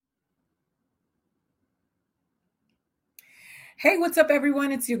Hey, what's up,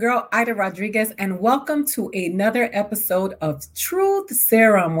 everyone? It's your girl, Ida Rodriguez, and welcome to another episode of Truth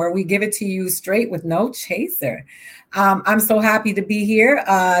Serum, where we give it to you straight with no chaser. I'm so happy to be here.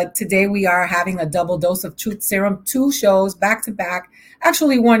 Today, we are having a double dose of Truth Serum, two shows back to back,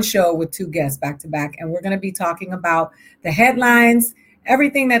 actually, one show with two guests back to back. And we're going to be talking about the headlines,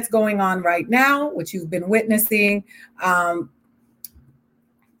 everything that's going on right now, which you've been witnessing.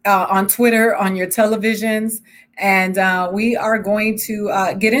 On Twitter, on your televisions, and we are going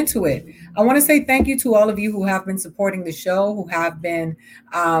to get into it. I want to say thank you to all of you who have been supporting the show, who have been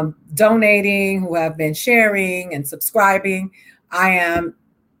donating, who have been sharing and subscribing. I am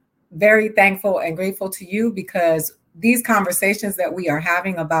very thankful and grateful to you because these conversations that we are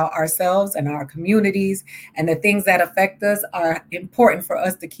having about ourselves and our communities and the things that affect us are important for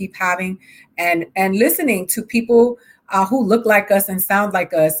us to keep having and listening to people who look like us and sound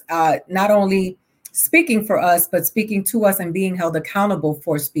like us, not only speaking for us, but speaking to us and being held accountable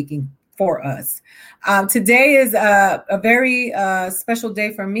for speaking for us. Today is a very special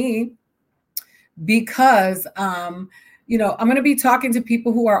day for me because I'm going to be talking to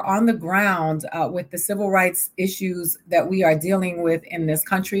people who are on the ground with the civil rights issues that we are dealing with in this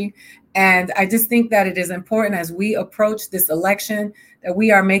country. And I just think that it is important as we approach this election that we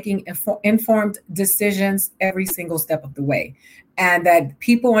are making informed decisions every single step of the way. And that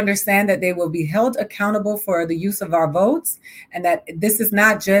people understand that they will be held accountable for the use of our votes, and that this is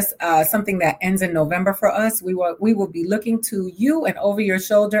not just something that ends in November for us. We will be looking to you and over your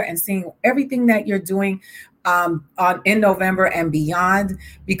shoulder and seeing everything that you're doing in November and beyond,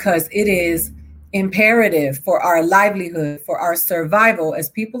 because it is imperative for our livelihood, for our survival as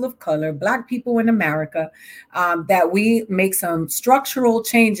people of color, Black people in America, that we make some structural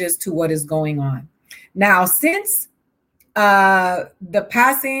changes to what is going on. Now, since the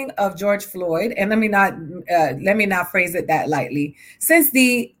passing of George Floyd, and let me not phrase it that lightly, since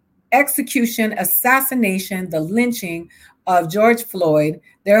the execution, assassination, the lynching of George Floyd,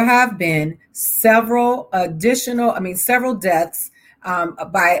 there have been several deaths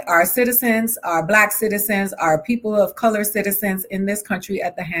by our citizens, our Black citizens, our people of color citizens in this country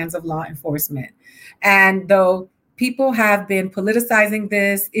at the hands of law enforcement. And though people have been politicizing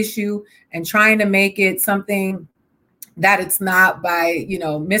this issue and trying to make it something that it's not by,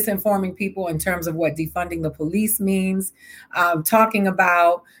 misinforming people in terms of what defunding the police means, talking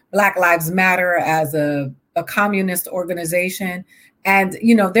about Black Lives Matter as a communist organization. And,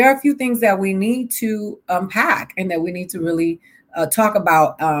 there are a few things that we need to unpack and that we need to really talk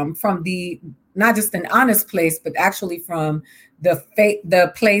about from the, not just an honest place, but actually from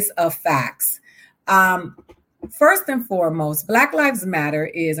the place of facts. First and foremost, Black Lives Matter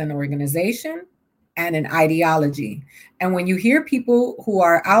is an organization and an ideology. And when you hear people who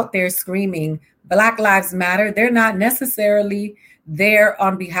are out there screaming Black Lives Matter, they're not necessarily there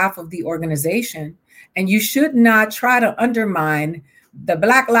on behalf of the organization. And you should not try to undermine the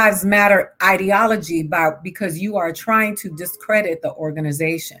Black Lives Matter ideology because you are trying to discredit the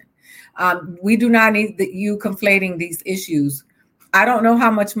organization. We do not need you conflating these issues. I don't know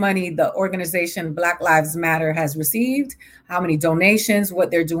how much money the organization Black Lives Matter has received, how many donations, what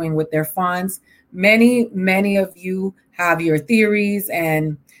they're doing with their funds. Many of you have your theories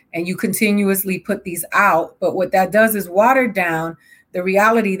and you continuously put these out. But what that does is water down the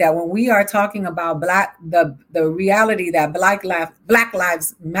reality that when we are talking about the reality that Black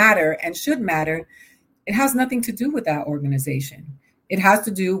Lives Matter and should matter, it has nothing to do with that organization. It has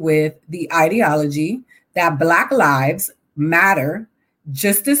to do with the ideology that Black lives matter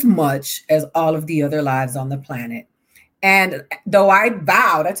just as much as all of the other lives on the planet. And though I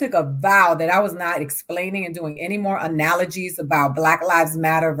took a vow that I was not explaining and doing any more analogies about Black Lives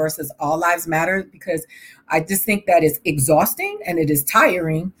Matter versus All Lives Matter, because I just think that is exhausting and it is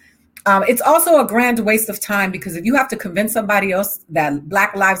tiring. It's also a grand waste of time, because if you have to convince somebody else that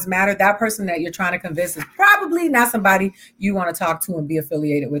Black Lives Matter, that person that you're trying to convince is probably not somebody you want to talk to and be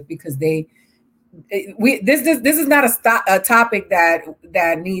affiliated with, because this is not a topic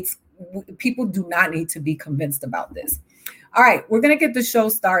that needs, people do not need to be convinced about this. All right, we're going to get the show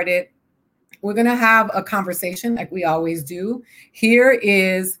started. We're going to have a conversation like we always do. Here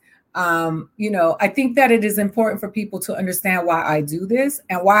is, I think that it is important for people to understand why I do this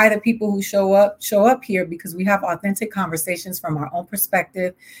and why the people who show up here, because we have authentic conversations from our own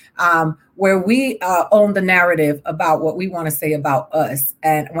perspective, where we own the narrative about what we want to say about us.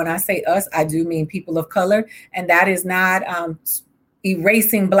 And when I say us, I do mean people of color. And that is not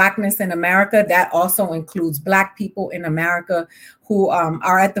erasing Blackness in America. That also includes Black people in America who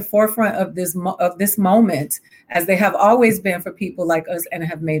are at the forefront of this moment, as they have always been for people like us and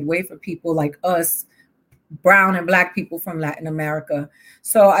have made way for people like us brown and black people from Latin America.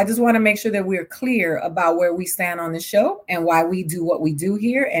 So I just want to make sure that we're clear about where we stand on the show and why we do what we do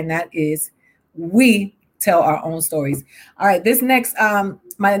here. And that is we tell our own stories. All right, this next,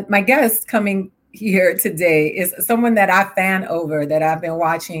 my guest coming here today is someone that I fan over, that I've been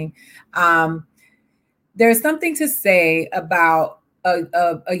watching. There's something to say about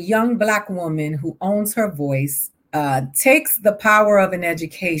a young Black woman who owns her voice, takes the power of an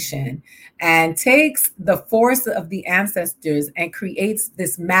education and takes the force of the ancestors and creates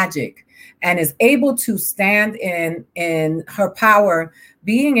this magic and is able to stand in her power,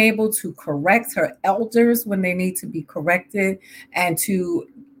 being able to correct her elders when they need to be corrected and to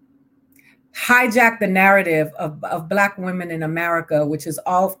hijack the narrative of Black women in America, which is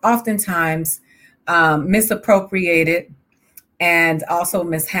oftentimes misappropriated and also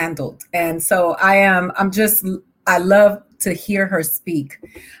mishandled. And so I love to hear her speak.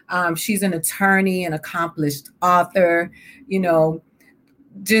 She's an attorney, an accomplished author,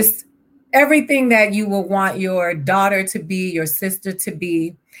 just everything that you will want your daughter to be, your sister to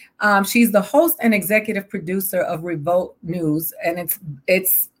be. She's the host and executive producer of Revolt News, and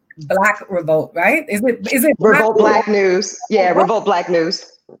it's Black Revolt, right? Is it Revolt Black News? Yeah, Revolt Black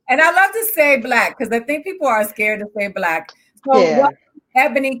News. And I love to say Black because I think people are scared to say Black. So yeah.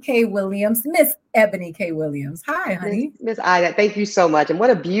 Ebony K. Williams, Miss Ebony K. Williams. Hi, honey. Miss Ida, thank you so much. And what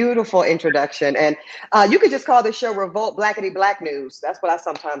a beautiful introduction. And you could just call the show Revolt Blackity Black News. That's what I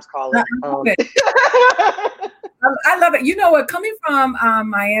sometimes call it. I love it. You know what? Coming from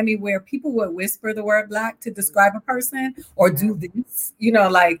Miami, where people would whisper the word Black to describe a person or do this,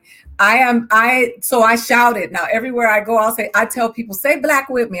 so I shout it. Now, everywhere I go, I tell people, say Black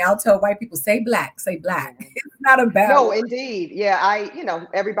with me. I'll tell white people, say Black, say Black. It's not about. No, indeed. Yeah,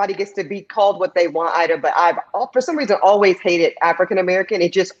 everybody gets to be called what they want, Ida, but I've, for some reason, always hated African-American.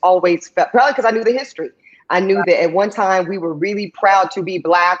 It just always felt, probably because I knew the history. I knew that at one time we were really proud to be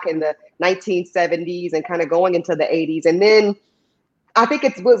Black in the 1970s and kind of going into the 80s. And then I think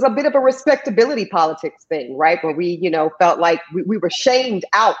it was a bit of a respectability politics thing, right? Where we, felt like we were shamed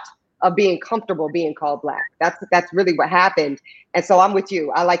out of being comfortable being called Black. That's really what happened. And so I'm with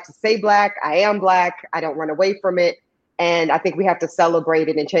you. I like to say Black. I am Black. I don't run away from it. And I think we have to celebrate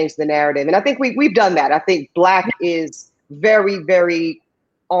it and change the narrative. And I think we've done that. I think Black is very, very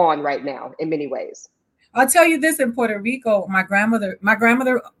on right now in many ways. I'll tell you this, in Puerto Rico, my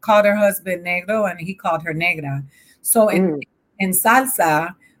grandmother called her husband negro and he called her negra. So in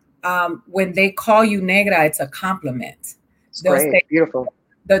salsa, when they call you negra, it's a compliment. Great. Say, beautiful.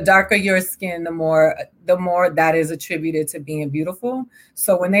 The darker your skin, the more that is attributed to being beautiful.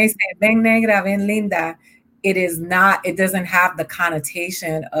 So when they say ven negra, ven linda, it doesn't have the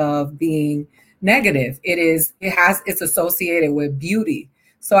connotation of being negative. It's associated with beauty.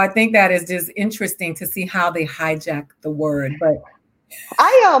 So I think that is just interesting to see how they hijack the word. But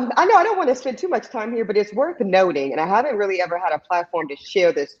I know I don't want to spend too much time here, but it's worth noting, and I haven't really ever had a platform to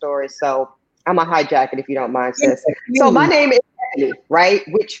share this story, so I'm gonna hijack it if you don't mind, sis. So my name is Ebony, right?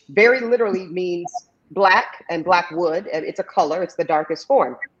 Which very literally means black and black wood. And it's a color, it's the darkest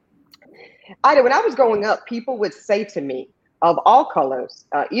form. When I was growing up, people would say to me, of all colors,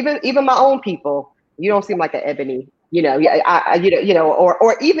 even my own people, you don't seem like an ebony.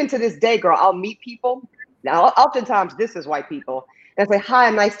 Or even to this day, girl, I'll meet people. Now, oftentimes this is white people. They'll say, hi,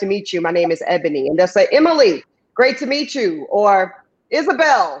 nice to meet you. My name is Ebony. And they'll say, Emily, great to meet you. Or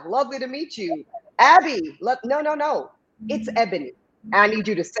Isabel, lovely to meet you. Abby, no. It's Ebony. I need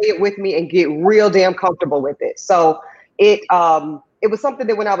you to say it with me and get real damn comfortable with it. So it was something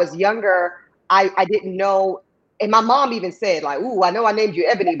that when I was younger, I didn't know. And my mom even said, like, ooh, I know I named you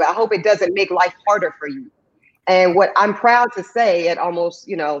Ebony, but I hope it doesn't make life harder for you. And what I'm proud to say at almost,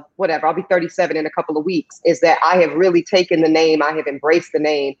 I'll be 37 in a couple of weeks, is that I have really taken the name, I have embraced the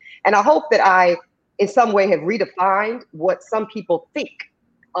name. And I hope that I, in some way, have redefined what some people think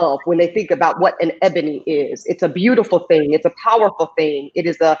of when they think about what an ebony is. It's a beautiful thing. It's a powerful thing. It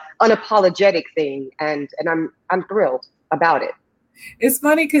is an unapologetic thing. And I'm thrilled about it. It's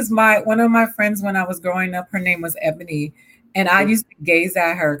funny because one of my friends when I was growing up, her name was Ebony. And I used to gaze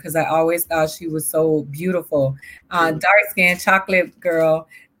at her because I always thought she was so beautiful. Dark skin, chocolate girl.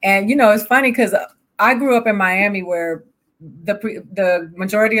 And, it's funny because I grew up in Miami where the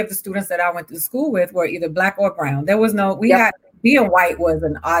majority of the students that I went to school with were either black or brown. There was being white was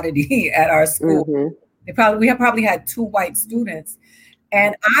an oddity at our school. Mm-hmm. We probably had 2 white students.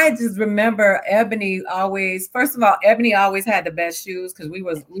 And I just remember Ebony always had the best shoes because we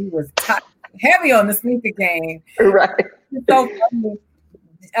was heavy on the sneaker game. Right. So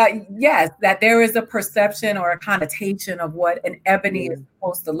yes, that there is a perception or a connotation of what an ebony is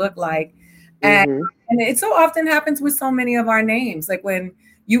supposed to look like. And, and it so often happens with so many of our names. Like when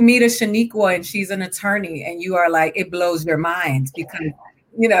you meet a Shaniqua and she's an attorney and you are like, it blows your mind because,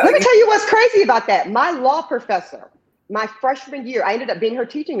 you know. Let me tell you what's crazy about that. My law professor, my freshman year, I ended up being her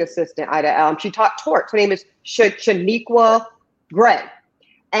teaching assistant. She taught torts. Her name is Shaniqua Gray.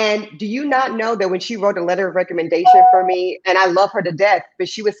 And do you not know that when she wrote a letter of recommendation for me, and I love her to death, but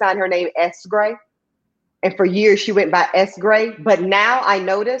she would sign her name S. Gray. And for years she went by S. Gray. But now I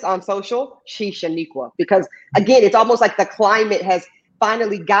notice on social, she's Shaniqua. Because again, it's almost like the climate has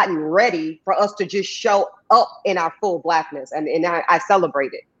finally gotten ready for us to just show up in our full Blackness. And I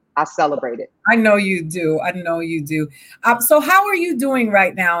celebrate it. I celebrate it. I know you do. I know you do. So how are you doing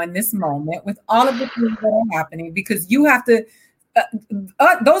right now in this moment with all of the things that are happening? Because you have to,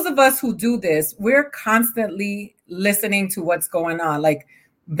 those of us who do this, we're constantly listening to what's going on. Like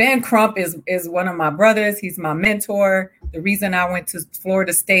Ben Crump is one of my brothers. He's my mentor. The reason I went to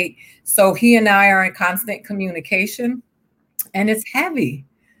Florida State. So he and I are in constant communication, and it's heavy.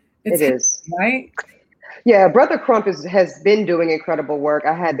 It is. Heavy, right? Yeah, Brother Crump has been doing incredible work.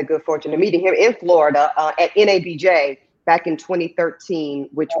 I had the good fortune of meeting him in Florida at NABJ back in 2013,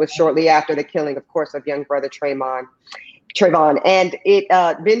 which was shortly after the killing, of course, of young brother Trayvon. And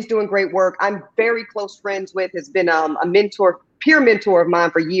Ben's doing great work. I'm very close friends with, has been a peer mentor of mine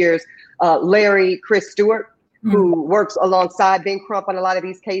for years, Larry Chris Stewart, who works alongside Ben Crump on a lot of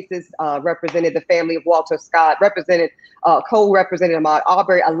these cases, represented the family of Walter Scott, co-represented Ahmaud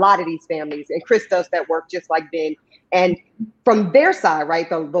Arbery, a lot of these families. And Chris does that work just like Ben. And from their side, right,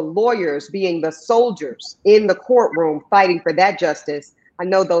 the lawyers being the soldiers in the courtroom fighting for that justice, I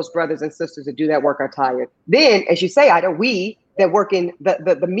know those brothers and sisters that do that work are tired. Then, as you say, Ida, we that work in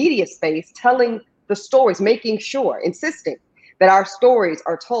the media space, telling the stories, making sure, insisting that our stories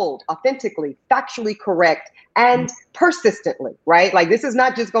are told authentically, factually correct, and persistently, right? Like this is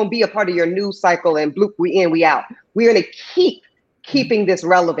not just going to be a part of your news cycle and bloop, we in, we out. We're going to keep keeping this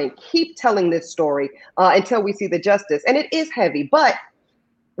relevant, keep telling this story until we see the justice. And it is heavy. But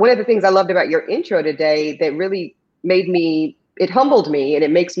one of the things I loved about your intro today that really it humbled me, and it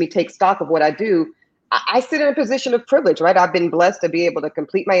makes me take stock of what I do. I sit in a position of privilege, right? I've been blessed to be able to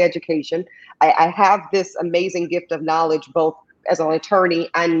complete my education. I have this amazing gift of knowledge, both as an attorney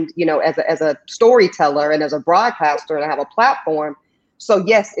and, as a storyteller and as a broadcaster, and I have a platform. So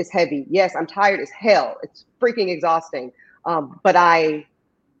yes, it's heavy. Yes, I'm tired as hell. It's freaking exhausting. But I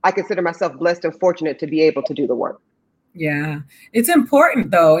consider myself blessed and fortunate to be able to do the work. Yeah, it's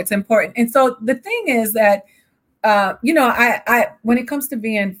important though. It's important. And so the thing is that, I when it comes to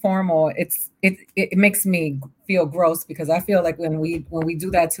being formal, it makes me feel gross because I feel like when we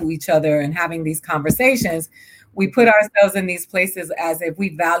do that to each other and having these conversations, we put ourselves in these places as if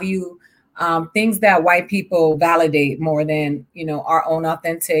we value things that white people validate more than, our own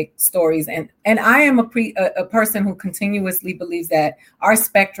authentic stories. And I am a person who continuously believes that our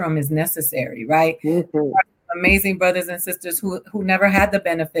spectrum is necessary, right? Mm-hmm. Amazing brothers and sisters who never had the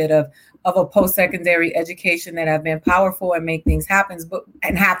benefit of a post-secondary education that have been powerful and make things happen.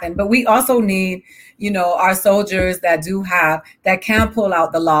 But we also need, our soldiers that can pull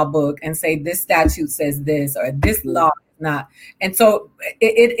out the law book and say this statute says this or this law is not. And so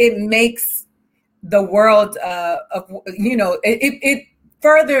it makes the world it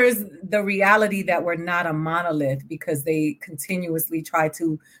furthers the reality that we're not a monolith because they continuously try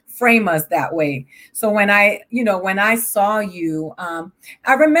to frame us that way. So when I saw you,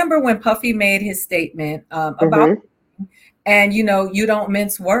 I remember when Puffy made his statement about, and you don't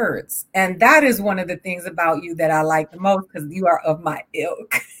mince words. And that is one of the things about you that I like the most because you are of my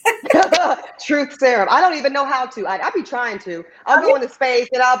ilk. Truth serum. I don't even know how to. I'll be trying to. I'll go into space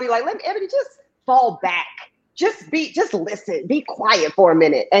and I'll be like, everybody just fall back. Just listen, be quiet for a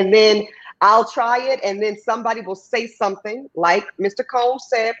minute. And then I'll try it. And then somebody will say something like Mr. Combs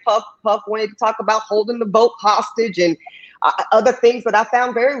said, Puff wanted to talk about holding the boat hostage and other things that I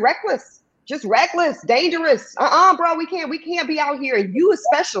found very reckless, just reckless, dangerous. Bro, we can't be out here. And you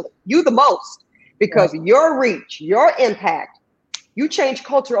especially, you the most, because your reach, your impact, you change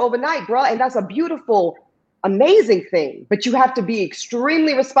culture overnight, bro. And that's a beautiful, amazing thing. But you have to be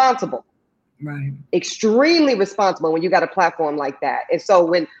extremely responsible. Right. Extremely responsible when you got a platform like that. And so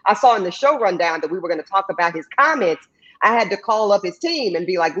when I saw in the show rundown that we were going to talk about his comments, I had to call up his team and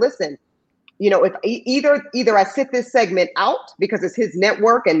be like, listen, if either I sit this segment out because it's his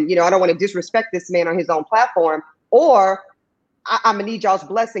network and, I don't want to disrespect this man on his own platform, or I'm going to need y'all's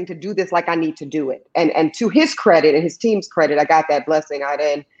blessing to do this like I need to do it. And to his credit and his team's credit, I got that blessing.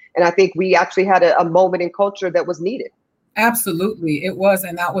 And I think we actually had a moment in culture that was needed. Absolutely, it was,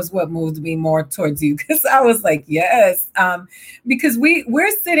 and that was what moved me more towards you because I was like, yes, because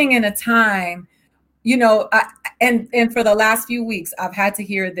we're sitting in a time, and for the last few weeks, I've had to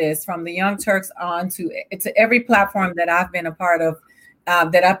hear this from the Young Turks on to every platform that I've been a part of,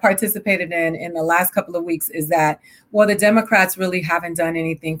 that I've participated in the last couple of weeks, is that, well, the Democrats really haven't done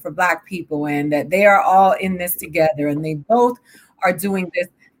anything for Black people, and that they are all in this together, and they both are doing this.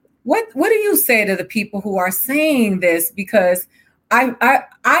 What do you say to the people who are saying this? Because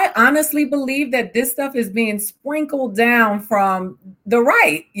I honestly believe that this stuff is being sprinkled down from the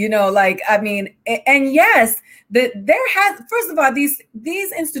right, and yes, first of all, these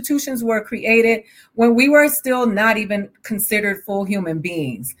institutions were created when we were still not even considered full human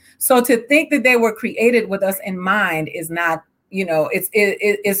beings. So to think that they were created with us in mind is not,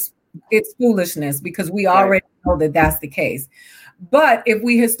 it's foolishness, because we already know that that's the case. But if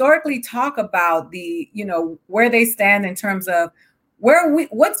we historically talk about where they stand in terms of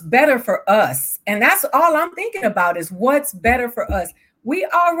what's better for us, and that's all I'm thinking about is what's better for us. We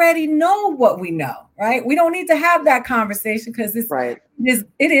already know what we know, right? We don't need to have that conversation because it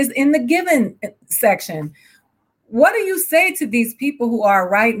is in the given section. What do you say to these people who are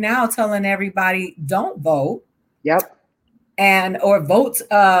right now telling everybody don't vote? Yep. Or vote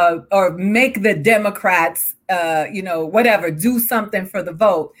or make the Democrats, do something for the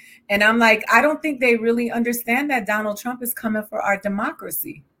vote. And I'm like, I don't think they really understand that Donald Trump is coming for our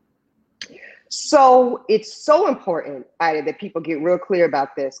democracy. So it's so important, Ida, that people get real clear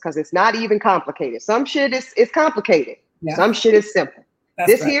about this, because it's not even complicated. Some shit is complicated. Yeah. Some shit is simple.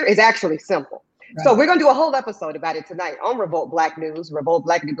 This here is actually simple. Right. So we're going to do a whole episode about it tonight on Revolt Black News, Revolt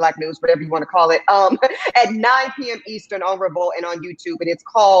Black News, whatever you want to call it, at 9 p.m. Eastern on Revolt and on YouTube. And it's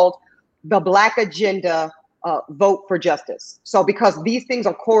called The Black Agenda, Vote for Justice. So because these things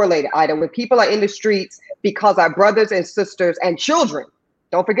are correlated, Ida, when people are in the streets, because our brothers and sisters and children,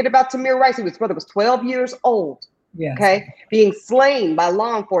 don't forget about Tamir Rice, his brother was 12 years old, okay, being slain by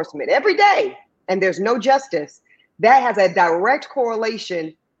law enforcement every day, and there's no justice, that has a direct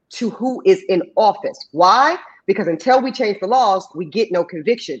correlation to who is in office. Why? Because until we change the laws, we get no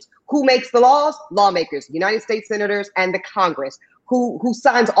convictions. Who makes the laws? Lawmakers, United States senators, and the Congress. Who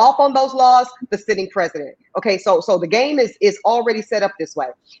signs off on those laws? The sitting president. Okay, so the game is already set up this way.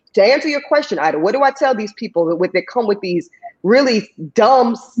 To answer your question, Ida, what do I tell these people that come with these really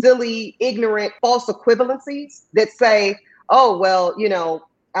dumb, silly, ignorant, false equivalencies that say, oh, well,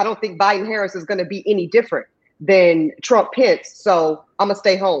 I don't think Biden-Harris is going to be any different than Trump-Pence, so I'm going to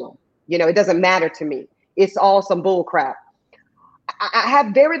stay home. It doesn't matter to me. It's all some bull crap. I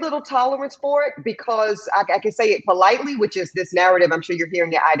have very little tolerance for it because I can say it politely, which is this narrative. I'm sure you're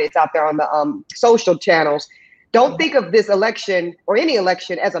hearing it, Ida. It's out there on the social channels. Don't think of this election or any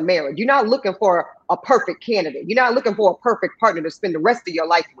election as a marriage. You're not looking for a perfect candidate. You're not looking for a perfect partner to spend the rest of your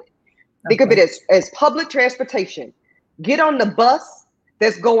life with. Think of it as public transportation. Get on the bus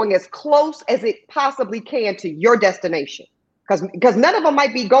that's going as close as it possibly can to your destination. Because none of them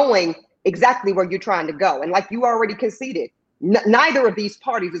might be going exactly where you're trying to go. And like you already conceded, neither of these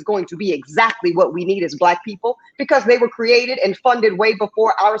parties is going to be exactly what we need as Black people, because they were created and funded way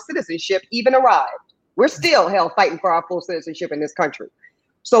before our citizenship even arrived. We're still fighting for our full citizenship in this country.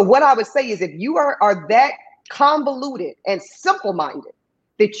 So what I would say is, if you are that convoluted and simple-minded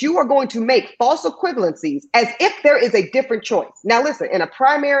that you are going to make false equivalencies as if there is a different choice. Now, listen, in a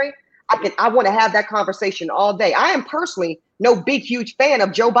primary, I want to have that conversation all day. I am personally no big, huge fan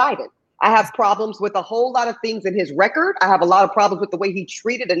of Joe Biden. I have problems with a whole lot of things in his record. I have a lot of problems with the way he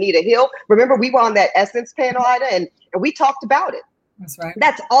treated Anita Hill. Remember, we were on that Essence panel, Ida, and we talked about it. That's right.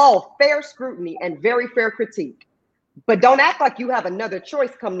 That's all fair scrutiny and very fair critique. But don't act like you have another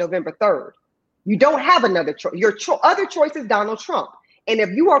choice come November 3rd. You don't have another choice. Your other choice is Donald Trump. And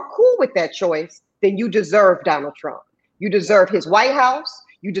if you are cool with that choice, then you deserve Donald Trump. You deserve his White House.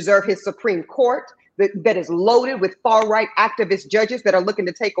 You deserve his Supreme Court that is loaded with far-right activist judges that are looking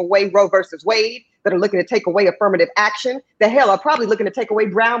to take away Roe versus Wade, that are looking to take away affirmative action, that hell are probably looking to take away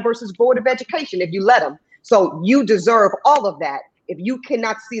Brown versus Board of Education if you let them. So you deserve all of that if you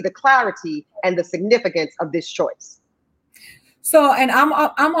cannot see the clarity and the significance of this choice. So, and I'm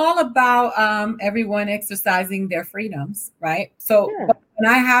all about everyone exercising their freedoms, right? So when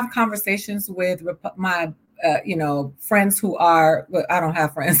I have conversations with my friends who are, well, I don't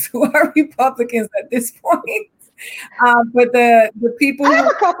have friends who are Republicans at this point, but the people I have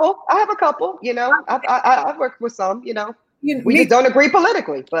a couple, I've worked with some, we just don't agree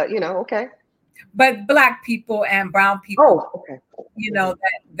politically, but okay. but Black people and brown people, Oh, okay.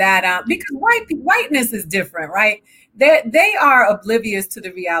 because whiteness is different, right? They are oblivious to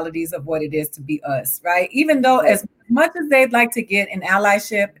the realities of what it is to be us, right? Even though as much as they'd like to get in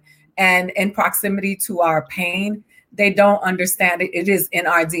allyship and in proximity to our pain, they don't understand it. It is in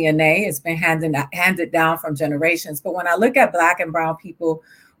our DNA. It's been handed down from generations. But when I look at Black and brown people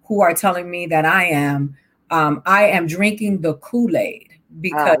who are telling me that I am drinking the Kool-Aid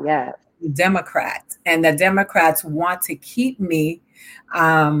because Democrats, and the Democrats want to keep me,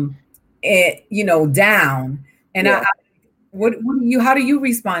 down. And how do you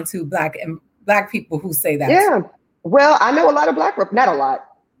respond to Black people who say that? Yeah, well, I know a lot of not a lot.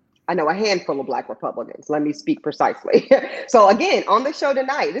 I know a handful of Black Republicans. Let me speak precisely. So again, on the show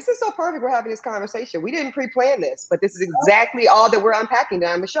tonight, this is so perfect. We're having this conversation. We didn't pre-plan this, but this is exactly all that we're unpacking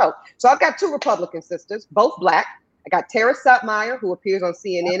on the show. So I've got 2 Republican sisters, both Black. I got Tara Sutmeyer, who appears on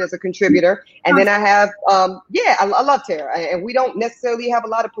CNN as a contributor. And then I have, I love Tara. And we don't necessarily have a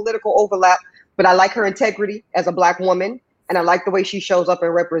lot of political overlap, but I like her integrity as a Black woman. And I like the way she shows up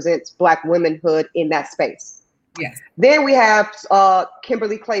and represents Black womanhood in that space. Yes. Then we have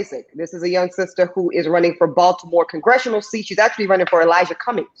Kimberly Klacik. This is a young sister who is running for Baltimore congressional seat. She's actually running for Elijah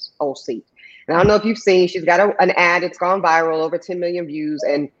Cummings' old seat. And I don't know if you've seen, she's got an ad. It's gone viral, over 10 million views.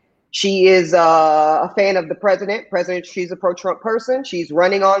 And she is a fan of the president. She's a pro-Trump person. She's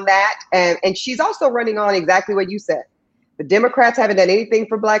running on that. And she's also running on exactly what you said. The Democrats haven't done anything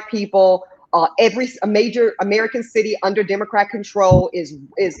for Black people. Every major American city under Democrat control is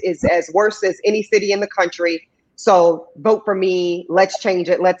as worse as any city in the country. So vote for me. Let's change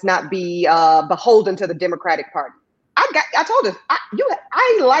it. Let's not be beholden to the Democratic Party. I told us,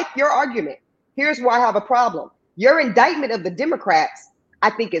 I like your argument. Here's why I have a problem. Your indictment of the Democrats, I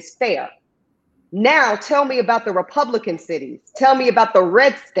think, is fair. Now tell me about the Republican cities. Tell me about the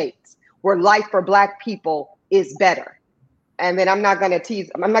red states where life for Black people is better. And then I'm not going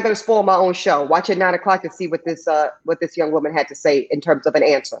to spoil my own show. Watch at 9 o'clock to see what this young woman had to say in terms of an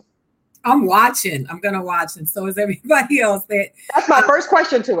answer. I'm watching. I'm going to watch. And so is everybody else. That's my first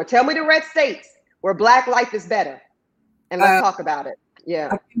question to her. Tell me the red states where Black life is better. And let's talk about it. Yeah.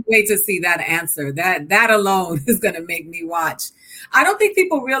 I can't wait to see that answer. That alone is going to make me watch. I don't think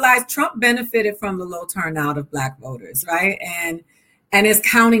people realize Trump benefited from the low turnout of Black voters, right? And is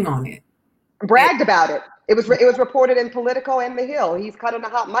counting on it. Bragged about it. It was reported in Politico and The Hill. He's caught on a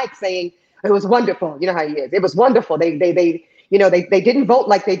hot mic saying it was wonderful. You know how he is. It was wonderful. They didn't vote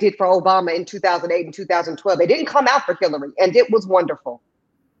like they did for Obama in 2008 and 2012. They didn't come out for Hillary, and it was wonderful.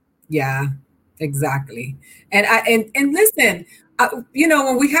 Yeah, exactly. And listen,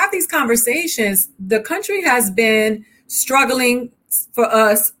 when we have these conversations, the country has been struggling for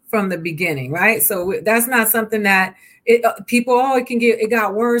us from the beginning, right? So that's not something that it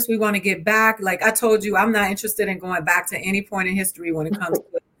got worse. We want to get back. Like I told you, I'm not interested in going back to any point in history when it comes to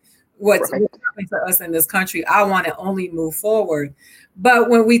what's happening to us in this country. I want to only move forward. But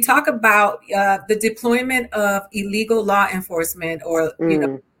when we talk about the deployment of illegal law enforcement or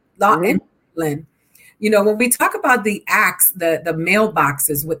law enforcement, when we talk about the acts, the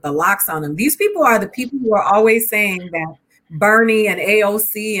mailboxes with the locks on them, these people are the people who are always saying that Bernie and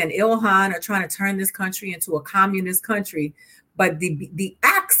AOC and Ilhan are trying to turn this country into a communist country. But the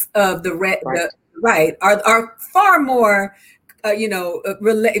acts of the right are far more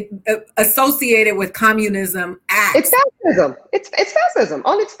associated with communism acts. It's fascism. It's fascism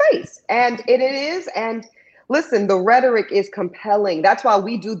on its face. And it is. And listen, the rhetoric is compelling. That's why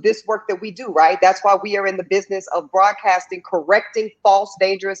we do this work that we do, right? That's why we are in the business of broadcasting, correcting false,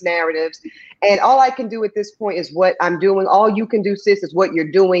 dangerous narratives. And all I can do at this point is what I'm doing. All you can do, sis, is what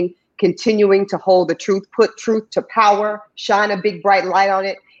you're doing, continuing to hold the truth, put truth to power, shine a big, bright light on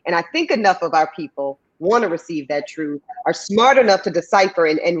it. And I think enough of our people want to receive that truth, are smart enough to decipher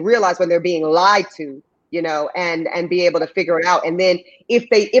and realize when they're being lied to, and be able to figure it out. And then if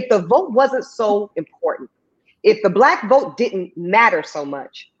the vote wasn't so important, if the Black vote didn't matter so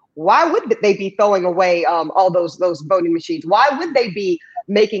much, why would they be throwing away all those voting machines? Why would they be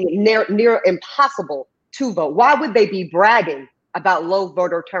making it near impossible to vote? Why would they be bragging about low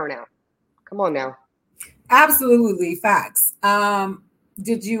voter turnout? Come on now. Absolutely. Facts.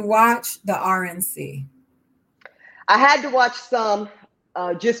 Did you watch the RNC? I had to watch some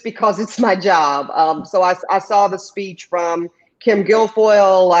just because it's my job. So I saw the speech from Kim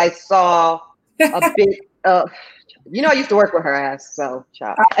Guilfoyle. I saw a bit I used to work with her ass. So,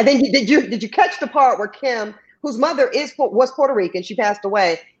 child. And then did you catch the part where Kim, whose mother was Puerto Rican, she passed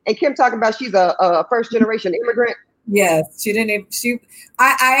away, and Kim talking about she's a first generation immigrant? Yes, she didn't.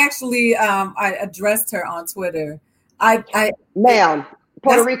 I actually I addressed her on Twitter. Ma'am,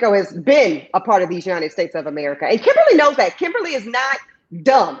 Puerto Rico has been a part of these United States of America. And Kimberly knows that. Kimberly is not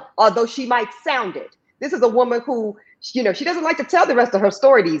dumb, although she might sound it. This is a woman who, she doesn't like to tell the rest of her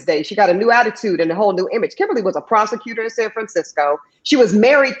story these days. She got a new attitude and a whole new image. Kimberly was a prosecutor in San Francisco. She was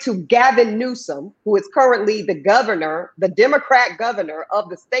married to Gavin Newsom, who is currently the governor, the Democrat governor of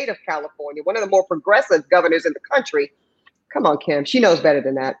the state of California, one of the more progressive governors in the country. Come on, Kim. She knows better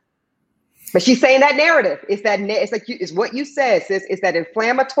than that. But she's saying that narrative. It's what you said, sis. It's that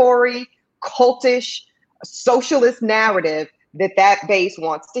inflammatory, cultish, socialist narrative that base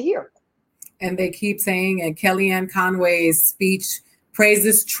wants to hear. And they keep saying, and Kellyanne Conway's speech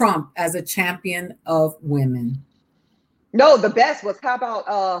praises Trump as a champion of women. No, the best was, how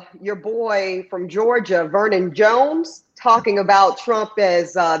about your boy from Georgia, Vernon Jones, talking about Trump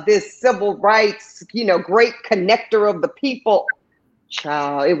as this civil rights, great connector of the people.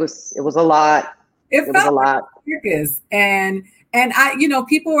 Child, it was a lot. It was a lot. Circus. And I,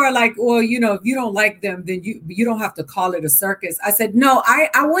 people are like, well, if you don't like them, then you don't have to call it a circus. I said, no,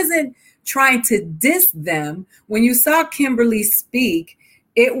 I wasn't trying to diss them. When you saw Kimberly speak,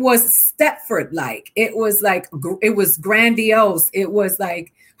 it was Stepford-like. It was like, it was grandiose. It was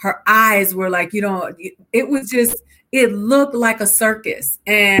like her eyes were like, it was just, it looked like a circus.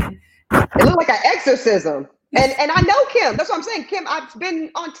 And it looked like an exorcism. And I know Kim. That's what I'm saying. Kim, I've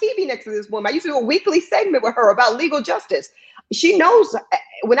been on TV next to this woman. I used to do a weekly segment with her about legal justice. She knows,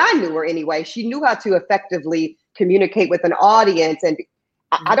 when I knew her anyway, she knew how to effectively communicate with an audience. And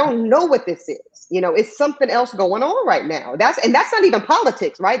I don't know what this is. It's something else going on right now. That's not even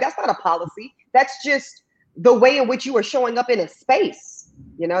politics, right? That's not a policy. That's just the way in which you are showing up in a space.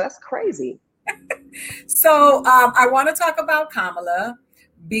 That's crazy. So I want to talk about Kamala,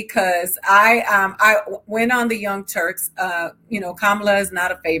 because I went on the Young Turks. Kamala is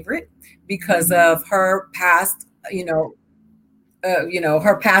not a favorite because of her past, her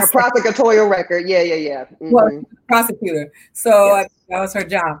past prosecutorial record. Yeah. Mm-hmm. Well, prosecutor. So yes. That was her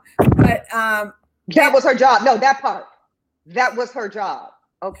job. But that was her job. No, that part. That was her job.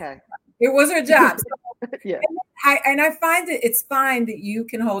 Okay. It was her job. Yeah. And I find it's fine that you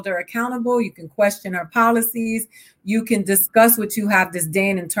can hold her accountable. You can question her policies. You can discuss what you have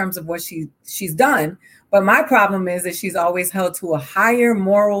disdain in terms of what she's done. But my problem is that she's always held to a higher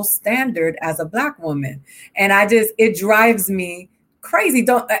moral standard as a Black woman. And it drives me crazy.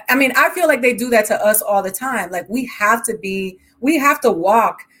 I feel like they do that to us all the time. Like we have to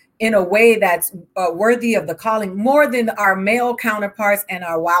walk in a way that's worthy of the calling more than our male counterparts and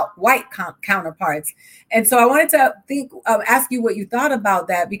our white counterparts. And so I wanted to ask you what you thought about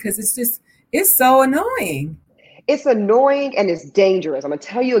that, because it's so annoying. It's annoying and it's dangerous. I'm going to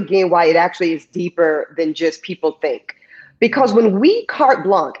tell you again why it actually is deeper than just people think. Because when we carte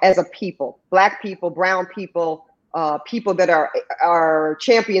blanche as a people, Black people, brown people, people that are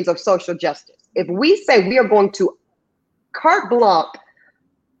champions of social justice, if we say we are going to carte blanche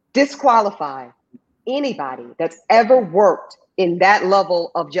disqualify anybody that's ever worked in that level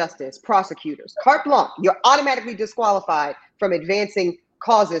of justice, prosecutors, carte blanche, you're automatically disqualified from advancing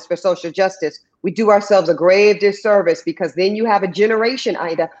causes for social justice, we do ourselves a grave disservice, because then you have a generation,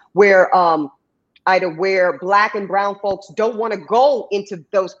 Ida, where Black and brown folks don't want to go into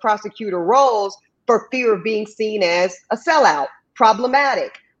those prosecutor roles for fear of being seen as a sellout,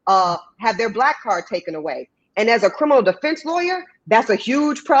 problematic, have their Black card taken away. And as a criminal defense lawyer, that's a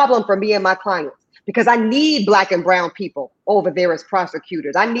huge problem for me and my clients, because I need Black and brown people over there as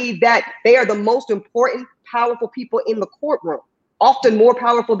prosecutors. I need that. They are the most important, powerful people in the courtroom, often more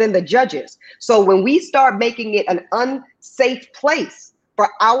powerful than the judges. So when we start making it an unsafe place for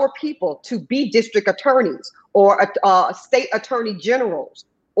our people to be district attorneys or state attorney generals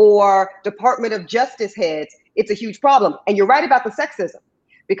or Department of Justice heads, it's a huge problem. And you're right about the sexism.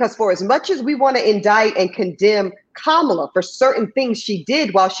 Because for as much as we want to indict and condemn Kamala for certain things she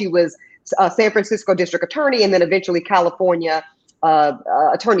did while she was San Francisco district attorney and then eventually California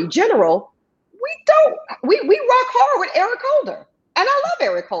attorney general, we rock hard with Eric Holder. And I love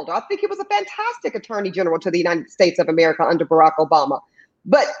Eric Holder. I think he was a fantastic attorney general to the United States of America under Barack Obama.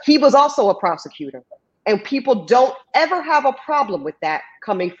 But he was also a prosecutor. And people don't ever have a problem with that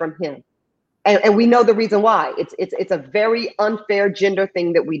coming from him. And we know the reason why. It's a very unfair gender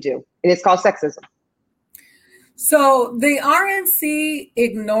thing that we do, and it's called sexism. So the RNC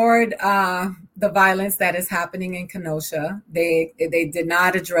ignored the violence that is happening in Kenosha. They did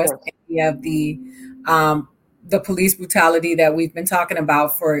not address any of the police brutality that we've been talking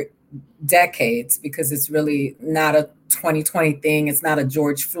about for decades, because it's really not a 2020 thing. It's not a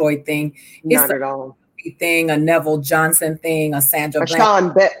George Floyd thing. Not at all. Thing, a Neville Johnson thing, a Sandra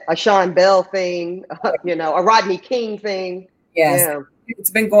a Sean Bell thing, a Rodney King thing. Yes. Yeah.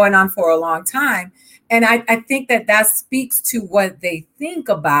 it's been going on for a long time. And I think that speaks to what they think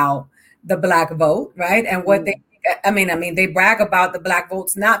about the Black vote, right? And what they brag about the Black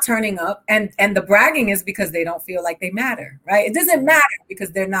votes not turning up, and the bragging is because they don't feel like they matter, right? It doesn't matter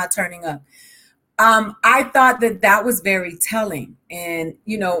because they're not turning up. I thought that was very telling. And,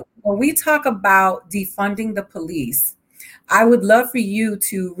 when we talk about defunding the police, I would love for you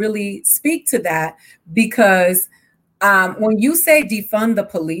to really speak to that, because when you say defund the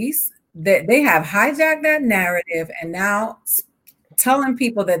police, that they have hijacked that narrative and now telling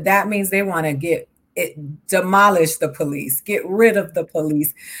people that means they want to demolish the police, get rid of the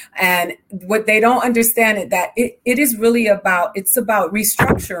police. And what they don't understand is that it is really about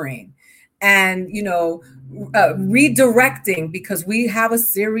restructuring and, redirecting, because we have a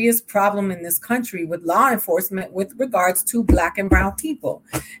serious problem in this country with law enforcement with regards to Black and brown people.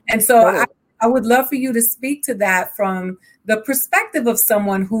 And so I would love for you to speak to that from the perspective of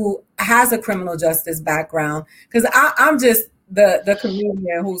someone who has a criminal justice background, because I'm just the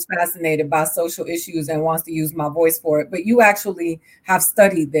comedian who's fascinated by social issues and wants to use my voice for it. But you actually have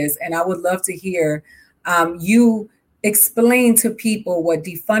studied this, and I would love to hear you explain to people what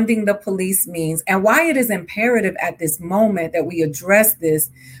defunding the police means and why it is imperative at this moment that we address this,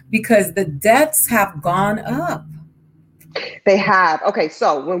 because the deaths have gone up. They have. Okay,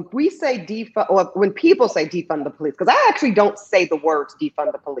 so when we say defund, or when people say defund the police, because I actually don't say the words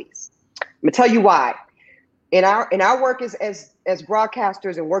defund the police. I'm gonna tell you why. In our work as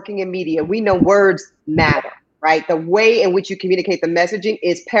broadcasters and working in media, we know words matter, right? The way in which you communicate the messaging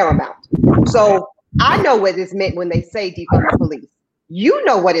is paramount. So I know what is meant when they say defund the police. You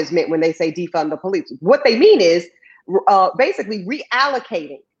know what is meant when they say defund the police. What they mean is basically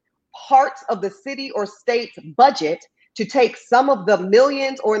reallocating parts of the city or state's budget to take some of the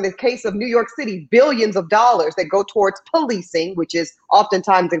millions, or in the case of New York City, billions of dollars that go towards policing, which is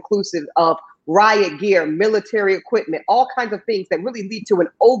oftentimes inclusive of riot gear, military equipment, all kinds of things that really lead to an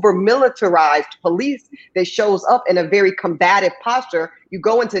over-militarized police that shows up in a very combative posture. You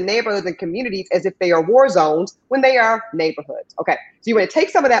go into neighborhoods and communities as if they are war zones when they are neighborhoods. Okay, so you want to take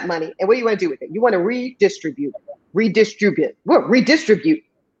some of that money, and what do you want to do with it? You want to redistribute it.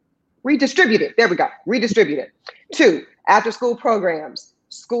 There we go. Redistribute it to after-school programs,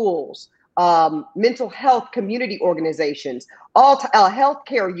 schools, mental health community organizations, all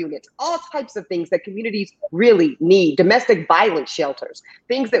healthcare units, all types of things that communities really need, domestic violence shelters,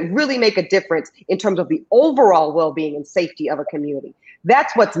 things that really make a difference in terms of the overall well-being and safety of a community.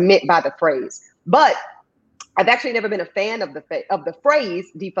 That's what's meant by the phrase. But I've actually never been a fan of the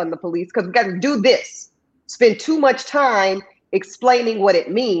phrase defund the police, because we've got to do this, spend too much time explaining what it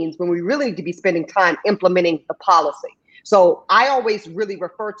means when we really need to be spending time implementing the policy. So I always really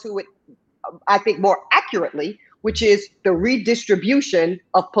refer to it, I think, more accurately, which is the redistribution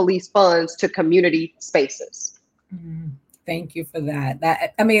of police funds to community spaces. Thank you for that.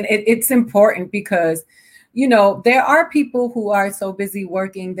 It's important because, there are people who are so busy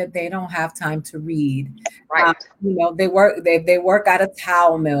working that they don't have time to read. Right. They work at a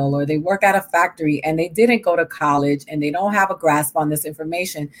towel mill, or they work at a factory, and they didn't go to college, and they don't have a grasp on this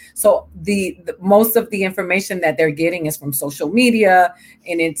information. So the most of the information that they're getting is from social media,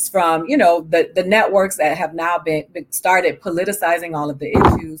 and it's from, the networks that have now been started politicizing all of the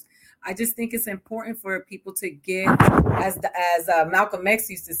issues. I just think it's important for people to get, as Malcolm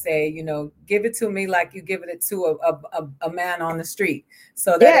X used to say, give it to me like you give it to a man on the street,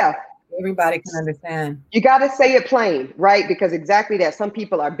 so that everybody can understand. You got to say it plain, right? Because exactly that. Some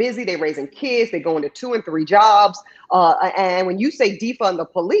people are busy, they're raising kids, they go into 2 and 3 jobs. And when you say defund the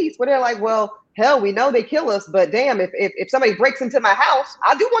police, well, they're like, well, hell, we know they kill us, but damn, if somebody breaks into my house,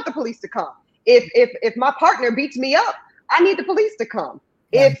 I do want the police to come. If my partner beats me up, I need the police to come.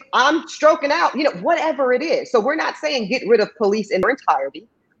 If I'm stroking out, whatever it is. So we're not saying get rid of police in their entirety.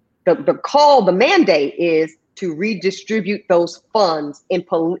 The mandate is to redistribute those funds in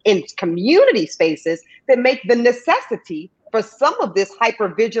community spaces that make the necessity for some of this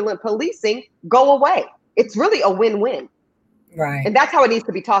hypervigilant policing go away. It's really a win-win. Right. And that's how it needs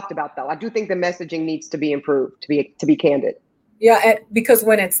to be talked about, though. I do think the messaging needs to be improved, to be candid. Yeah, because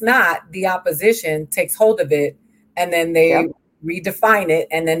when it's not, the opposition takes hold of it, and then they redefine it,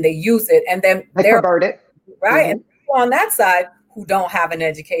 and then they use it, and then they pervert it. Right. Mm-hmm. And people on that side who don't have an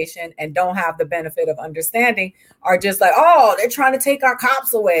education and don't have the benefit of understanding are just like, oh, they're trying to take our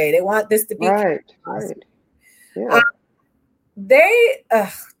cops away. They want this to be right. Yeah.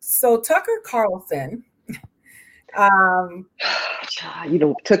 So Tucker Carlson,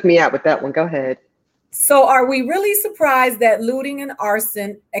 took me out with that one. Go ahead. So are we really surprised that looting and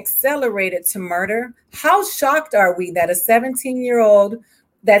arson accelerated to murder? How shocked are we that 17-year-olds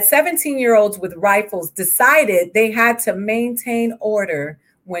with rifles decided they had to maintain order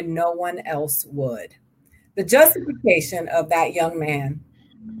when no one else would? The justification of that young man.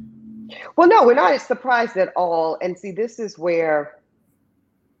 Well, no, we're not surprised at all. And see, this is where,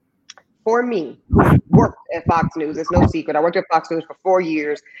 for me, who worked at Fox News, it's no secret. I worked at Fox News for 4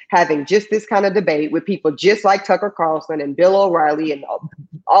 years, having just this kind of debate with people just like Tucker Carlson and Bill O'Reilly and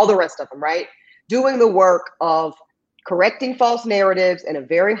all the rest of them, right? Doing the work of correcting false narratives in a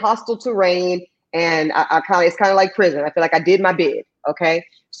very hostile terrain. And it's kind of like prison. I feel like I did my bid. Okay.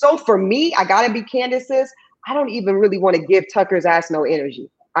 So for me, I got to be candid, sis. I don't even really want to give Tucker's ass no energy.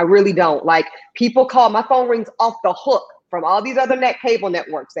 I really don't. Like, people call, my phone rings off the hook from all these other cable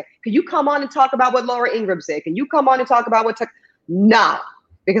networks. Say, can you come on and talk about what Laura Ingraham said? Can you come on and talk about what Tucker? No,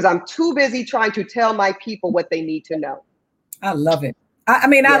 because I'm too busy trying to tell my people what they need to know. I love it. I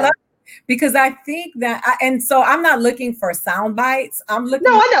love it because I think that, and so I'm not looking for sound bites. I'm looking.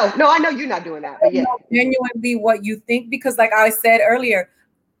 No, I know you're not doing that. But yeah, genuinely what you think, because like I said earlier,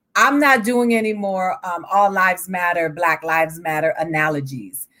 I'm not doing any more all lives matter, Black lives matter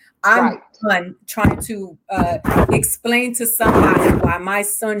analogies. I'm trying to explain to somebody why my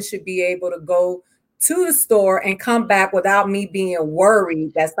son should be able to go to the store and come back without me being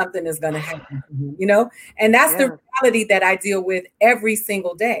worried that something is going to happen to him, and that's the reality that I deal with every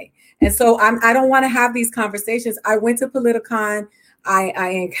single day. And so I don't want to have these conversations. I went to Politicon. I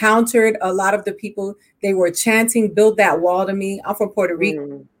encountered a lot of the people. They were chanting, "Build that wall" to me. I'm from Puerto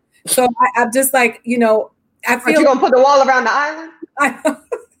Rico. So I'm just like, I feel. Are you going to put the wall around the island?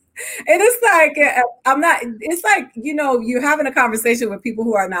 And it's like, I'm not, it's like, you're having a conversation with people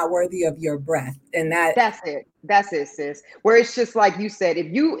who are not worthy of your breath. And that's it, sis. Where it's just like you said,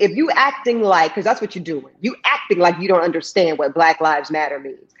 if you acting like, because that's what you're doing, you acting like you don't understand what Black Lives Matter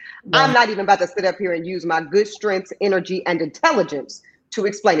means. Right. I'm not even about to sit up here and use my good strengths, energy, and intelligence to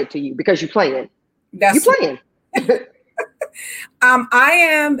explain it to you, because you're playing. You're playing. I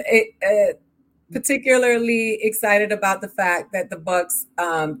am particularly excited about the fact that the Bucks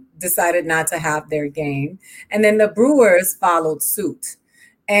decided not to have their game, and then the Brewers followed suit.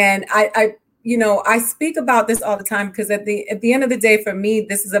 And I speak about this all the time because at the end of the day, for me,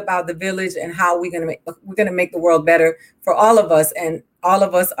 this is about the village and how we're gonna make the world better for all of us. And all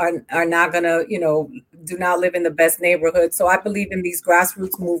of us are not gonna, do not live in the best neighborhood. So I believe in these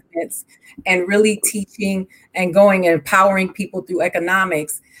grassroots movements and really teaching and going and empowering people through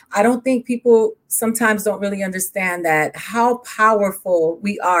economics. I don't think people sometimes don't really understand that how powerful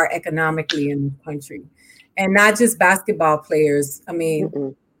we are economically in this country, and not just basketball players. I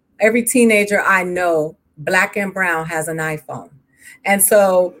mean, every teenager I know, Black and brown, has an iPhone. And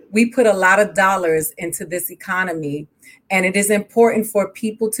so we put a lot of dollars into this economy, and it is important for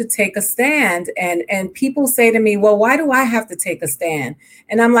people to take a stand. And people say to me, well, why do I have to take a stand?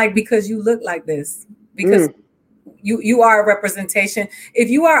 And I'm like, because you look like this, because you are a representation. If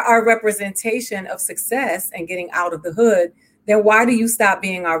you are our representation of success and getting out of the hood, then why do you stop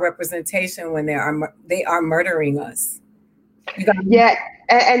being our representation when they are murdering us? Yeah.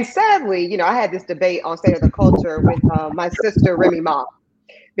 And sadly, I had this debate on State of the Culture with my sister, Remy Ma,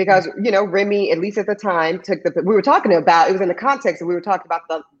 because, Remy, at least at the time, we were talking about, it was in the context, and we were talking about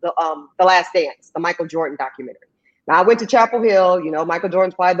the Last Dance, the Michael Jordan documentary. Now, I went to Chapel Hill. Michael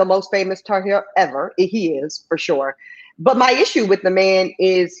Jordan's probably the most famous Tar Heel ever. He is, for sure. But my issue with the man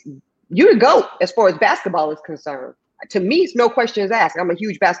is, you're the GOAT as far as basketball is concerned. To me, it's no questions asked. I'm a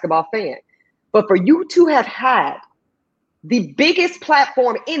huge basketball fan. But for you to have had the biggest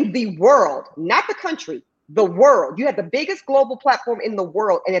platform in the world, not the country, the world. You had the biggest global platform in the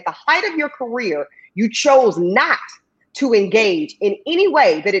world. And at the height of your career, you chose not to engage in any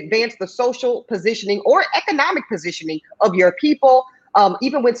way that advanced the social positioning or economic positioning of your people,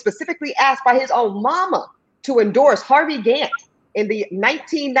 even when specifically asked by his own mama to endorse Harvey Gantt in the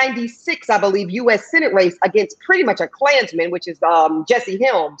 1996, I believe, U.S. Senate race against pretty much a Klansman, which is Jesse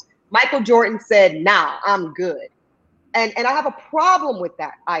Helms. Michael Jordan said, nah, I'm good. And I have a problem with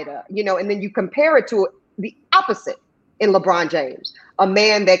that, Ida, and then you compare it to the opposite in LeBron James, a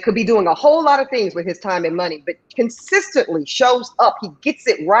man that could be doing a whole lot of things with his time and money, but consistently shows up. He gets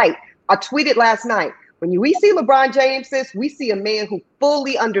it right. I tweeted last night, when we see LeBron James, we see a man who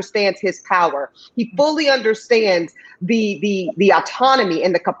fully understands his power. He fully understands the autonomy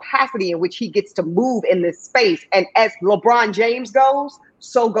and the capacity in which he gets to move in this space. And as LeBron James goes,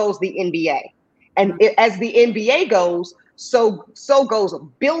 so goes the NBA. And as the NBA goes, so goes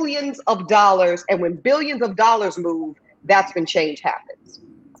billions of dollars. And when billions of dollars move, that's when change happens.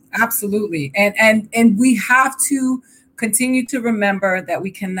 Absolutely. And we have to continue to remember that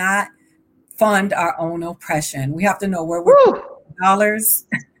we cannot fund our own oppression. We have to know where we're putting dollars.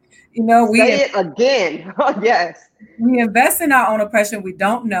 Say it again. Yes. We invest in our own oppression. We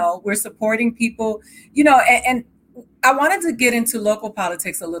don't know. We're supporting people, and I wanted to get into local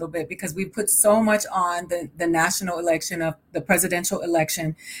politics a little bit because we put so much on the national election of the presidential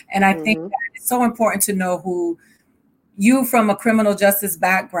election. And I think that it's so important to know who you, from a criminal justice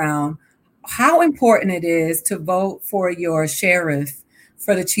background, how important it is to vote for your sheriff,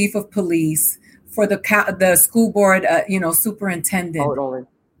 for the chief of police, for the school board, superintendent. Totally.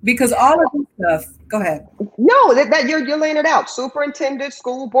 Because all of this stuff, go ahead. No, that you're laying it out. Superintendent,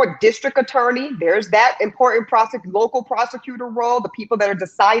 school board, district attorney. There's that important local prosecutor role. The people that are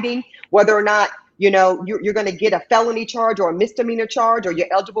deciding whether or not you're going to get a felony charge or a misdemeanor charge, or you're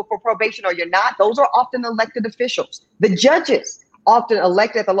eligible for probation or you're not. Those are often elected officials. The judges often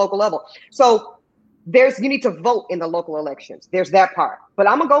elected at the local level. So you need to vote in the local elections. There's that part. But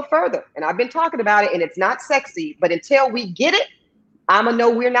I'm gonna go further, and I've been talking about it, and it's not sexy. But until we get it, I'm going to know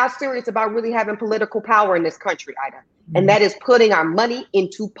we're not serious about really having political power in this country, Ida. And that is putting our money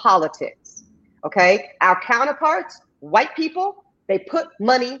into politics. Okay. Our counterparts, white people, they put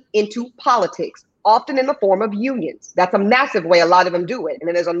money into politics, often in the form of unions. That's a massive way a lot of them do it. And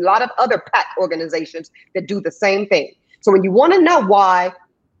then there's a lot of other PAC organizations that do the same thing. So when you want to know why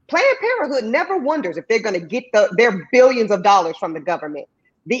Planned Parenthood never wonders if they're going to get their billions of dollars from the government,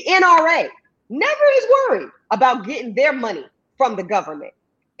 the NRA never is worried about getting their money from the government.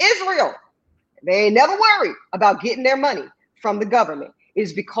 Israel, they ain't never worried about getting their money from the government,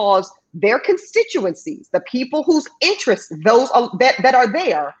 is because their constituencies, the people whose interests those that are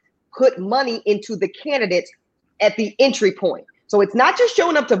there, put money into the candidates at the entry point. So it's not just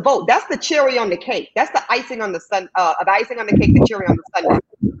showing up to vote. That's the cherry on the cake. That's the icing on the icing on the cake, the cherry on the sundae.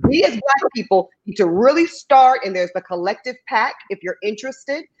 We as Black people need to really start, and there's the collective PAC if you're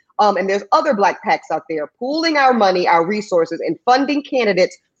interested. And there's other Black PACs out there pooling our money, our resources, and funding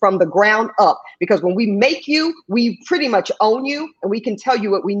candidates from the ground up. Because when we make you, we pretty much own you, and we can tell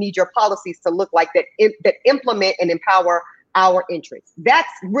you what we need your policies to look like that implement and empower our interests. That's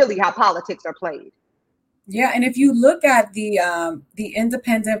really how politics are played. Yeah, and if you look at the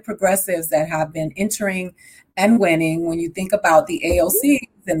independent progressives that have been entering and winning, when you think about the AOCs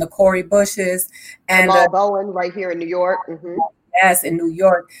and the Cori Bushes and Bowen right here in New York. Yes, in New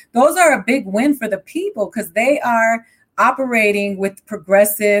York. Those are a big win for the people because they are operating with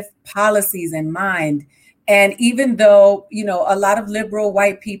progressive policies in mind. And even though, a lot of liberal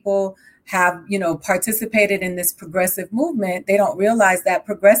white people have, participated in this progressive movement, they don't realize that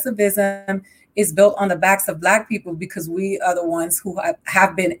progressivism is built on the backs of Black people because we are the ones who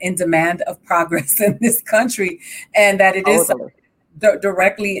have been in demand of progress in this country, and that it is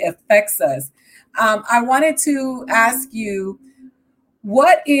directly affects us. I wanted to ask you,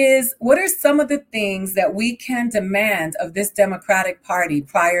 what are some of the things that we can demand of this Democratic Party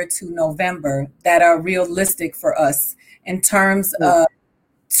prior to November that are realistic for us in terms of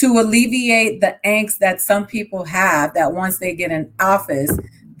to alleviate the angst that some people have that once they get in office,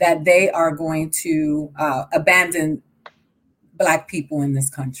 that they are going to abandon Black people in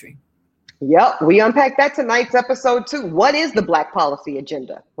this country? Yep, we unpacked that tonight's episode too. What is the Black policy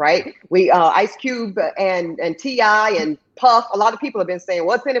agenda, right? We Ice Cube and T.I. and Puff, a lot of people have been saying,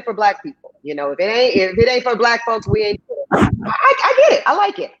 what's in it for Black people? If it ain't for Black folks, we ain't. I get it. I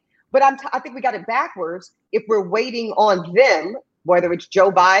like it. But I think we got it backwards if we're waiting on them, whether it's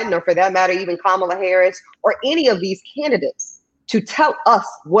Joe Biden or for that matter, even Kamala Harris or any of these candidates, to tell us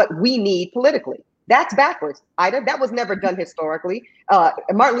what we need politically. That's backwards, Ida. That was never done historically.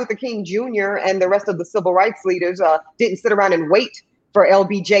 Martin Luther King Jr. and the rest of the civil rights leaders didn't sit around and wait for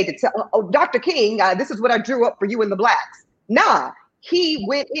LBJ to tell, Dr. King, this is what I drew up for you and the Blacks. Nah, he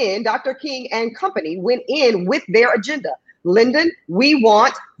went in, Dr. King and company went in with their agenda. Lyndon, we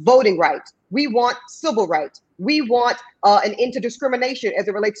want voting rights. We want civil rights. We want an end to discrimination as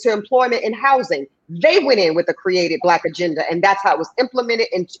it relates to employment and housing. They went in with a created Black agenda, and that's how it was implemented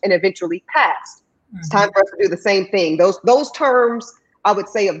and eventually passed. It's time for us to do the same thing. Those terms, I would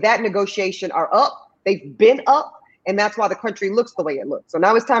say, of that negotiation are up. They've been up, and that's why the country looks the way it looks. So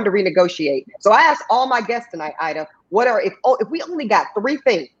now it's time to renegotiate. So I asked all my guests tonight, Ida, if we only got 3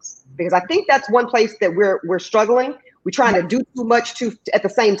 things, because I think that's one place that we're struggling. We're trying to do too much at the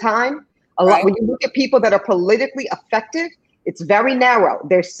same time. A lot. When you look at people that are politically effective, it's very narrow.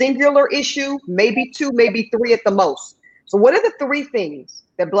 There's singular issue, maybe 2, maybe 3 at the most. So what are the 3 things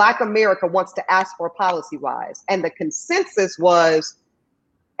that Black America wants to ask for policy-wise? And the consensus was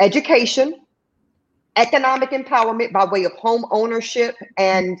education, economic empowerment by way of home ownership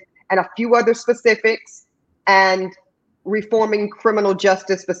and a few other specifics, and reforming criminal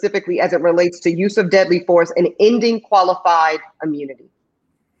justice specifically as it relates to use of deadly force and ending qualified immunity.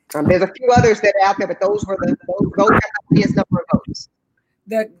 There's a few others that are out there, but those got the highest number of votes.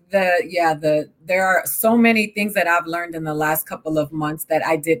 There are so many things that I've learned in the last couple of months that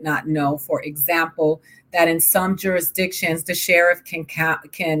I did not know. For example, that in some jurisdictions, the sheriff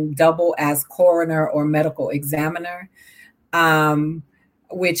can double as coroner or medical examiner,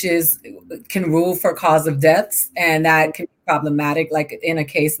 which can rule for cause of deaths, and that can be problematic. Like in a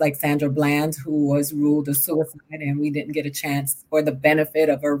case like Sandra Bland, who was ruled a suicide, and we didn't get a chance or the benefit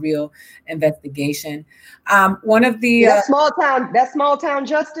of a real investigation. One of the that small town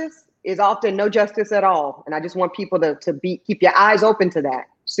justice is often no justice at all, and I just want people to keep your eyes open to that.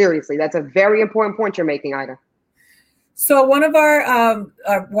 Seriously, that's a very important point you're making, Ida. So one of our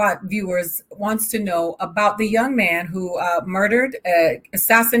viewers wants to know about the young man who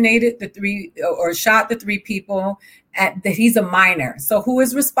assassinated shot the three people. That he's a minor. So who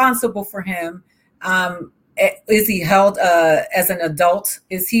is responsible for him? Is he held as an adult?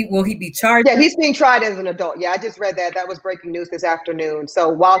 Will he be charged? Yeah, he's being tried as an adult. Yeah, I just read that. That was breaking news this afternoon. So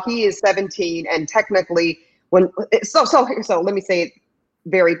while he is 17, and technically, so let me say it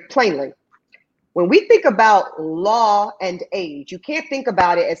very plainly. When we think about law and age, you can't think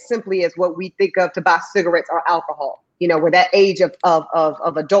about it as simply as what we think of to buy cigarettes or alcohol, where that age of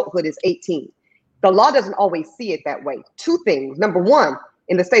adulthood is 18. The law doesn't always see it that way. Two things. Number one,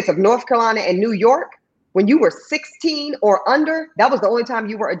 in the states of North Carolina and New York, when you were 16 or under, that was the only time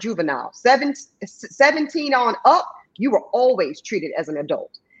you were a juvenile. 17 on up, you were always treated as an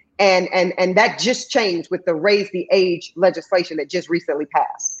adult. And that just changed with the raise the age legislation that just recently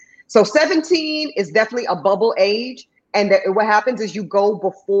passed. So 17 is definitely a bubble age. And what happens is you go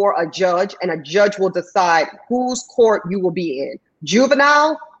before a judge, and a judge will decide whose court you will be in,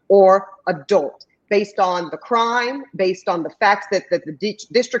 juvenile or adult, based on the crime, based on the facts that the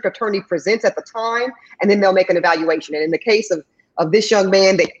district attorney presents at the time, and then they'll make an evaluation. And in the case of this young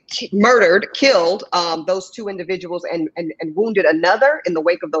man that killed those two individuals and wounded another in the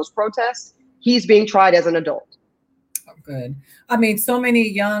wake of those protests, he's being tried as an adult. Good. I mean, so many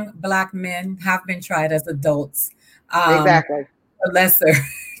young Black men have been tried as adults. Exactly. For lesser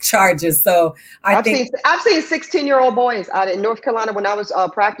charges. So I've seen 16-year-old boys out in North Carolina when I was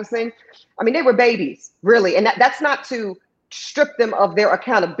practicing. I mean, they were babies, really. And that's not to strip them of their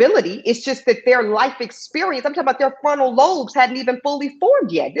accountability. It's just that their life experience, I'm talking about their frontal lobes hadn't even fully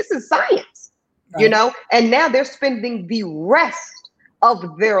formed yet. This is science, right. And now they're spending the rest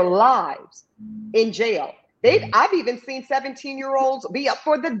of their lives in jail. I've even seen 17-year-olds be up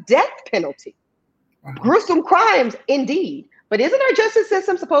for the death penalty. Wow. Gruesome crimes, indeed. But isn't our justice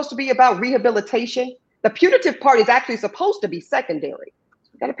system supposed to be about rehabilitation? The punitive part is actually supposed to be secondary.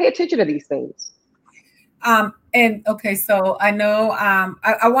 You got to pay attention to these things. So I know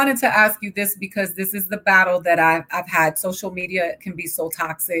I wanted to ask you this because this is the battle that I've had. Social media can be so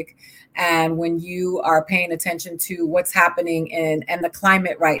toxic. And when you are paying attention to what's happening and the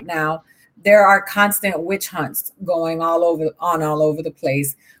climate right now, there are constant witch hunts going all over the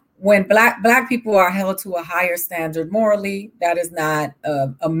place. When black people are held to a higher standard morally, that is not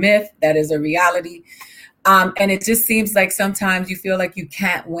a myth, that is a reality. And it just seems like sometimes you feel like you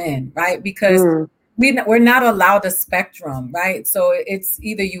can't win, right? Because we're not allowed a spectrum, right? So it's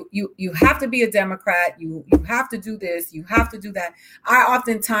either you have to be a Democrat, you have to do this, you have to do that. I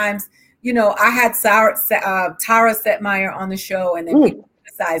oftentimes, I had Tara Setmeyer on the show, and then people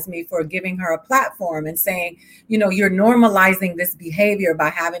criticized me for giving her a platform and saying, you're normalizing this behavior by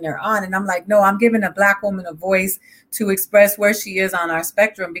having her on. And I'm like, no, I'm giving a Black woman a voice to express where she is on our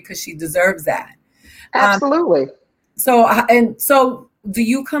spectrum because she deserves that. Absolutely. So do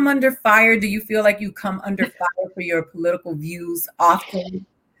you come under fire? Do you feel like you come under fire for your political views often?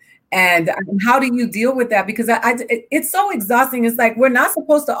 And how do you deal with that? Because it's so exhausting. It's like, we're not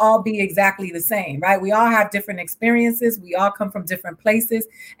supposed to all be exactly the same, right? We all have different experiences. We all come from different places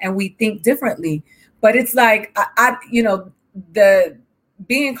and we think differently. But it's like, the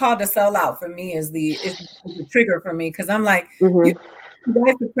being called a sellout for me is the trigger for me. Cause I'm like, you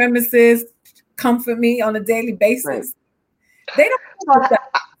white supremacists comfort me on a daily basis. Right. They don't.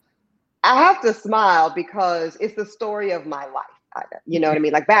 I have to smile because it's the story of my life. You know what I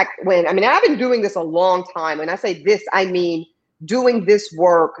mean? Like back when, I've been doing this a long time. When I say this, I mean doing this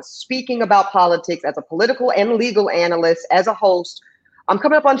work, speaking about politics as a political and legal analyst, as a host. I'm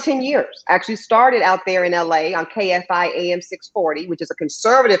coming up on 10 years. I actually started out there in LA on KFI AM 640, which is a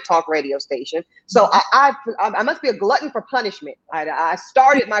conservative talk radio station. So I must be a glutton for punishment. I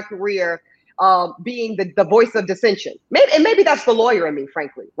started my career being the voice of dissension. Maybe that's the lawyer in me,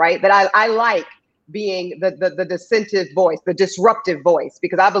 frankly, right? That I like being the dissentive voice, the disruptive voice,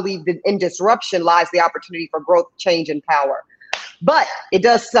 because I believe that in disruption lies the opportunity for growth, change, and power. But it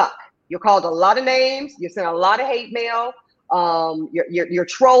does suck. You're called a lot of names. You send a lot of hate mail. You're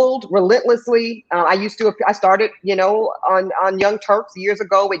trolled relentlessly. I started, on Young Turks years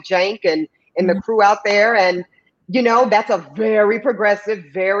ago with Jank and the crew out there. And, that's a very progressive,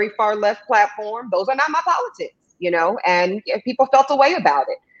 very far left platform. Those are not my politics, and people felt a way about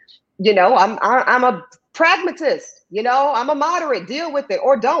it. I'm a pragmatist, I'm a moderate, deal with it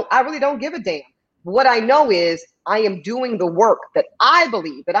or don't. I really don't give a damn. What I know is I am doing the work that I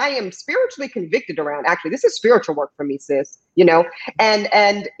believe, that I am spiritually convicted around. Actually, this is spiritual work for me, sis,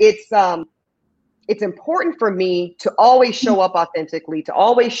 and it's important for me to always show up authentically, to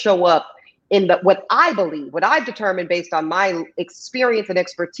always show up in what I believe, what I've determined based on my experience and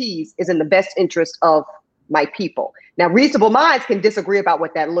expertise is in the best interest of my people. Now, reasonable minds can disagree about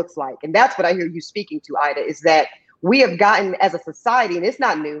what that looks like. And that's what I hear you speaking to, Ida, is that we have gotten as a society, and it's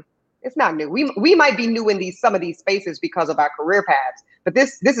not new. It's not new. We might be new in some of these spaces because of our career paths, but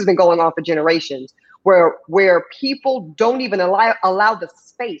this has been going on for generations, where people don't even allow the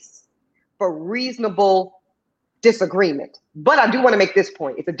space for reasonable disagreement. But I do want to make this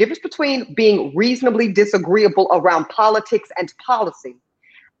point. It's a difference between being reasonably disagreeable around politics and policy,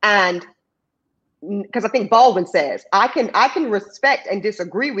 and because I think Baldwin says, I can respect and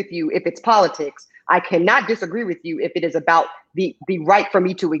disagree with you if it's politics. I cannot disagree with you if it is about the right for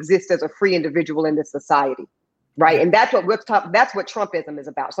me to exist as a free individual in this society, right? And that's what Trumpism is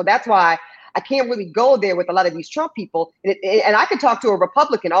about. So that's why I can't really go there with a lot of these Trump people. And I can talk to a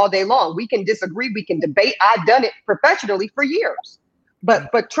Republican all day long. We can disagree, we can debate. I've done it professionally for years.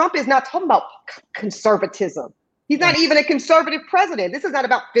 But Trump is not talking about conservatism. He's not even a conservative president. This is not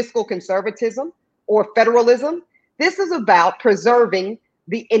about fiscal conservatism or federalism. This is about preserving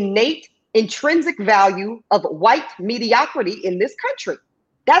the innate intrinsic value of white mediocrity in this country.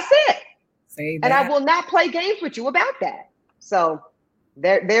 That's it. Say that. And I will not play games with you about that. So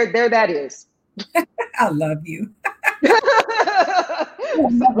there that is. I love you.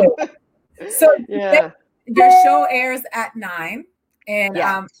 So yeah. Your show airs at 9, and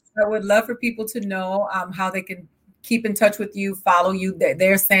Yeah. I would love for people to know how they can keep in touch with you, follow you.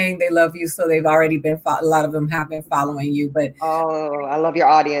 They're saying they love you, so they've already been. A lot of them have been following you. But I love your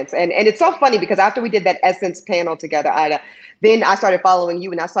audience, and it's so funny because after we did that Essence panel together, Ida, then I started following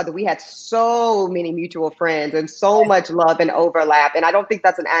you, and I saw that we had so many mutual friends and so much love and overlap. And I don't think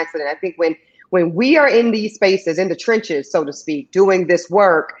that's an accident. I think when we are in these spaces, in the trenches, so to speak, doing this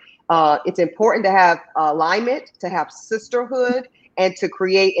work, it's important to have alignment, to have sisterhood, and to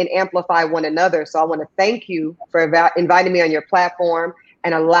create and amplify one another. So I want to thank you for inviting me on your platform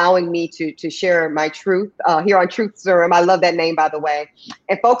and allowing me to share my truth here on Truth Serum. I love that name, by the way.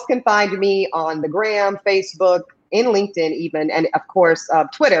 And folks can find me on the Gram, Facebook, and LinkedIn even, and of course,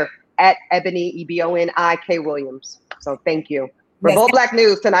 Twitter at Ebony, Ebonik Williams. So thank you. Revolt Black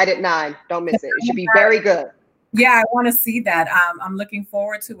News tonight at 9. Don't miss it. It should be very good. Yeah, I want to see that. I'm looking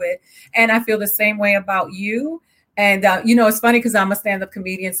forward to it. And I feel the same way about you. And, it's funny because I'm a stand-up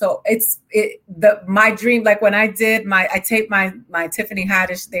comedian. So my dream, like when I taped my Tiffany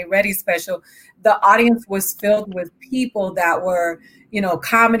Haddish They Ready special, the audience was filled with people that were,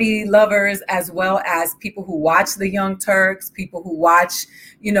 comedy lovers, as well as people who watch the Young Turks, people who watch,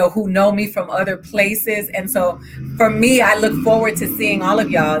 who know me from other places. And so for me, I look forward to seeing all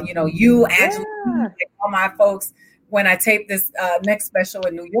of y'all, you, Angela, all my folks, when I tape this next special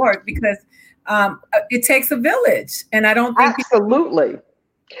in New York, because it takes a village, and I don't think absolutely.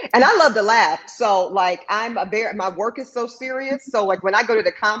 And I love to laugh. So like my work is so serious. So like when I go to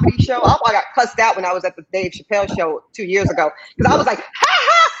the comedy show, I got cussed out when I was at the Dave Chappelle show 2 years ago because I was like, ha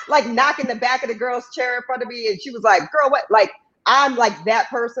ha, like knocking the back of the girl's chair in front of me, and she was like, girl, what? Like I'm like that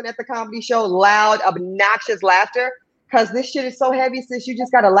person at the comedy show, loud, obnoxious laughter, because this shit is so heavy, sis. You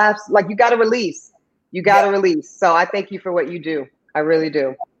just gotta laugh, like you gotta release. You gotta release. So I thank you for what you do. I really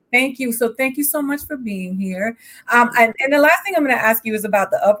do. Thank you. So thank you so much for being here. And the last thing I'm going to ask you is about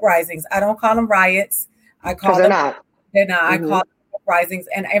the uprisings. I don't call them riots. I call them not. They're not. Mm-hmm. I call them uprisings.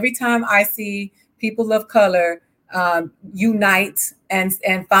 And every time I see people of color unite and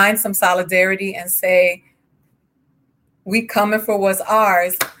find some solidarity and say, we coming for what's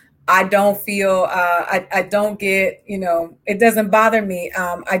ours, I don't feel, I don't get, it doesn't bother me.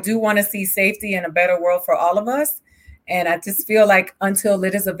 I do want to see safety and a better world for all of us. And I just feel like until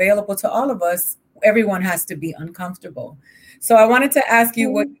it is available to all of us, everyone has to be uncomfortable. So I wanted to ask you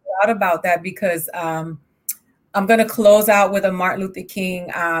what you thought about that, because I'm going to close out with a Martin Luther King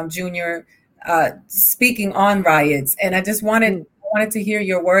Jr. speaking on riots, and I just wanted to hear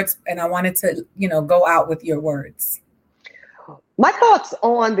your words, and I wanted to, go out with your words. My thoughts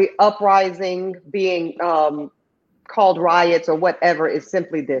on the uprising being called riots or whatever is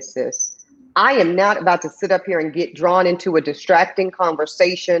simply this, sis. I am not about to sit up here and get drawn into a distracting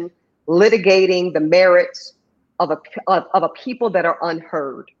conversation, litigating the merits of a people that are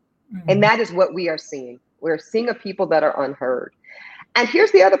unheard. Mm-hmm. And that is what we are seeing. We're seeing a people that are unheard. And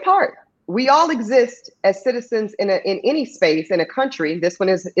here's the other part. We all exist as citizens in any space in a country. This one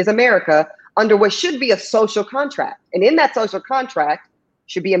is America, under what should be a social contract. And in that social contract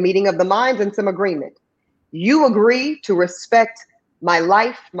should be a meeting of the minds and some agreement. You agree to respect my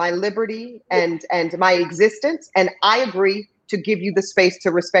life, my liberty, and my existence, and I agree to give you the space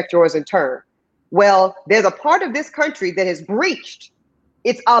to respect yours in turn. Well, there's a part of this country that has breached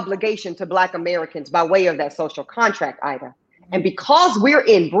its obligation to Black Americans by way of that social contract, Ida. And because we're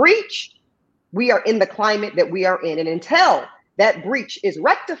in breach, we are in the climate that we are in. And until that breach is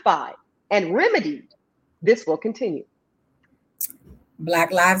rectified and remedied, this will continue.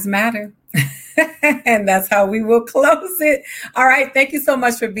 Black Lives Matter. And that's how we will close it. All right. Thank you so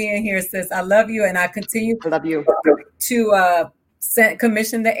much for being here, sis. I love you. And I continue to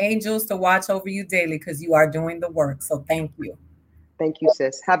commission the angels to watch over you daily, because you are doing the work. So thank you. Thank you,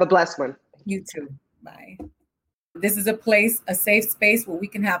 sis. Have a blessed one. You too. Bye. This is a safe space where we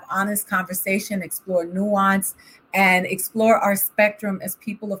can have honest conversation, explore nuance, and explore our spectrum as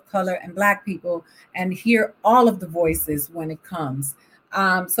people of color and Black people, and hear all of the voices when it comes.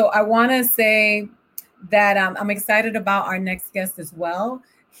 So I want to say that I'm excited about our next guest as well.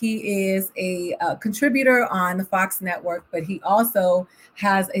 He is a contributor on the Fox network, but he also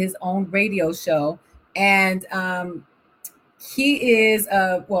has his own radio show. And he is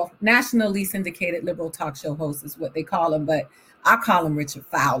nationally syndicated liberal talk show host is what they call him, but I call him Richard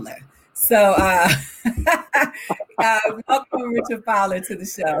Fowler. So welcome Richard Fowler to the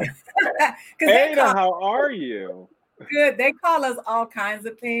show. Ada, how are you? Good. They call us all kinds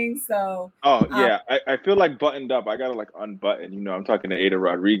of things. So yeah, I feel like buttoned up. I gotta unbutton. I'm talking to Ada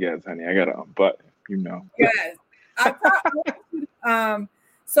Rodriguez, honey. I gotta unbutton. Yes.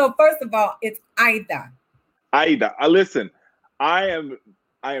 So first of all, it's Ida. Ida. Listen, I am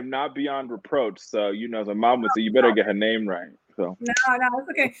not beyond reproach. So the mom would say you better get her name right. So no, it's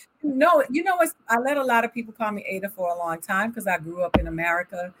okay. No, I let a lot of people call me Ada for a long time because I grew up in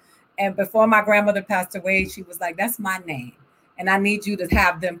America. And before my grandmother passed away, she was like, that's my name. And I need you to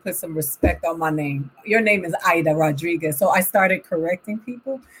have them put some respect on my name. Your name is Ida Rodriguez. So I started correcting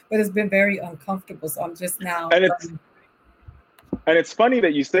people, but it's been very uncomfortable. So I'm just now. And it's funny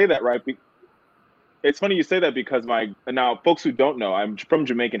that you say that, right? It's funny you say that because now folks who don't know, I'm from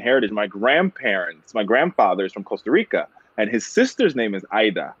Jamaican heritage. My grandfather is from Costa Rica, and his sister's name is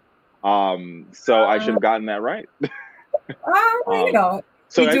Ida. So I should have gotten that right.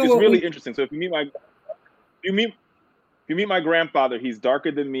 So it's really interesting. So if you meet my grandfather, he's darker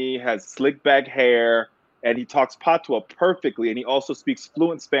than me, has slick back hair, and he talks Patois perfectly. And he also speaks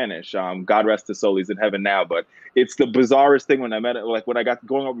fluent Spanish. God rest his soul, he's in heaven now. But it's the bizarrest thing when I met it. Like when I got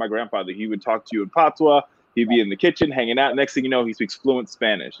going up with my grandfather, he would talk to you in Patois. He'd be in the kitchen hanging out. Next thing you know, he speaks fluent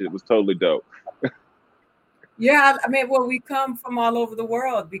Spanish. It was totally dope. Yeah, we come from all over the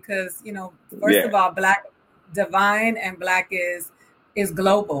world because, first of all, Black divine and Black is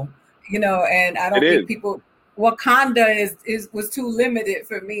global, and I don't think people, Wakanda was too limited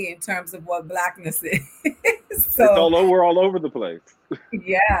for me in terms of what Blackness is. So we're all over the place.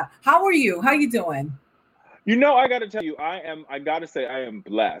 Yeah. How are you? How you doing? I got to tell you, I am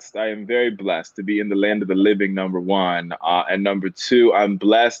blessed. I am very blessed to be in the land of the living, number one. And number two, I'm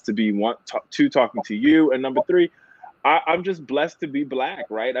blessed to be talking to you. And number three, I'm just blessed to be Black,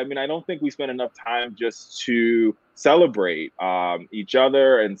 right? I don't think we spend enough time just to celebrate each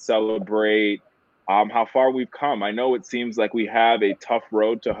other and celebrate how far we've come. I know it seems like we have a tough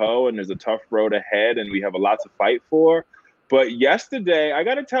road to hoe and there's a tough road ahead and we have a lot to fight for. But yesterday, I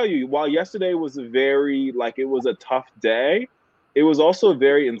got to tell you, while yesterday was it was a tough day, it was also a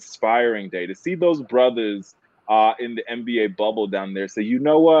very inspiring day to see those brothers in the NBA bubble down there say, you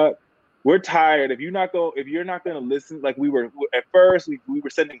know what? We're tired. If you're not going to listen, like we were at first, we were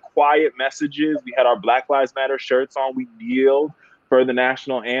sending quiet messages. We had our Black Lives Matter shirts on. We kneeled for the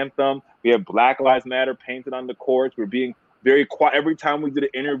national anthem. We had Black Lives Matter painted on the courts. We're being very quiet. Every time we did an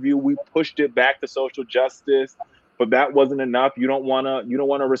interview, we pushed it back to social justice. But that wasn't enough. You don't want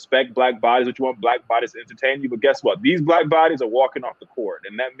to respect Black bodies, but you want Black bodies to entertain you. But guess what? These Black bodies are walking off the court,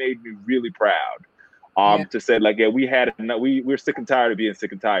 and that made me really proud. To say we had enough. We're sick and tired of being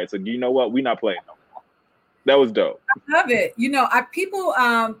sick and tired. So you know what? We're not playing no more. That was dope. I love it. People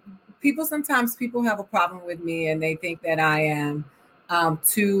sometimes people have a problem with me, and they think that I am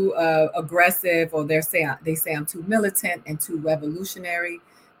too aggressive, or they say I'm too militant and too revolutionary.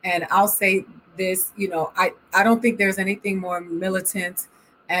 And I'll say this, I don't think there's anything more militant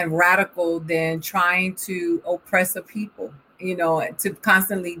and radical than trying to oppress a people, to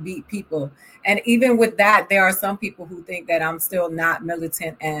constantly beat people. And even with that, there are some people who think that I'm still not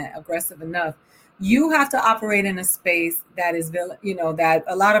militant and aggressive enough. You have to operate in a space that is, that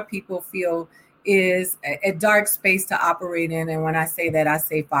a lot of people feel is a dark space to operate in. And when I say that, I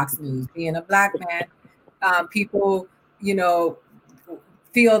say Fox News. Being a Black man, people,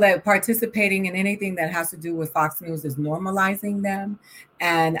 feel that participating in anything that has to do with Fox News is normalizing them.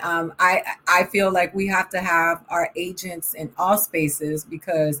 And I feel like we have to have our agents in all spaces,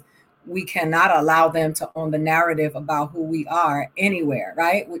 because we cannot allow them to own the narrative about who we are anywhere,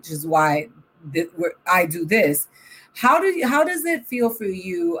 right? Which is why I do this. How does it feel for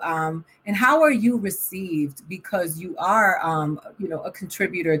you, and how are you received? Because you are, a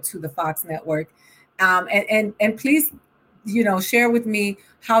contributor to the Fox network, and please, share with me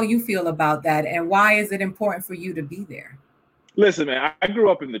how you feel about that, and why is it important for you to be there? Listen, man, I grew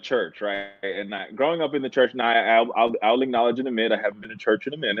up in the church, right? And growing up in the church, and I'll acknowledge and admit I haven't been to church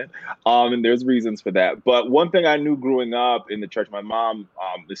in a minute, and there's reasons for that. But one thing I knew growing up in the church, my mom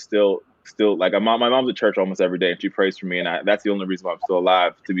is still like, my mom's at church almost every day, and she prays for me, and that's the only reason why I'm still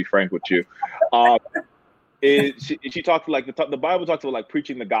alive, to be frank with you. She talks like the Bible talks about like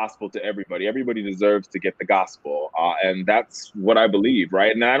preaching the gospel to everybody. Everybody deserves to get the gospel, and that's what I believe,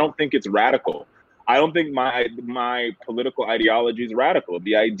 right? And I don't think it's radical. I don't think my political ideology is radical.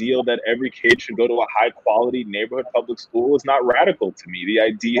 The ideal that every kid should go to a high quality neighborhood public school is not radical to me. The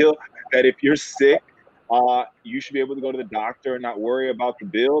ideal that if you're sick, you should be able to go to the doctor and not worry about the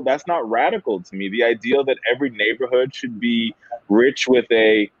bill, that's not radical to me. The ideal that every neighborhood should be rich with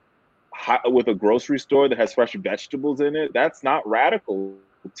a grocery store that has fresh vegetables in it, that's not radical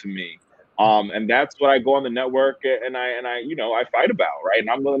to me. And that's what I go on the network and I fight about, right? And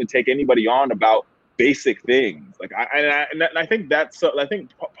I'm willing to take anybody on about basic things. Like I think that's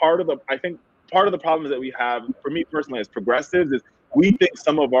part of the problems that we have, for me personally as progressives, is we think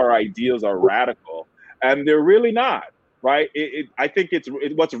some of our ideals are radical, and they're really not, right? I think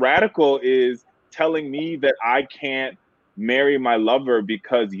what's radical is telling me that I can't marry my lover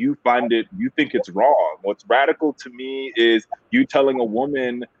because you think it's wrong. What's radical to me is you telling a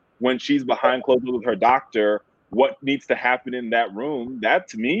woman when she's behind closed doors with her doctor what needs to happen in that room. That,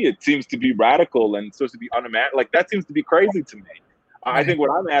 to me, it seems to be radical and supposed to be unimaginable. Like, that seems to be crazy to me. I think what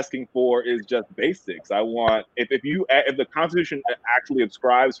I'm asking for is just basics. I want, if the Constitution actually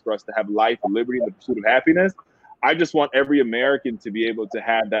ascribes for us to have life, liberty, and the pursuit of happiness, I just want every American to be able to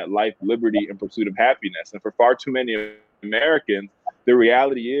have that life, liberty, and pursuit of happiness. And for far too many Americans, the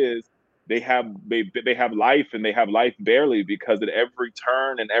reality is they have life, and they have life barely, because at every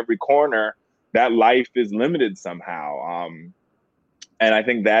turn and every corner, that life is limited somehow. And I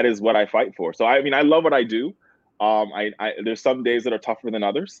think that is what I fight for. So I love what I do. There's some days that are tougher than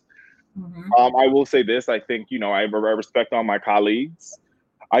others. Mm-hmm. I will say this: I think I respect all my colleagues.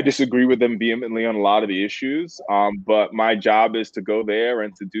 I disagree with them vehemently on a lot of the issues, but my job is to go there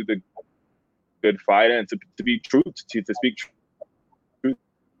and to do the good fight, and to be true, to speak truth.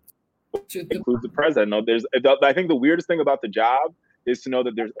 Includes the president. I think the weirdest thing about the job is to know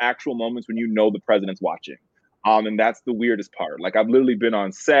that there's actual moments when the president's watching, and that's the weirdest part. Like, I've literally been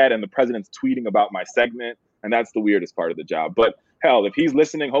on set, and the president's tweeting about my segment, and that's the weirdest part of the job. But hell, if he's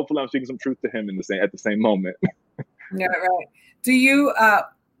listening, hopefully I'm speaking some truth to him at the same moment. Yeah, right. Do you?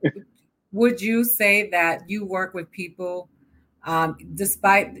 Would you say that you work with people,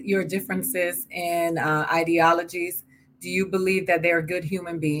 despite your differences in ideologies? Do you believe that they're good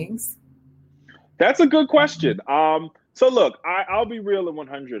human beings? That's a good question. So look, I'll be real and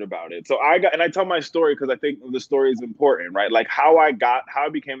 100 about it. So I tell my story because I think the story is important, right? Like how I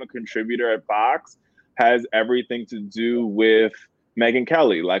became a contributor at Fox has everything to do with Megyn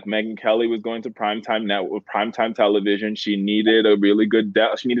Kelly. Like, Megyn Kelly was going to primetime television. She needed a really good,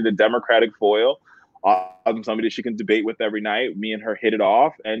 she needed a Democratic foil, somebody she can debate with every night. Me and her hit it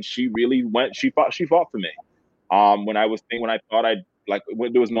off, and she really she fought for me. There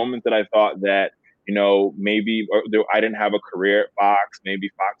was moments that I thought that, maybe I didn't have a career at Fox. Maybe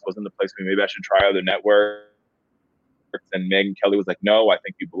Fox wasn't the place for me. Maybe I should try other networks. And Megyn Kelly was like, no, I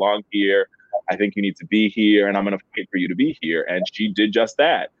think you belong here. I think you need to be here, and I'm going to fight for you to be here. And she did just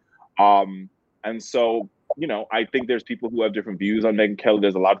that. And so, I think there's people who have different views on Megyn Kelly.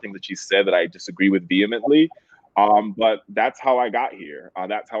 There's a lot of things that she said that I disagree with vehemently. But that's how I got here.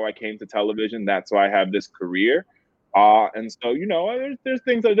 That's how I came to television. That's why I have this career. And so, there's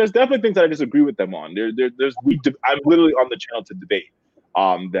there's definitely things that I disagree with them on. I'm literally on the channel to debate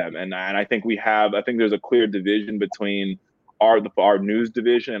them, and I think I think there's a clear division between our news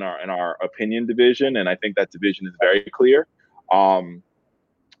division and our opinion division, and I think that division is very clear.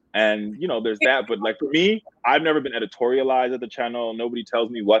 And there's that, but like for me, I've never been editorialized at the channel. Nobody tells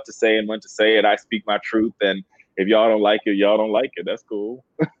me what to say and when to say it. I speak my truth, and if y'all don't like it, y'all don't like it. That's cool.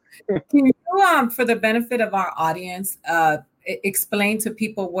 Can you, for the benefit of our audience, explain to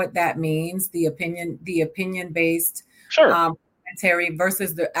people what that means? The opinion-based Sure. commentary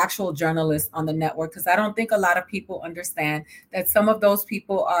versus the actual journalists on the network, because I don't think a lot of people understand that some of those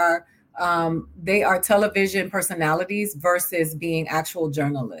people are they are television personalities versus being actual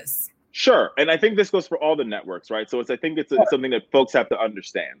journalists. Sure, and I think this goes for all the networks, right? So I think it's something that folks have to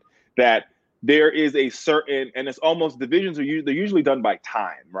understand, that there is a certain, and it's almost divisions they're usually done by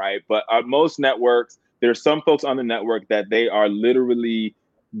time, right? But at most networks, there's some folks on the network that they are literally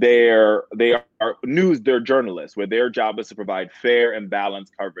they are they're journalists, where their job is to provide fair and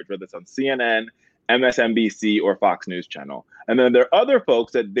balanced coverage, whether it's on CNN, MSNBC, or Fox News Channel. And then there are other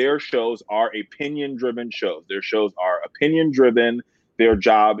folks that their shows are opinion-driven shows. Their shows are opinion-driven. Their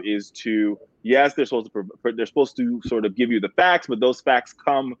job is to, yes, they're supposed to sort of give you the facts, but those facts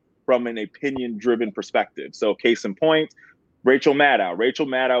come from an opinion-driven perspective. So case in point, Rachel Maddow. Rachel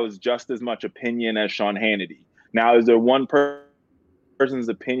Maddow is just as much opinion as Sean Hannity. Now, is there one person's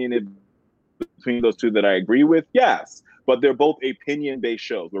opinion between those two that I agree with? Yes. But they're both opinion-based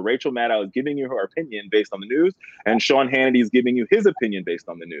shows, where Rachel Maddow is giving you her opinion based on the news, and Sean Hannity is giving you his opinion based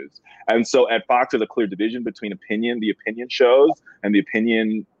on the news. And so at Fox, there's a clear division between the opinion shows and the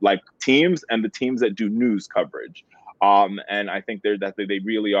opinion teams, and the teams that do news coverage. And I think that they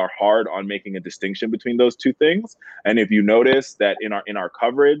really are hard on making a distinction between those two things. And if you notice that in our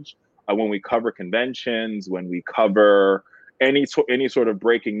coverage, when we cover conventions, when we cover any sort of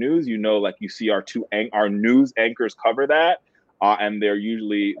breaking news, you see our news anchors cover that, and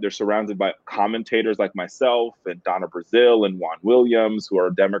they're surrounded by commentators like myself and Donna Brazile and Juan Williams, who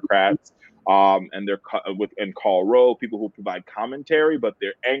are Democrats, and they're and Karl Rove, people who provide commentary, but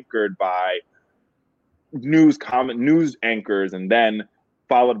they're anchored by news anchors, and then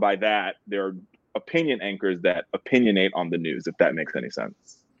followed by that, there are opinion anchors that opinionate on the news, if that makes any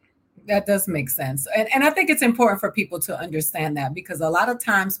sense. That does make sense. And I think it's important for people to understand that, because a lot of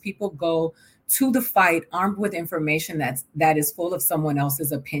times people go to the fight armed with information that is full of someone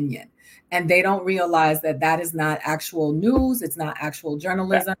else's opinion. And they don't realize that is not actual news. It's not actual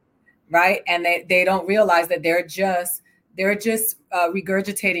journalism, right? And they don't realize that they're just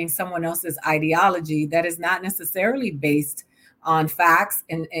regurgitating someone else's ideology that is not necessarily based on facts,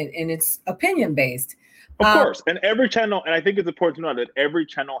 and it's opinion based. Of course. And every channel, and I think it's important to know that every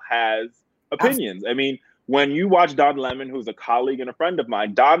channel has opinions. Absolutely. I mean, when you watch Don Lemon, who's a colleague and a friend of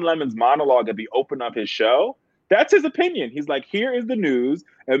mine, Don Lemon's monologue at the open of his show, that's his opinion. He's like, here is the news,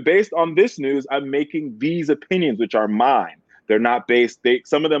 and based on this news, I'm making these opinions, which are mine. They're not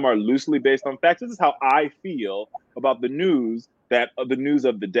some of them are loosely based on facts. This is how I feel about the news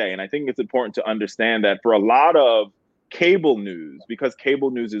of the day. And I think it's important to understand that for a lot of cable news, because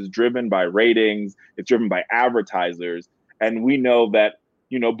cable news is driven by ratings, it's driven by advertisers, and we know that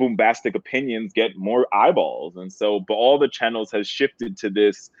bombastic opinions get more eyeballs, and so but all the channels has shifted to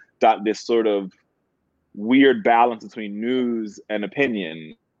this sort of weird balance between news and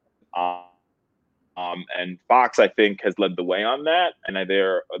opinion, and Fox, I think, has led the way on that, and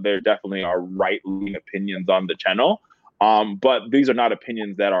there definitely are right-leaning opinions on the channel, but these are not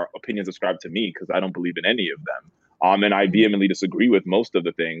opinions that are opinions ascribed to me, because I don't believe in any of them. And I vehemently disagree with most of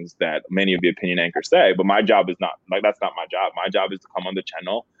the things that many of the opinion anchors say. But my job is that's not my job. My job is to come on the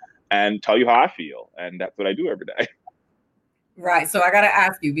channel and tell you how I feel. And that's what I do every day. Right. So I got to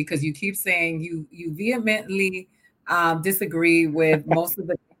ask you, because you keep saying you vehemently disagree with most of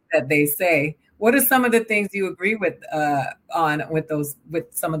the things that they say. What are some of the things you agree with with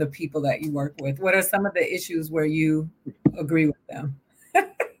some of the people that you work with? What are some of the issues where you agree with them?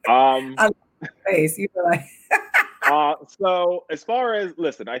 You were like. So as far as,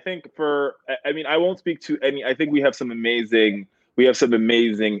 listen, I think I won't speak to any, I think we have some amazing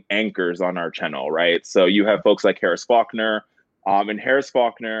anchors on our channel, right? So you have folks like Harris Faulkner,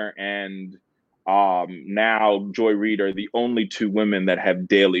 and now Joy Reid are the only two women that have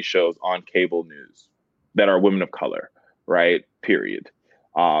daily shows on cable news that are women of color, right? Period.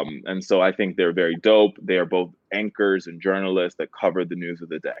 And so I think they're very dope. They are both anchors and journalists that cover the news of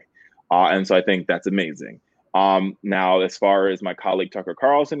the day. And so I think that's amazing. Now, as far as my colleague Tucker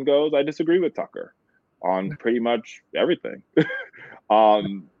Carlson goes, I disagree with Tucker on pretty much everything.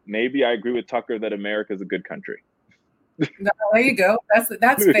 Maybe I agree with Tucker that America is a good country. No, there you go.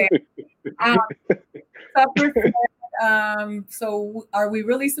 That's fair. Tupper said, so are we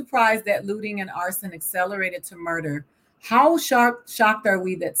really surprised that looting and arson accelerated to murder? How shocked are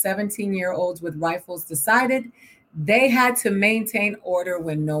we that 17-year-olds with rifles decided they had to maintain order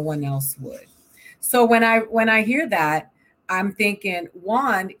when no one else would? So when I hear that, I'm thinking,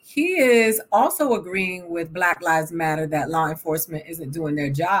 one, he is also agreeing with Black Lives Matter that law enforcement isn't doing their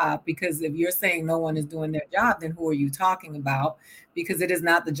job, because if you're saying no one is doing their job, then who are you talking about? Because it is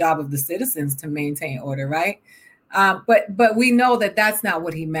not the job of the citizens to maintain order, right? But we know that that's not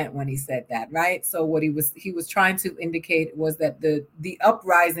what he meant when he said that, right? So what he was trying to indicate was that the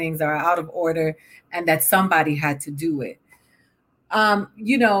uprisings are out of order and that somebody had to do it.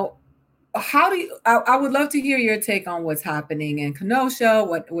 You know, how do you, I would love to hear your take on what's happening in Kenosha,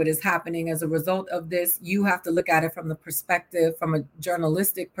 what is happening as a result of this. You have to look at it from the perspective, from a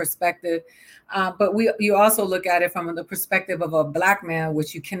journalistic perspective, but you also look at it from the perspective of a Black man,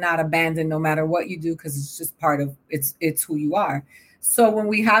 which you cannot abandon no matter what you do, because it's just part of it's who you are. So when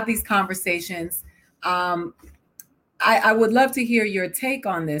we have these conversations, I would love to hear your take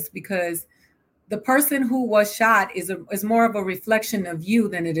on this, because the person who was shot is more of a reflection of you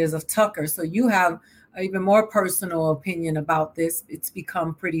than it is of Tucker. So you have an even more personal opinion about this. It's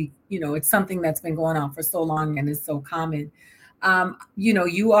become pretty, it's something that's been going on for so long and is so common.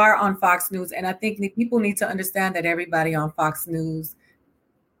 You are on Fox News, and I think people need to understand that everybody on Fox News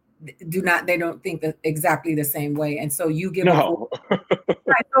they don't think exactly the same way. And so you give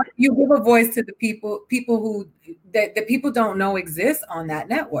you give a voice to the people who that people don't know exist on that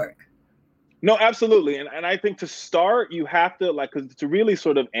network. No, absolutely. And I think to start, you have to because to really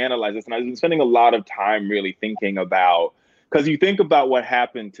sort of analyze this, and I've been spending a lot of time really thinking about, because you think about what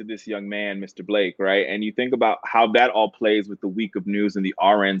happened to this young man, Mr. Blake, right? And you think about how that all plays with the week of news and the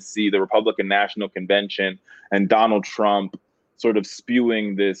RNC, the Republican National Convention, and Donald Trump sort of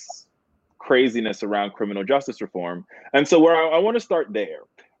spewing this craziness around criminal justice reform. And so where I want to start there,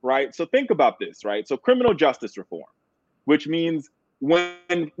 right? So think about this, right? So criminal justice reform, which means when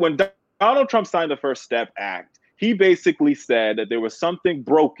Donald Trump signed the First Step Act, he basically said that there was something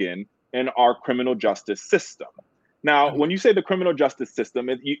broken in our criminal justice system. Now, when you say the criminal justice system,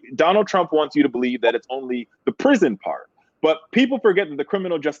 Donald Trump wants you to believe that it's only the prison part. But people forget that the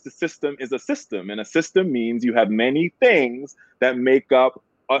criminal justice system is a system, and a system means you have many things that make up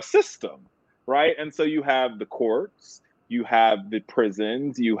a system, right? And so you have the courts, you have the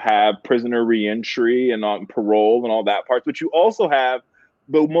prisons, you have prisoner reentry and parole and all that part, but you also have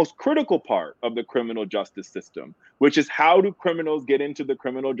the most critical part of the criminal justice system, which is how do criminals get into the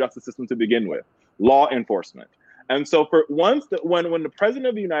criminal justice system to begin with? Law enforcement. And so when the president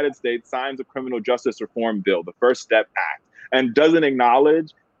of the United States signs a criminal justice reform bill, the First Step Act, and doesn't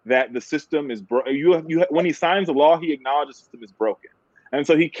acknowledge that the system is when he signs a law, he acknowledges the system is broken. And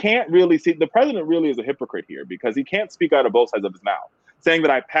so he can't really see, the president really is a hypocrite here, because he can't speak out of both sides of his mouth, saying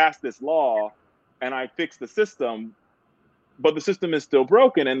that I passed this law and I fixed the system, but the system is still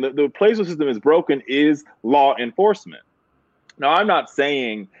broken. And the place where the system is broken is law enforcement. Now, I'm not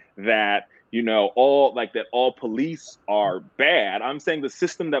saying that, all police are bad. I'm saying the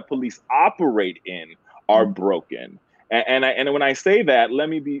system that police operate in are broken. And when I say that, let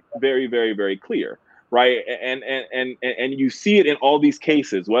me be very, very, very clear, right? And you see it in all these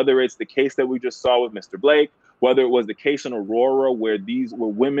cases, whether it's the case that we just saw with Mr. Blake, whether it was the case in Aurora where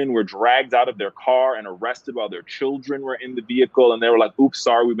women were dragged out of their car and arrested while their children were in the vehicle and they were like, oops,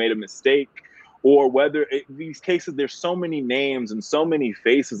 sorry, we made a mistake. Or these cases, there's so many names and so many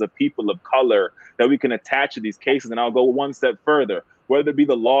faces of people of color that we can attach to these cases. And I'll go one step further, whether it be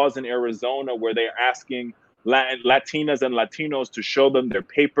the laws in Arizona where they're asking Latinas and Latinos to show them their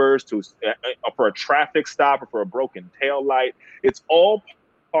papers for a traffic stop or for a broken tail light. It's all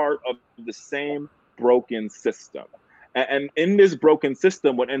part of the same broken system. And in this broken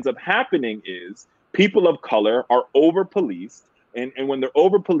system, what ends up happening is people of color are over-policed. And when they're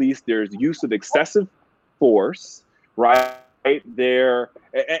over-policed, there's use of excessive force, right? There.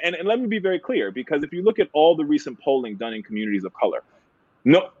 And let me be very clear, because if you look at all the recent polling done in communities of color,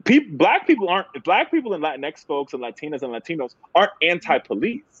 Black people and Latinx folks and Latinas and Latinos aren't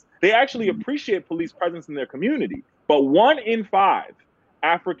anti-police. They actually appreciate police presence in their community. But 1 in 5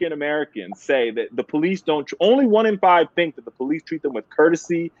 African Americans say that the police only 1 in 5 think that the police treat them with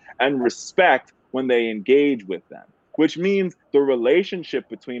courtesy and respect when they engage with them, which means the relationship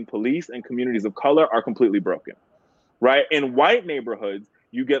between police and communities of color are completely broken, right? In white neighborhoods,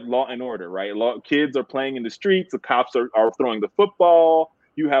 you get law and order, right? Kids are playing in the streets, the cops are throwing the football,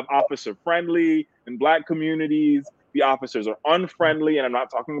 you have officer friendly. In Black communities, the officers are unfriendly, and I'm not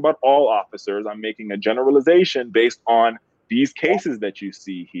talking about all officers. I'm making a generalization based on these cases that you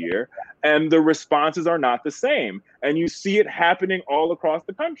see here, and the responses are not the same. And you see it happening all across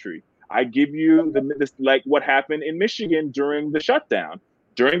the country. I give you like what happened in Michigan during the shutdown.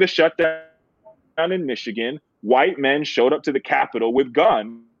 During the shutdown in Michigan, white men showed up to the Capitol with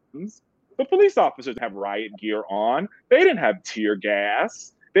guns. The police officers have riot gear on. They didn't have tear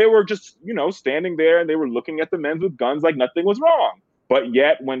gas. They were just, standing there, and they were looking at the men with guns like nothing was wrong. But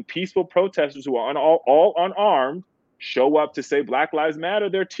yet, when peaceful protesters who are all unarmed show up to say Black Lives Matter,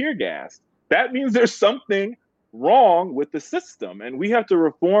 they're tear gassed. That means there's something wrong with the system, and we have to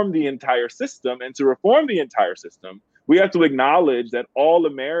reform the entire system. And to reform the entire system, we have to acknowledge that all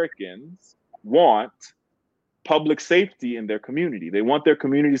Americans want public safety in their community. They want their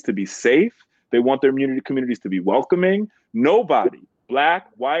communities to be safe. They want their communities to be welcoming. Nobody, black,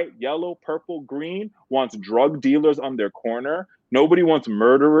 white, yellow, purple, green, wants drug dealers on their corner. Nobody wants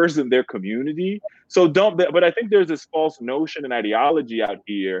murderers in their community. But I think there's this false notion and ideology out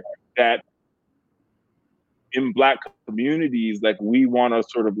here that in Black communities, like, we want to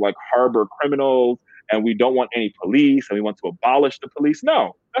sort of like harbor criminals, and we don't want any police, and we want to abolish the police.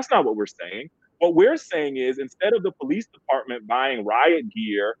 No, that's not what we're saying. What we're saying is, instead of the police department buying riot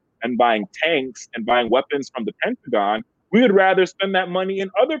gear and buying tanks and buying weapons from the Pentagon, we would rather spend that money in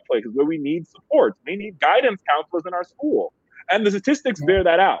other places where we need support. We need guidance counselors in our school. And the statistics bear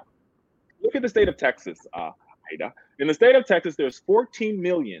that out. Look at the state of Texas, Aida. In the state of Texas, there's 14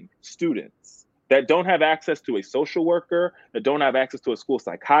 million students that don't have access to a social worker, that don't have access to a school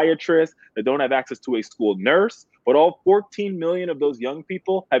psychiatrist, that don't have access to a school nurse, but all 14 million of those young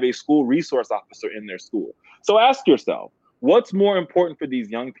people have a school resource officer in their school. So ask yourself, what's more important for these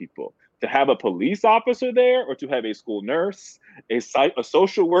young people? To have a police officer there, or to have a school nurse, a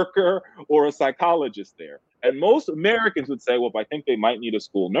social worker, or a psychologist there? And most Americans would say, well, if I think they might need a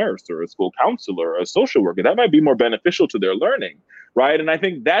school nurse or a school counselor or a social worker, that might be more beneficial to their learning, right? And I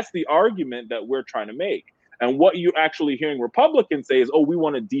think that's the argument that we're trying to make. And what you're actually hearing Republicans say is, oh,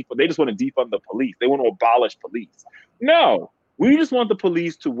 they just want to defund the police. They want to abolish police. No, we just want the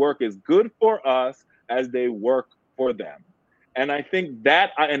police to work as good for us as they work for them. And I think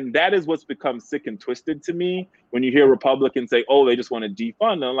that is what's become sick and twisted to me when you hear Republicans say, oh, they just want to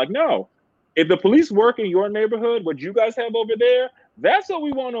defund them. I'm like, no, if the police work in your neighborhood, what you guys have over there, that's what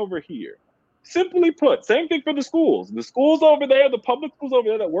we want over here. Simply put, same thing for the schools. The schools over there, the public schools over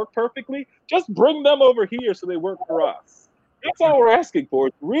there that work perfectly, just bring them over here so they work for us. That's all we're asking for.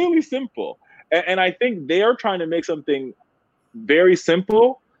 It's really simple. And I think they're trying to make something very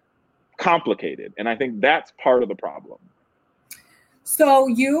simple complicated. And I think that's part of the problem. So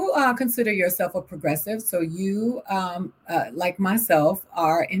you consider yourself a progressive. So you, like myself,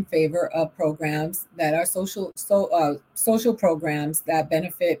 are in favor of programs that are social programs that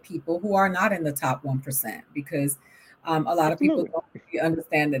benefit people who are not in the top 1%, because a lot of people don't really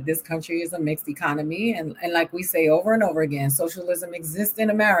understand that this country is a mixed economy. And like we say over and over again, socialism exists in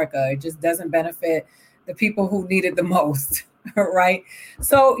America. It just doesn't benefit the people who need it the most. Right.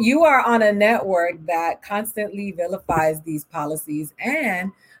 So you are on a network that constantly vilifies these policies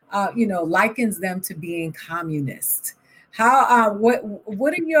and, likens them to being communist. How do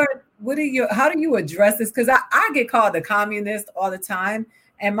you address this? Because I get called a communist all the time.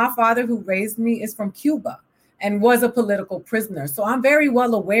 And my father, who raised me, is from Cuba and was a political prisoner. So I'm very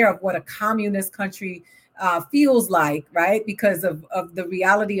well aware of what a communist country feels like, right? Because of the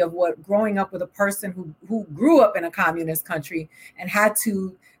reality of what growing up with a person who grew up in a communist country and had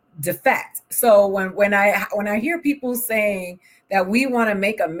to defect. So when I hear people saying that we want to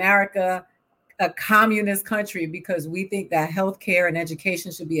make America a communist country because we think that healthcare and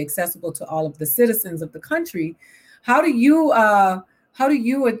education should be accessible to all of the citizens of the country, how do you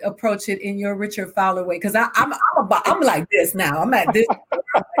approach it in your Richard Fowler way? Because I'm like this now. I'm at this.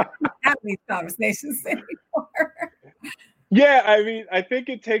 I'm not having these conversations anymore. Yeah, I mean, I think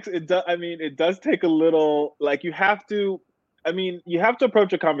it does take a little, like, you have to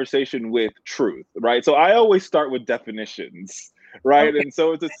approach a conversation with truth, right? So I always start with definitions, right? Okay. And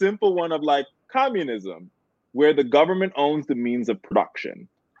so it's a simple one of like communism, where the government owns the means of production.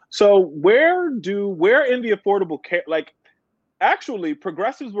 So where in the Affordable Care, like, actually,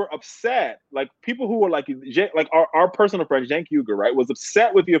 progressives were upset. Like, people who were like our personal friend Cenk Uygur, right, was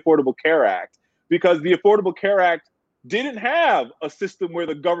upset with the Affordable Care Act because the Affordable Care Act didn't have a system where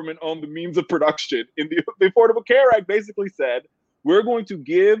the government owned the means of production. In the Affordable Care Act basically said, we're going to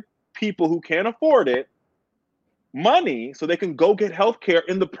give people who can't afford it money so they can go get healthcare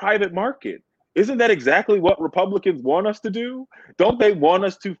in the private market. Isn't that exactly what Republicans want us to do? Don't they want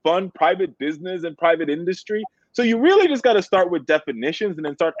us to fund private business and private industry? So you really just got to start with definitions and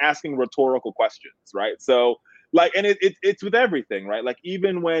then start asking rhetorical questions, right? So like, and it's with everything, right? Like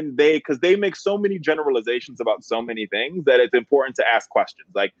even when because they make so many generalizations about so many things that it's important to ask questions.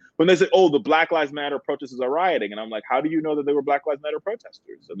 Like when they say, oh, the Black Lives Matter protesters are rioting. And I'm like, how do you know that they were Black Lives Matter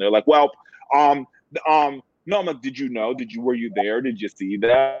protesters? And they're like, well, no, I'm like, did you know? Were you there? Did you see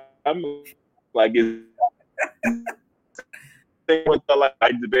that? I'm like, is they with the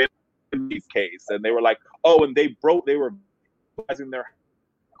like debate case, and they were like, oh, and they were in their.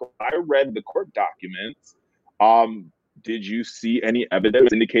 I read the court documents. Did you see any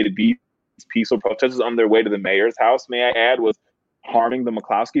evidence indicated these peaceful protesters on their way to the mayor's house, may I add, was harming the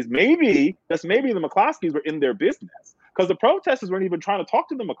McCloskeys? Maybe the McCloskeys were in their business, because the protesters weren't even trying to talk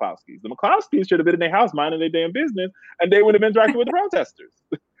to the McCloskeys. The McCloskeys should have been in their house minding their damn business, and they would have interacted with the protesters.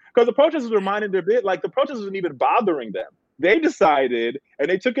 Because the protesters were minding their bit, like the protesters weren't even bothering them. They decided, and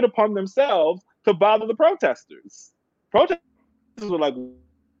they took it upon themselves to bother the protesters. Protesters were like,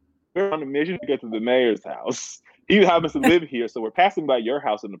 we're on a mission to get to the mayor's house. He happens to live here, so we're passing by your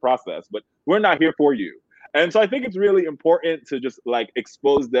house in the process, but we're not here for you. And so I think it's really important to just like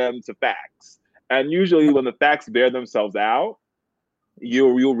expose them to facts. And usually when the facts bear themselves out,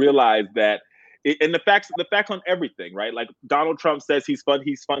 you'll realize that, and the facts on everything, right? Like Donald Trump says he's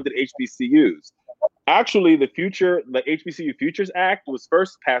funded HBCUs. Actually, the HBCU Futures Act was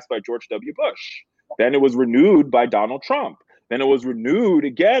first passed by George W. Bush. Then it was renewed by Donald Trump. Then it was renewed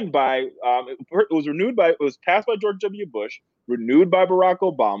again by, it was passed by George W. Bush, renewed by Barack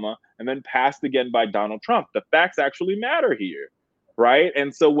Obama, and then passed again by Donald Trump. The facts actually matter here, right?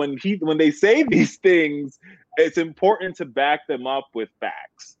 And so when they say these things, it's important to back them up with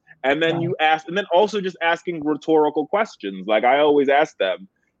facts. And then you ask, and then also just asking rhetorical questions. Like I always ask them,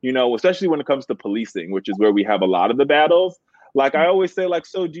 you know, especially when it comes to policing, which is where we have a lot of the battles. Like I always say, like,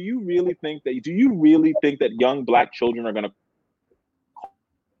 so do you really think that young Black children are going to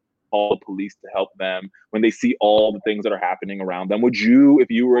call the police to help them when they see all the things that are happening around them? Would you,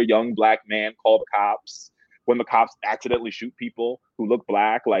 if you were a young Black man, call the cops when the cops accidentally shoot people who look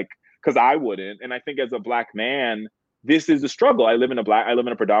Black? Like, because I wouldn't. And I think as a Black man, this is the struggle. I live in a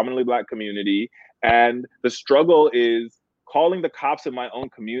predominantly Black community, and the struggle is calling the cops in my own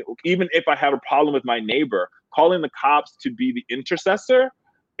community. Even if I have a problem with my neighbor, calling the cops to be the intercessor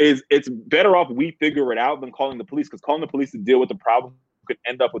it's better off we figure it out than calling the police, because calling the police to deal with the problem could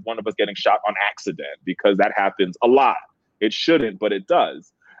end up with one of us getting shot on accident, because that happens a lot. It shouldn't, but it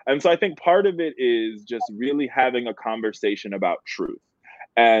does. And so I think part of it is just really having a conversation about truth.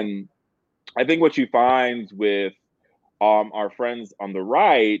 And I think what you find with our friends on the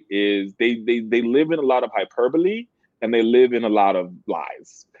right is they live in a lot of hyperbole and they live in a lot of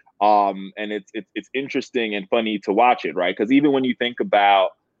lies. And it's interesting and funny to watch it, right? Because even when you think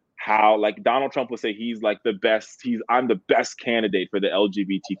about how, like, Donald Trump will say he's like the best, I'm the best candidate for the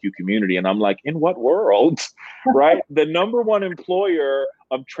LGBTQ community. And I'm like, in what world, right? The number one employer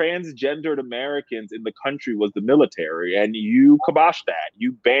of transgendered Americans in the country was the military. And you kiboshed that.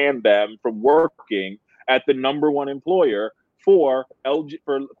 You banned them from working at the number one employer for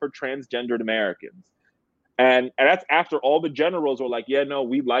transgendered Americans. And that's after all the generals were like, yeah, no,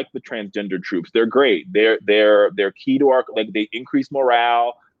 we like the transgender troops. They're great. They're key to our, like, they increase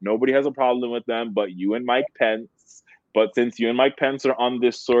morale. Nobody has a problem with them, but you and Mike Pence. But since you and Mike Pence are on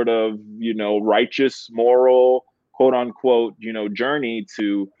this sort of, righteous, moral, quote unquote, journey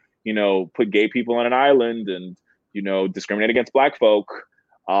to, put gay people on an island and, discriminate against Black folk,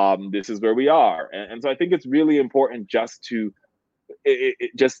 this is where we are. And so I think it's really important just to,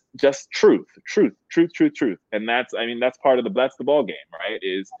 just truth. And that's part of that's the ball game, right?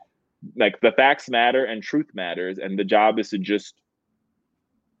 Is like the facts matter and truth matters. And the job is to just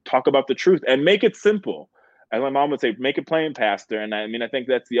talk about the truth and make it simple. As my mom would say, make it plain, Pastor. And I think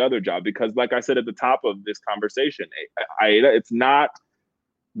that's the other job, because like I said at the top of this conversation, it's not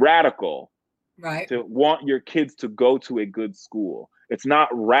radical, right, to want your kids to go to a good school. It's not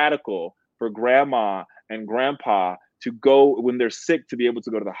radical for grandma and grandpa to go when they're sick to be able to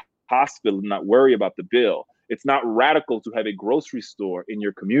go to the hospital and not worry about the bill. It's not radical to have a grocery store in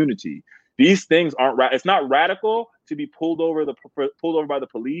your community. These things aren't it's not radical to be pulled over by the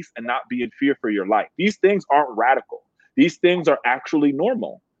police and not be in fear for your life. These things aren't radical. These things are actually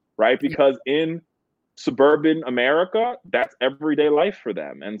normal, right? Because in suburban America, that's everyday life for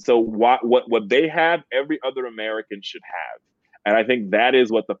them. And so what they have, every other American should have. And I think that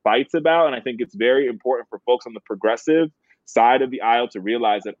is what the fight's about. And I think it's very important for folks on the progressive side of the aisle to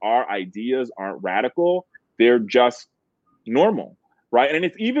realize that our ideas aren't radical. They're just normal, right? And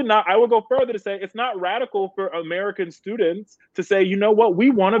it's even not, I would go further to say, it's not radical for American students to say, you know what,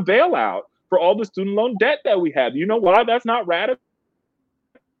 we want a bailout for all the student loan debt that we have. You know why that's not radical?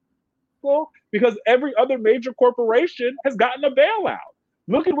 Because every other major corporation has gotten a bailout.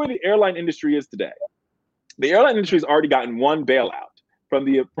 Look at where the airline industry is today. The airline industry has already gotten one bailout from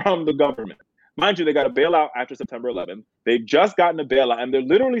the government. Mind you, they got a bailout after September 11th. They've just gotten a bailout, and they're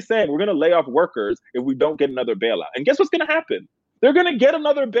literally saying we're going to lay off workers if we don't get another bailout. And guess what's going to happen? They're going to get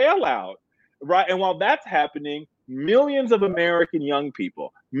another bailout, right? And while that's happening, millions of American young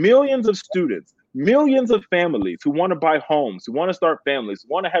people, millions of students, millions of families who want to buy homes, who want to start families,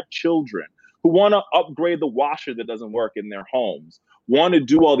 who want to have children, who want to upgrade the washer that doesn't work in their homes, want to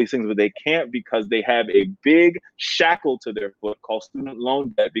do all these things, but they can't because they have a big shackle to their foot called student loan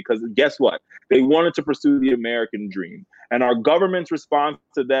debt. Because guess what? They wanted to pursue the American dream. And our government's response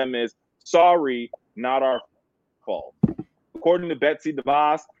to them is, sorry, not our fault. According to Betsy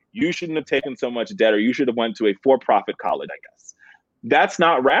DeVos, you shouldn't have taken so much debt, or you should have went to a for-profit college, I guess. That's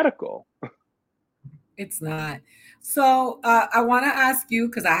not radical. It's not. So I want to ask you,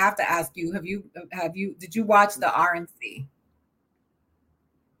 because I have to ask you, did you watch the RNC?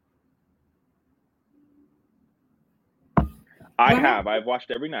 I have. I've watched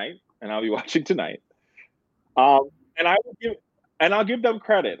every night, and I'll be watching tonight. And I'll give them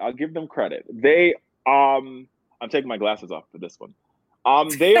credit. I'll give them credit. They I'm taking my glasses off for this one.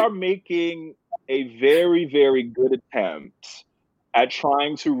 They are making a very, very good attempt at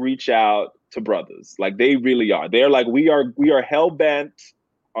trying to reach out to brothers. Like, they really are. They're like, we are hell bent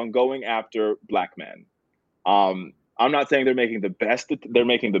on going after Black men. I'm not saying they're making the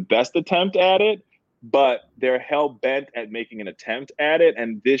best attempt at it, but they're hell bent at making an attempt at it,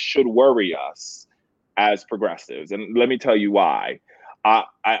 and this should worry us as progressives. And let me tell you why.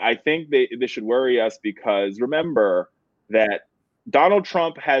 I think this should worry us because remember that Donald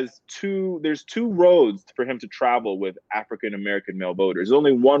Trump there's two roads for him to travel with African American male voters. There's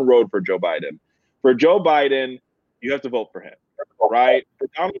only one road for Joe Biden. For Joe Biden, you have to vote for him, right? For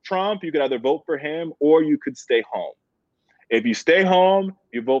Donald Trump, you could either vote for him or you could stay home. If you stay home,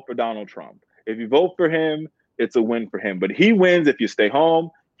 you vote for Donald Trump. If you vote for him, it's a win for him. But he wins if you stay home.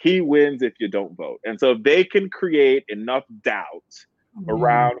 He wins if you don't vote. And so if they can create enough doubt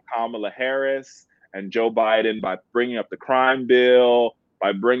around Kamala Harris and Joe Biden by bringing up the crime bill,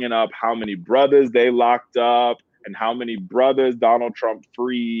 by bringing up how many brothers they locked up and how many brothers Donald Trump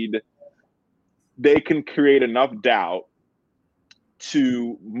freed, they can create enough doubt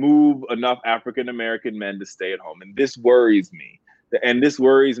to move enough African American men to stay at home. And this worries me. And this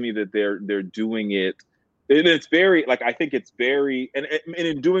worries me that they're doing it. And it's very, like, I think it's very, and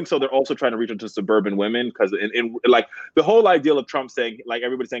in doing so, they're also trying to reach into suburban women, because in like the whole idea of Trump saying, like,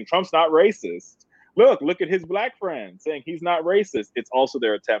 everybody saying Trump's not racist. Look at his Black friend saying he's not racist. It's also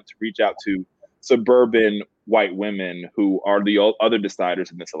their attempt to reach out to suburban white women who are the other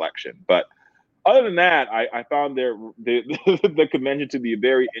deciders in this election. But other than that, I found the convention to be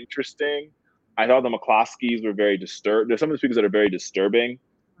very interesting. I thought the McCloskeys were very disturbed. There's some of the speakers that are very disturbing,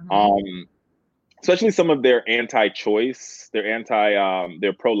 especially some of their anti-choice,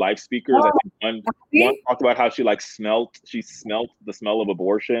 their pro-life speakers. I think one talked about how she smelt the smell of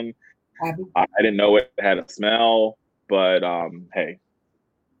abortion. I didn't know it had a smell, but hey.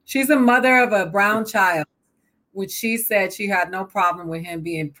 She's a mother of a brown child, which she said she had no problem with him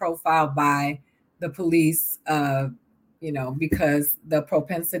being profiled by the police, because the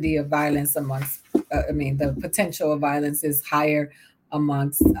propensity of violence the potential of violence is higher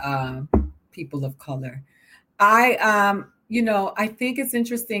amongst people of color. I think it's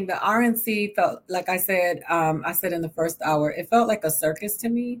interesting. The RNC felt, like I said in the first hour, it felt like a circus to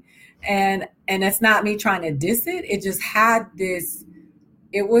me. And it's not me trying to diss it. It just had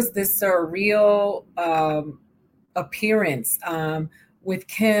it was this surreal appearance with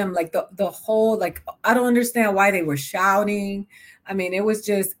Kim, like the whole, like, I don't understand why they were shouting. I mean, it was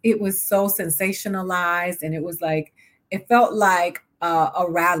so sensationalized, and it felt like a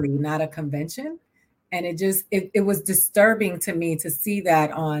rally, not a convention. And it was disturbing to me to see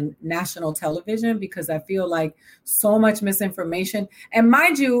that on national television, because I feel like so much misinformation. And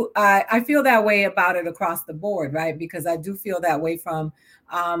mind you, I feel that way about it across the board, right? Because I do feel that way from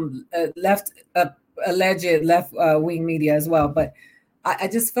alleged left-wing media as well. But I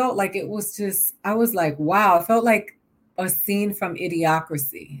just felt like I was like, wow, it felt like a scene from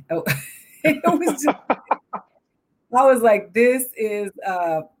Idiocracy. It was just, I was like, this is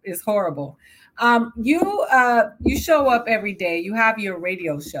horrible. You show up every day. You have your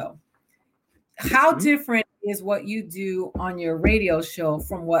radio show. How different is what you do on your radio show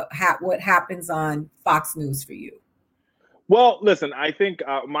from what happens on Fox News for you? Well, listen, I think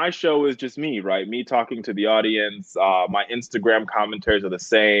my show is just me, right? Me talking to the audience. My Instagram commentaries are the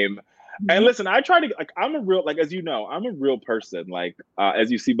same. And listen, I try to like I'm a real like as you know, I'm a real person. Like as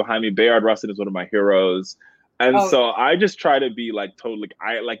you see behind me, Bayard Rustin is one of my heroes. And so I just try to be like totally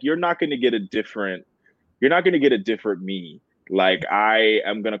you're not gonna get a different me. Like I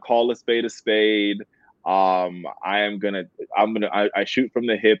am gonna call a spade a spade. I shoot from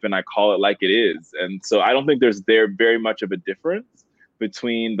the hip and I call it like it is. And so I don't think there's very much of a difference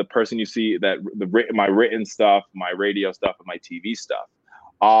between the person you see that my written stuff, my radio stuff, and my TV stuff.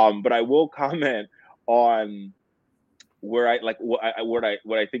 But I will comment on where I like what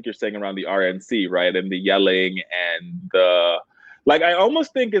I think you're saying around the RNC, right, and the yelling and the like. I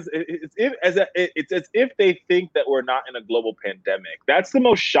almost think it's as if they think that we're not in a global pandemic. That's the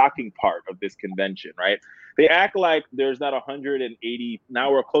most shocking part of this convention, right? They act like there's not 180.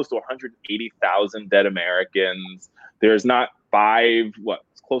 Now we're close to 180,000 dead Americans. There's not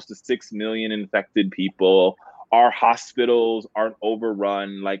close to 6 million infected people. Our hospitals aren't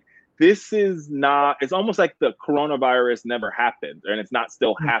overrun. Like this is not, it's almost like the coronavirus never happened and it's not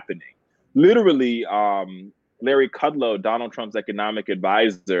still happening. Literally, Larry Kudlow, Donald Trump's economic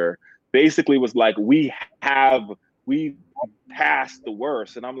advisor, basically was like, we passed the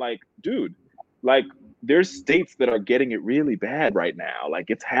worst. And I'm like, dude, like there's states that are getting it really bad right now. Like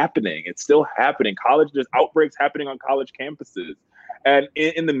it's happening. It's still happening. There's outbreaks happening on college campuses. And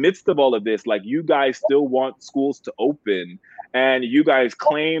in the midst of all of this, like you guys still want schools to open and you guys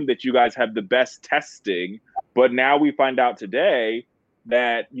claim that you guys have the best testing. But now we find out today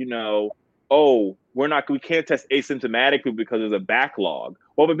that, we can't test asymptomatically because there's a backlog.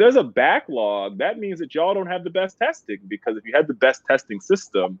 Well, if there's a backlog, that means that y'all don't have the best testing, because if you had the best testing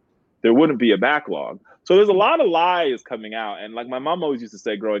system, there wouldn't be a backlog. So there's a lot of lies coming out. And like my mom always used to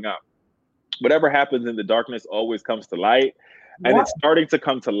say growing up, whatever happens in the darkness always comes to light. And it's starting to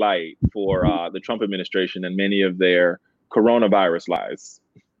come to light for the Trump administration and many of their coronavirus lies.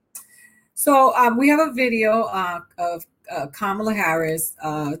 So we have a video of Kamala Harris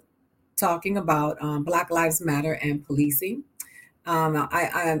talking about Black Lives Matter and policing.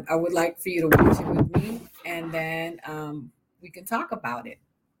 I would like for you to watch it with me, and then we can talk about it.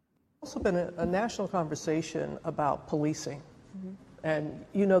 Also been a national conversation about policing. And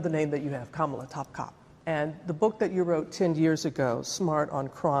you know the name that you have, Kamala, Top Cop. And the book that you wrote 10 years ago, Smart on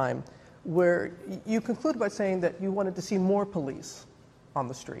Crime, where you concluded by saying that you wanted to see more police on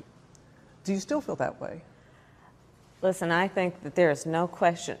the street. Do you still feel that way? Listen, I think that there is no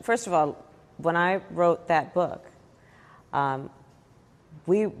question. First of all, when I wrote that book,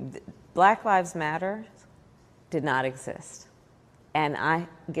 Black Lives Matter did not exist. And I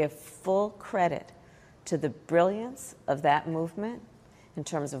give full credit to the brilliance of that movement in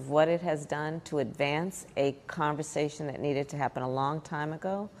terms of what it has done to advance a conversation that needed to happen a long time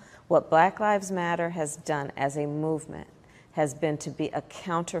ago. What Black Lives Matter has done as a movement has been to be a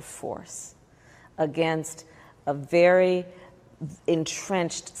counterforce against a very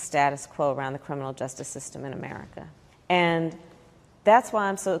entrenched status quo around the criminal justice system in America. And that's why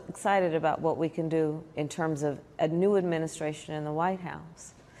I'm so excited about what we can do in terms of a new administration in the White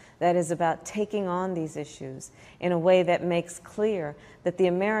House that is about taking on these issues in a way that makes clear that the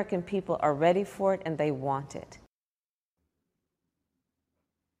American people are ready for it and they want it.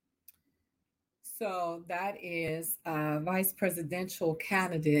 So that is Vice Presidential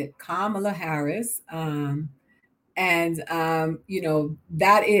candidate Kamala Harris. And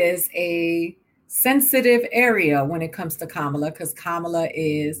that is a sensitive area when it comes to Kamala, because Kamala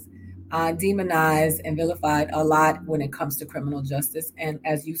is demonized and vilified a lot when it comes to criminal justice. And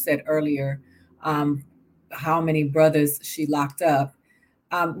as you said earlier, how many brothers she locked up.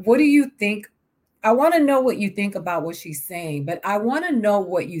 What do you think? I want to know what you think about what she's saying, but I want to know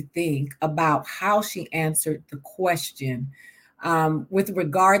what you think about how she answered the question with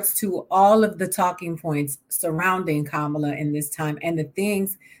regards to all of the talking points surrounding Kamala in this time and the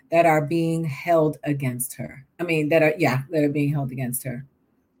things that are being held against her. That are being held against her.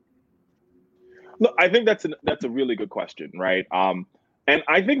 Look, I think that's a really good question, right? And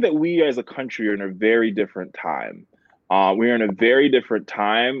I think that we as a country are in a very different time. We're in a very different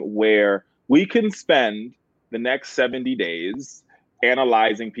time where we can spend the next 70 days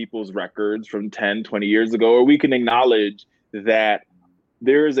analyzing people's records from 10, 20 years ago, or we can acknowledge that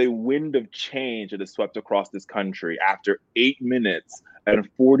there is a wind of change that has swept across this country after 8 minutes and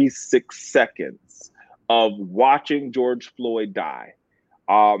 46 seconds of watching George Floyd die.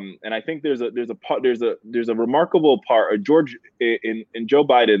 And I think there's a remarkable part of George in Joe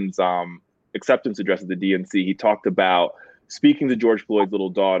Biden's acceptance address at the DNC. He talked about speaking to George Floyd's little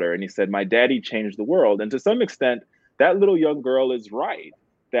daughter, and he said, "My daddy changed the world." And to some extent, that little young girl is right,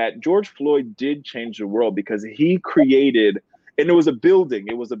 that George Floyd did change the world because he created And it was a building.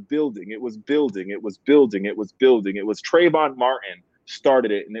 It was a building. It was building. It was building. It was building. It was Trayvon Martin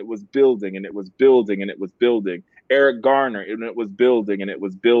started it, and it was building, and it was building, and it was building. Eric Garner, and it was building, and it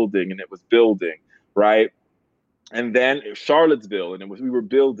was building, and it was building, right? And then Charlottesville, and we were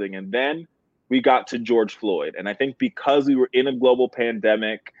building, and then we got to George Floyd. And I think because we were in a global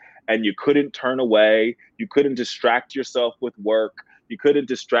pandemic and you couldn't turn away, you couldn't distract yourself with work, you couldn't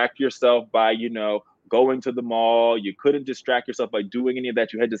distract yourself by, going to the mall, you couldn't distract yourself by doing any of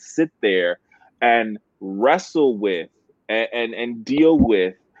that. You had to sit there and wrestle with and deal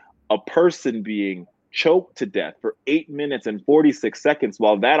with a person being choked to death for 8 minutes and 46 seconds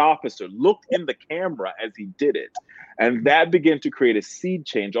while that officer looked in the camera as he did it. And that began to create a seed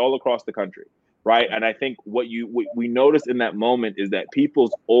change all across the country, right? And I think what we noticed in that moment is that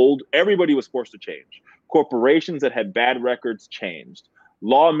everybody was forced to change. Corporations that had bad records changed.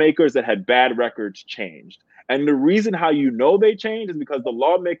 Lawmakers that had bad records changed. And the reason how they changed is because the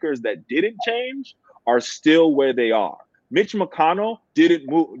lawmakers that didn't change are still where they are. Mitch McConnell didn't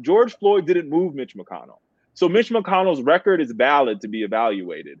move. George Floyd didn't move Mitch McConnell. So Mitch McConnell's record is valid to be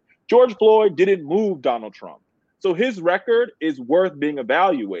evaluated. George Floyd didn't move Donald Trump. So his record is worth being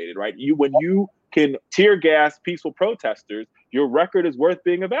evaluated, right? When you can tear gas peaceful protesters, your record is worth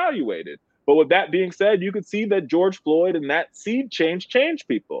being evaluated. But with that being said, you could see that George Floyd and that seed change changed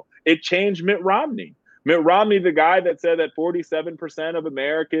people. It changed Mitt Romney. Mitt Romney, the guy that said that 47% of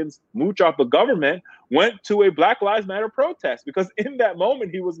Americans mooch off the government, went to a Black Lives Matter protest because in that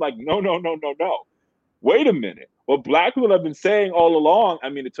moment, he was like, no. Wait a minute. What Black people have been saying all along, I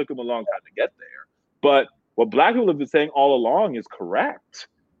mean, it took him a long time to get there, but what Black people have been saying all along is correct.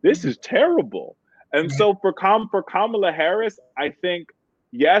 This is terrible. And so for Kamala Harris, I think,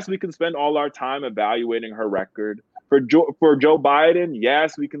 yes, we can spend all our time evaluating her record. For Joe Biden,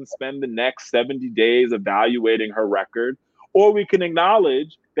 yes, we can spend the next 70 days evaluating her record, or we can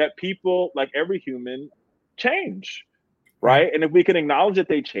acknowledge that people, like every human, change, right? And if we can acknowledge that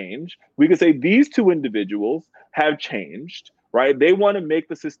they change, we can say these two individuals have changed, right? They want to make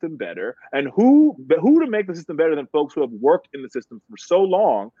the system better. And who to make the system better than folks who have worked in the system for so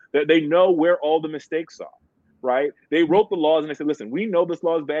long that they know where all the mistakes are. Right? They wrote the laws and they said, listen, we know this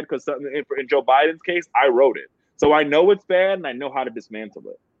law is bad because in Joe Biden's case, I wrote it. So I know it's bad and I know how to dismantle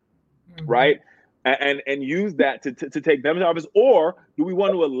it. Mm-hmm. Right? And use that to take them to office. Or do we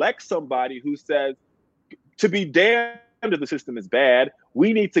want to elect somebody who says, to be damned if the system is bad,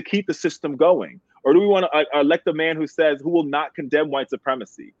 we need to keep the system going? Or do we want to elect a man who will not condemn white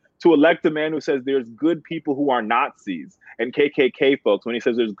supremacy? To elect a man who says there's good people who are Nazis and KKK folks when he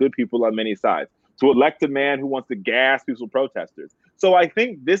says there's good people on many sides? To elect a man who wants to gas peaceful protesters. So I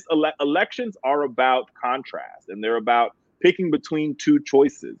think this elections are about contrast, and they're about picking between two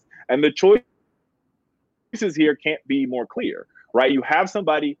choices. And the choices here can't be more clear, right? You have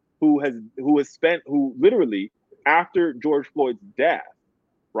somebody who literally after George Floyd's death,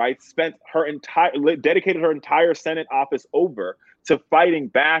 right, dedicated her entire Senate office over to fighting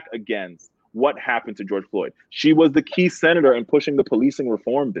back against what happened to George Floyd. She was the key senator in pushing the policing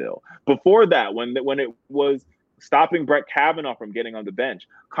reform bill. Before that, when it was stopping Brett Kavanaugh from getting on the bench,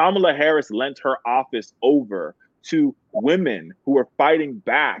 Kamala Harris lent her office over to women who were fighting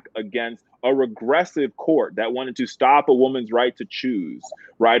back against a regressive court that wanted to stop a woman's right to choose,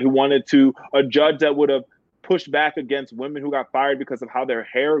 right? A judge that would have pushed back against women who got fired because of how their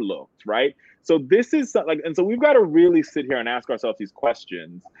hair looked, right? So this is and so we've got to really sit here and ask ourselves these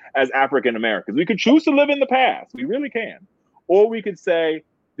questions as African Americans. We could choose to live in the past, we really can, or we could say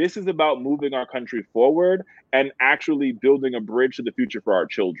this is about moving our country forward and actually building a bridge to the future for our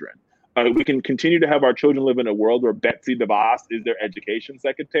children. We can continue to have our children live in a world where Betsy DeVos is their education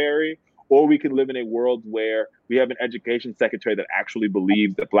secretary, or we can live in a world where we have an education secretary that actually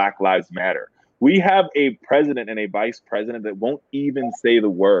believes that Black Lives Matter. We have a president and a vice president that won't even say the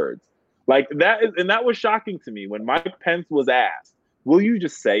words. Like that was shocking to me when Mike Pence was asked, will you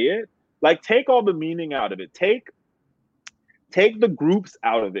just say it? Like, take all the meaning out of it. Take the groups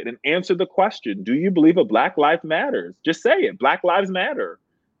out of it and answer the question. Do you believe a Black Lives Matters? Just say it. Black Lives Matter.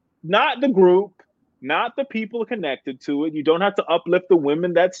 Not the group, not the people connected to it. You don't have to uplift the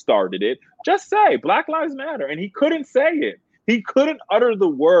women that started it. Just say Black Lives Matter. And he couldn't say it. He couldn't utter the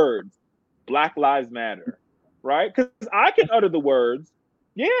words Black Lives Matter, right? Because I can utter the words,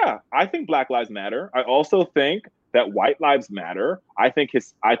 yeah, I think Black Lives Matter. I also think that white lives matter. I think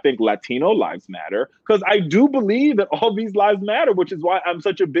Latino lives matter, because I do believe that all these lives matter, which is why I'm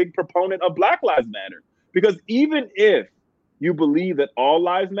such a big proponent of Black Lives Matter. Because even if you believe that all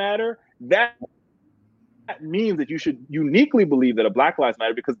lives matter, that means that you should uniquely believe that a Black Lives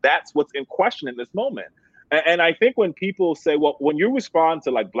Matter, because that's what's in question in this moment. And I think when people say, well, when you respond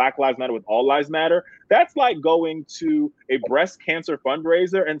to like Black Lives Matter with All Lives Matter, that's like going to a breast cancer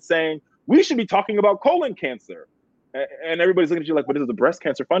fundraiser and saying, we should be talking about colon cancer. And everybody's looking at you like, but this is a breast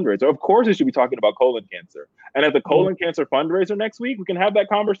cancer fundraiser. Of course, you should be talking about colon cancer. And at the colon cancer fundraiser next week, we can have that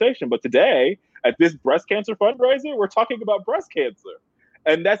conversation. But today, at this breast cancer fundraiser, we're talking about breast cancer.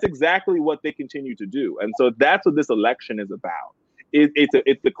 And that's exactly what they continue to do. And so that's what this election is about.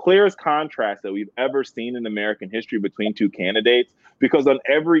 It's the clearest contrast that we've ever seen in American history between two candidates, because on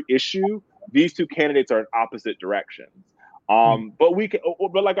every issue, these two candidates are in opposite directions.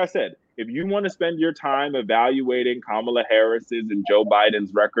 But like I said, if you want to spend your time evaluating Kamala Harris's and Joe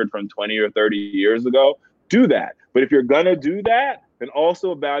Biden's record from 20 or 30 years ago, do that. But if you're going to do that, then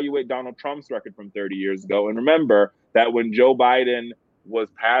also evaluate Donald Trump's record from 30 years ago. And remember that when Joe Biden was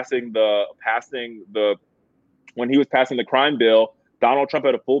passing the crime bill, Donald Trump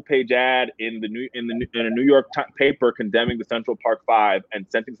had a full-page ad in a New York paper condemning the Central Park Five and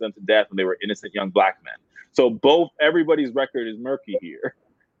sentencing them to death when they were innocent young Black men. So everybody's record is murky here.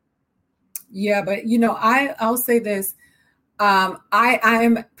 Yeah, but I'll say this. I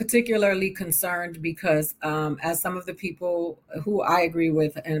am particularly concerned because as some of the people who I agree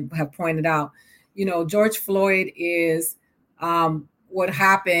with and have pointed out, George Floyd is what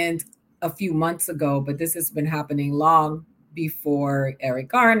happened a few months ago, but this has been happening long before Eric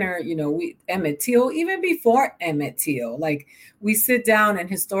Garner, Emmett Till, even before Emmett Till. Like, we sit down, and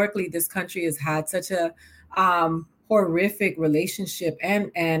historically this country has had such a horrific relationship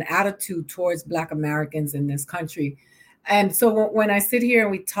and attitude towards Black Americans in this country. And so when I sit here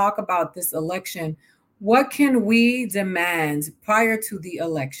and we talk about this election, what can we demand prior to the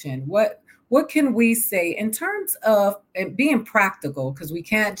election? What can we say in terms of being practical? Because we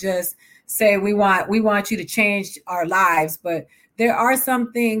can't just say we want you to change our lives, but there are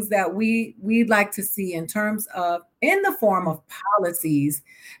some things that we'd like to see in terms of in the form of policies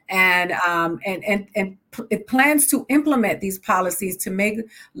and it plans to implement these policies to make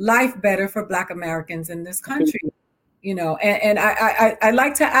life better for Black Americans in this country. And I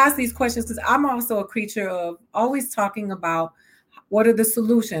like to ask these questions because I'm also a creature of always talking about what are the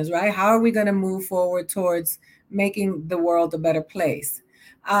solutions, right? How are we going to move forward towards making the world a better place?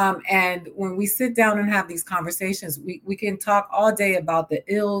 And when we sit down and have these conversations, we can talk all day about the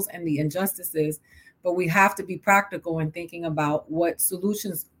ills and the injustices, but we have to be practical in thinking about what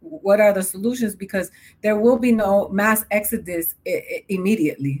are the solutions, because there will be no mass exodus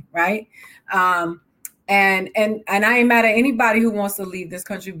immediately, right? And I ain't mad at anybody who wants to leave this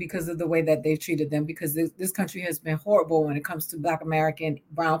country because of the way that they've treated them, because this country has been horrible when it comes to Black American,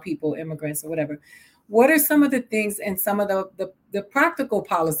 brown people, immigrants, or whatever. What are some of the things and some of the practical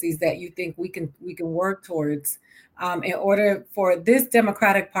policies that you think we can work towards in order for this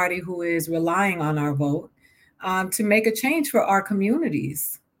Democratic Party, who is relying on our vote, to make a change for our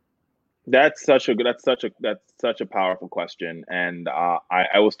communities? That's such a powerful question, and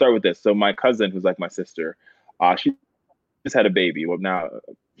I will start with this. So my cousin, who's like my sister, she just had a baby. Well, now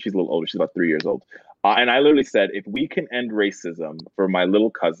she's a little older. She's about 3 years old, and I literally said, if we can end racism for my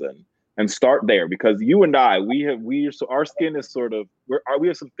little cousin and start there, because you and I, so our skin is we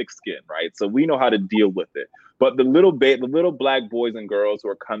have some thick skin, right? So we know how to deal with it. But the little Black boys and girls who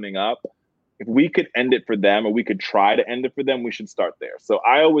are coming up, if we could end it for them, or we could try to end it for them, we should start there. So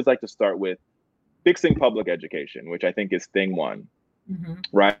I always like to start with fixing public education, which I think is thing one,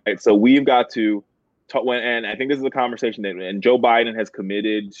 right? So we've got to talk, and I think this is a conversation and Joe Biden has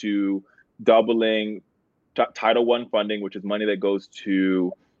committed to doubling Title I funding, which is money that goes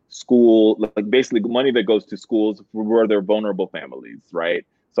to school, like basically money that goes to schools where they're vulnerable families, right?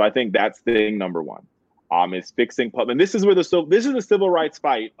 So I think that's thing number one. Is fixing public, and this is the civil rights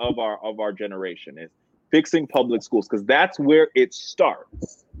fight of our generation, is fixing public schools, because that's where it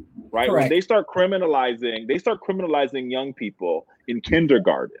starts, right? Correct. When they start criminalizing young people in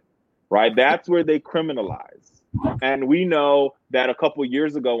kindergarten, right? That's where they criminalize. And we know that a couple of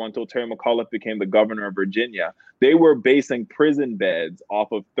years ago, until Terry McAuliffe became the governor of Virginia, they were basing prison beds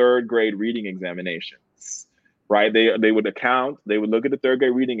off of third grade reading examinations. Right? They would look at the third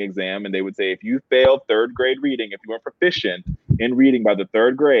grade reading exam, and they would say, if you failed third grade reading, if you weren't proficient in reading by the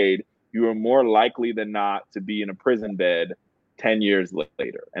third grade, you are more likely than not to be in a prison bed 10 years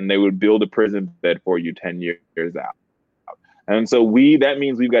later. And they would build a prison bed for you 10 years out. And so that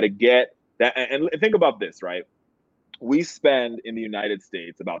means we've got to get that. And think about this, right? We spend in the United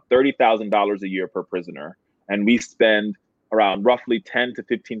States about $30,000 a year per prisoner, and we spend around roughly $10,000 to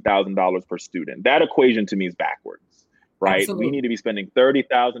 $15,000 per student. That equation to me is backwards, right? Absolutely. We need to be spending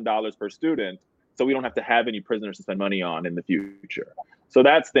 $30,000 per student so we don't have to have any prisoners to spend money on in the future. So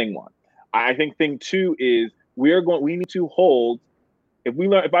that's thing one. I think thing two is we need to hold,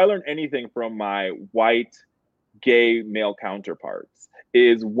 if I learn anything from my white gay male counterparts,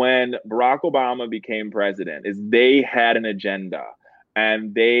 is when Barack Obama became president, is they had an agenda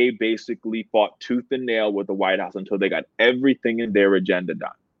and they basically fought tooth and nail with the White House until they got everything in their agenda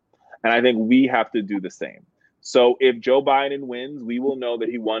done. And I think we have to do the same. So if Joe Biden wins, we will know that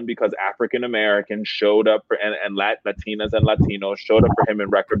he won because African Americans showed up for, and Latinas and Latinos showed up for him in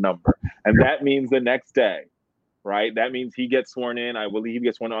record number. And that means the next day, right? That means he gets sworn in. I believe he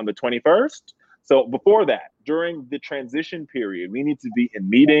gets sworn in on the 21st. So before that, during the transition period, we need to be in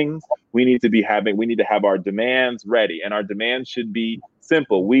meetings. We need to have our demands ready. And our demands should be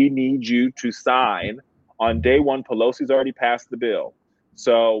simple. We need you to sign on day one. Pelosi's already passed the bill.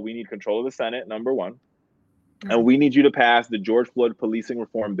 So we need control of the Senate, number one. And we need you to pass the George Floyd policing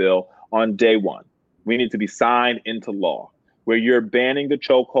reform bill on day one. We need to be signed into law where you're banning the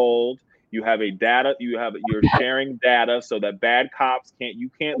chokehold. You're sharing data so that bad cops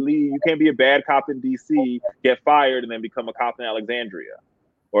you can't be a bad cop in DC, get fired, and then become a cop in Alexandria,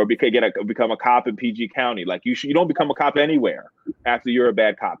 or become a cop in PG County. Like you don't become a cop anywhere after you're a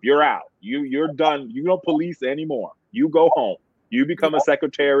bad cop. You're out. You're done. You don't police anymore. You go home. You become a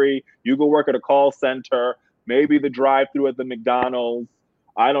secretary. You go work at a call center. Maybe the drive-through at the McDonald's.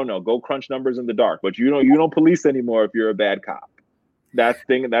 I don't know. Go crunch numbers in the dark. But you don't police anymore if you're a bad cop.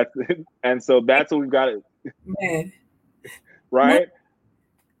 And so that's what we've got to, right?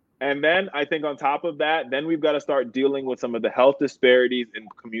 And then I think on top of that, then we've got to start dealing with some of the health disparities in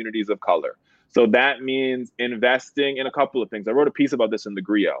communities of color. So that means investing in a couple of things. I wrote a piece about this in the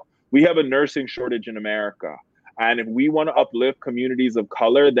Grio. We have a nursing shortage in America. And if we want to uplift communities of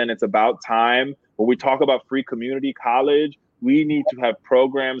color, then it's about time. When we talk about free community college, we need to have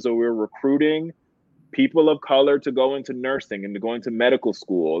programs where we're recruiting people of color to go into nursing and to go into medical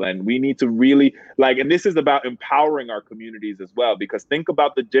school. And we need to really and this is about empowering our communities as well, because think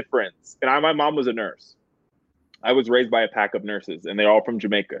about the difference. And my mom was a nurse. I was raised by a pack of nurses and they're all from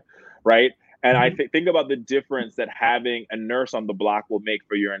Jamaica, right? And I think about the difference that having a nurse on the block will make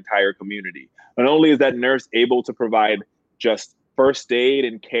for your entire community. Not only is that nurse able to provide just first aid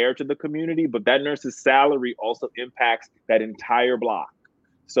and care to the community, but that nurse's salary also impacts that entire block.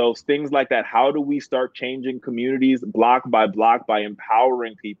 So things like that. How do we start changing communities block by block by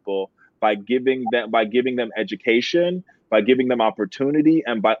empowering people, by giving them education, by giving them opportunity,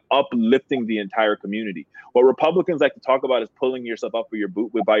 and by uplifting the entire community? What Republicans like to talk about is pulling yourself up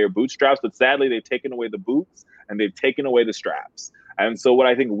by your bootstraps, but sadly they've taken away the boots and they've taken away the straps. And so what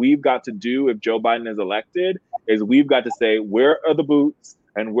I think we've got to do if Joe Biden is elected is we've got to say, where are the boots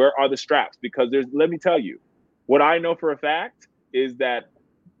and where are the straps? Because let me tell you, what I know for a fact is that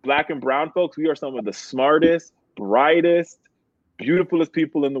Black and brown folks, we are some of the smartest, brightest, beautifulest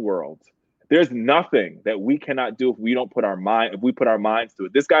people in the world. There's nothing that we cannot do if we put our minds to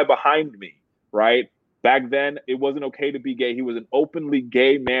it. This guy behind me, right? Back then, it wasn't okay to be gay. He was an openly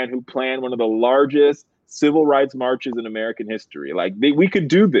gay man who planned one of the largest civil rights marches in American history. We could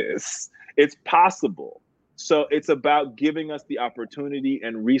do this. It's possible. So it's about giving us the opportunity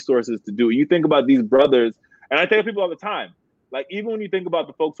and resources to do it. You think about these brothers, and I tell people all the time, even when you think about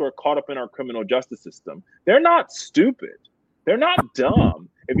the folks who are caught up in our criminal justice system, they're not stupid. They're not dumb.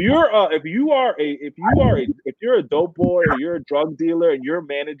 If you're a dope boy or you're a drug dealer and you're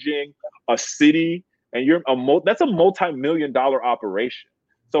managing a city and that's a multi-million-dollar operation.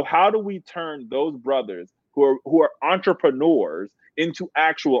 So how do we turn those brothers who are entrepreneurs into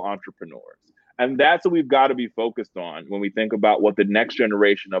actual entrepreneurs? And that's what we've got to be focused on when we think about what the next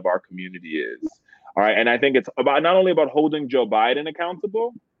generation of our community is. All right. And I think it's about not only about holding Joe Biden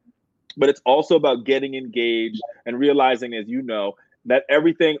accountable, but it's also about getting engaged and realizing, as you know, that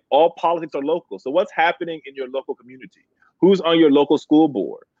all politics are local. So what's happening in your local community? Who's on your local school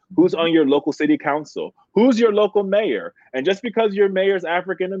board? Who's on your local city council? Who's your local mayor? And just because your mayor's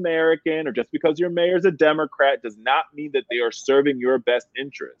African American or just because your mayor's a Democrat does not mean that they are serving your best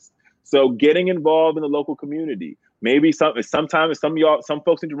interests. So getting involved in the local community. Maybe sometimes some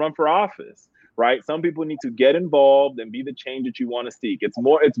folks need to run for office. Right? Some people need to get involved and be the change that you want to seek. It's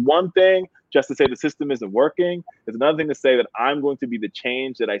one thing just to say the system isn't working. It's another thing to say that I'm going to be the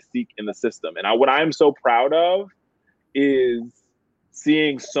change that I seek in the system. And what I'm so proud of is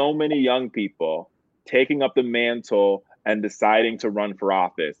seeing so many young people taking up the mantle and deciding to run for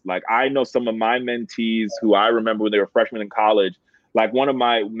office. I know some of my mentees who I remember when they were freshmen in college, one of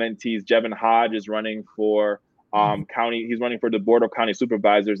my mentees, Jevin Hodge, is running for he's running for the Board of County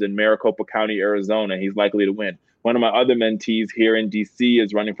Supervisors in Maricopa County, Arizona. He's likely to win. One of my other mentees here in DC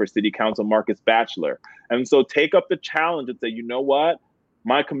is running for City Council, Marcus Batchelor. And so take up the challenge and say, you know what?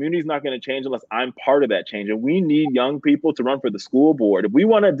 My community is not going to change unless I'm part of that change. And we need young people to run for the school board. If we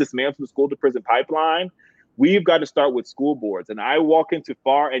want to dismantle the school to prison pipeline, we've got to start with school boards. And I walk into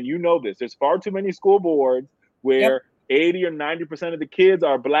and you know this, there's far too many school boards where 80 or 90% of the kids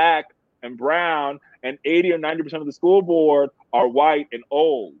are Black and brown, and 80 or 90% of the school board are white and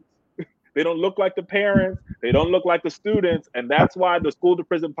old. They don't look like the parents. They don't look like the students. And that's why the school to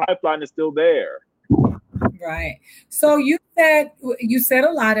prison pipeline is still there. Right. So you said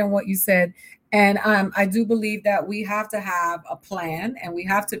a lot in what you said. And I do believe that we have to have a plan, and we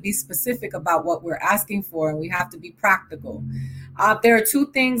have to be specific about what we're asking for, and we have to be practical. There are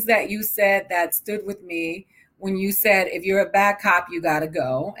two things that you said that stood with me when you said, if you're a bad cop, you got to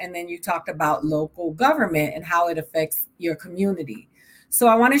go. And then you talked about local government and how it affects your community. So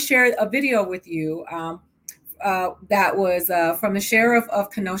I want to share a video with you that was from the sheriff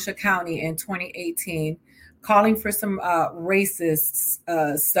of Kenosha County in 2018, calling for some racist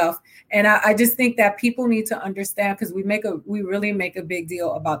stuff. And I just think that people need to understand, because we really make a big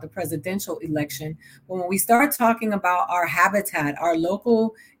deal about the presidential election. But when we start talking about our habitat, our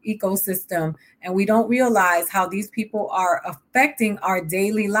local ecosystem, and we don't realize how these people are affecting our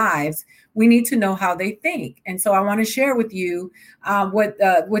daily lives, we need to know how they think. And so I want to share with you what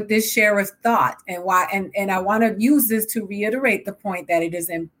this sheriff thought and why. And I want to use this to reiterate the point that it is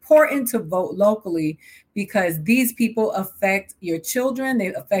important to vote locally, because these people affect your children,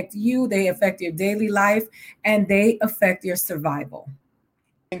 they affect you, they affect your daily life, and they affect your survival.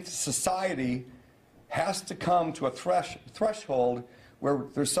 I think society has to come to a threshold where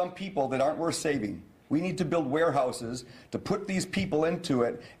there's some people that aren't worth saving. We need to build warehouses to put these people into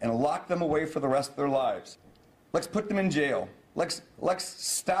it and lock them away for the rest of their lives. Let's put them in jail. Let's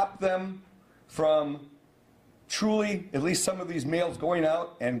stop them from truly, at least some of these males, going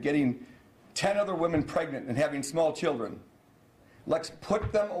out and getting 10 other women pregnant and having small children. Let's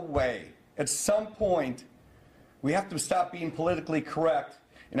put them away. At some point, we have to stop being politically correct.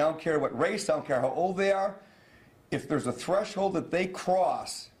 And I don't care what race, I don't care how old they are. If there's a threshold that they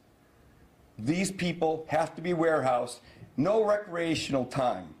cross, these people have to be warehoused. No recreational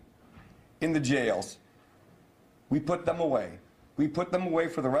time in the jails. We put them away. We put them away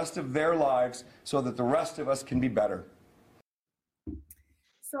for the rest of their lives so that the rest of us can be better.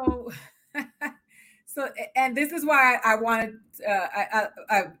 So, and this is why I wanted,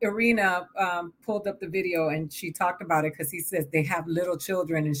 Irina pulled up the video and she talked about it, because he says they have little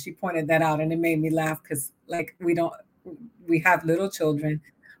children, and she pointed that out, and it made me laugh, because like we have little children.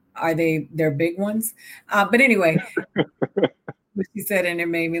 Are they're big ones? But anyway, she said, and it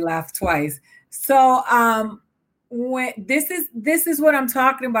made me laugh twice. So when this is what I'm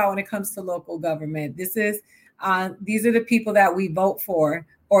talking about when it comes to local government. These are the people that we vote for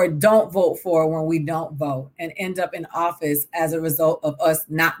or don't vote for when we don't vote, and end up in office as a result of us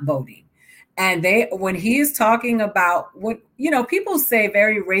not voting. And when he is talking about people say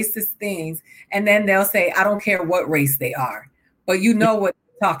very racist things, and then they'll say, I don't care what race they are, but you know what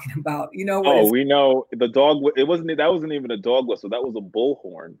talking about, we know the dog. That wasn't even a dog whistle. That was a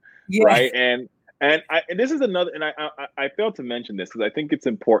bullhorn, right? And this is another. And I failed to mention this because I think it's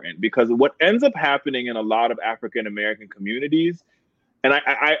important, because what ends up happening in a lot of African American communities, and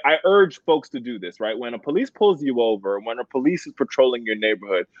I urge folks to do this, right? When a police pulls you over, when a police is patrolling your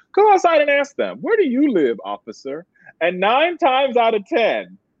neighborhood, go outside and ask them, "Where do you live, officer?" And 9 times out of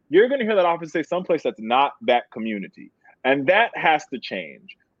 10, you're going to hear that officer say someplace that's not that community. And that has to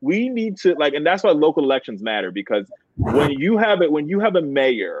change. We need to and that's why local elections matter, because when you have a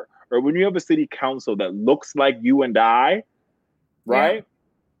mayor or when you have a city council that looks like you and I, right? Yeah.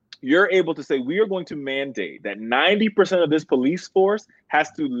 You're able to say, we are going to mandate that 90% of this police force has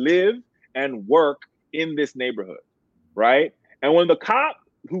to live and work in this neighborhood, right? And when the cop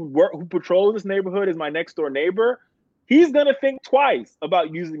who patrols this neighborhood is my next door neighbor, he's going to think twice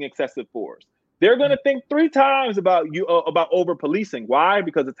about using excessive force. They're going to think 3 times about over policing. Why?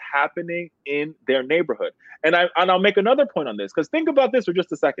 Because it's happening in their neighborhood. And I'll make another point on this, because think about this for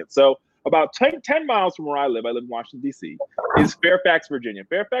just a second. So about 10 miles from where I live in Washington, D.C., is Fairfax, Virginia.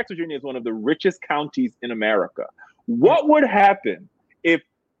 Fairfax, Virginia is one of the richest counties in America. What would happen if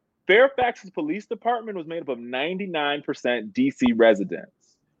Fairfax's police department was made up of 99% D.C.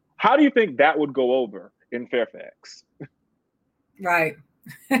 residents? How do you think that would go over in Fairfax? Right.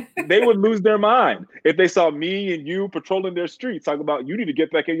 They would lose their mind if they saw me and you patrolling their streets, talking about, you need to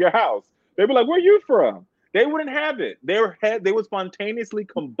get back in your house. They'd be like, where are you from? They wouldn't have it. They would spontaneously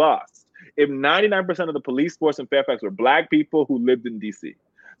combust if 99% of the police force in Fairfax were Black people who lived in DC.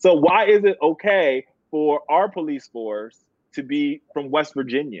 So why is it okay for our police force to be from West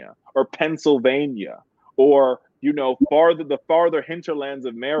Virginia or Pennsylvania or the farther hinterlands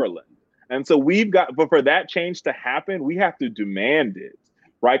of Maryland. And so but for that change to happen, we have to demand it,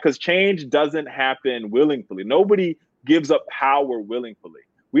 right? Because change doesn't happen willingly. Nobody gives up power willingly.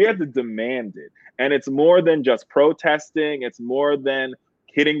 We have to demand it. And it's more than just protesting. It's more than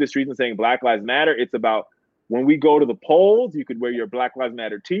hitting the streets and saying Black Lives Matter. It's about when we go to the polls, you could wear your Black Lives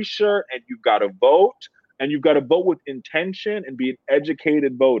Matter t-shirt and you've got to vote. And you've got to vote with intention and be an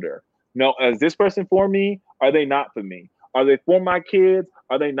educated voter. Now, is this person for me? Are they not for me? Are they for my kids?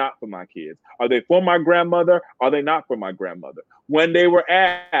 Are they not for my kids? Are they for my grandmother? Are they not for my grandmother? When they were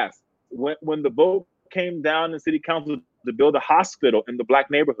asked, when the vote came down in city council to build a hospital in the Black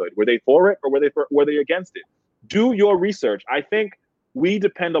neighborhood, were they for it or were they against it? Do your research. I think we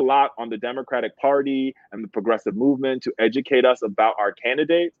depend a lot on the Democratic Party and the progressive movement to educate us about our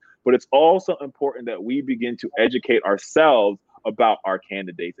candidates, but it's also important that we begin to educate ourselves about our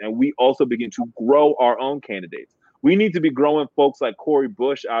candidates, and we also begin to grow our own candidates. We need to be growing folks like Cori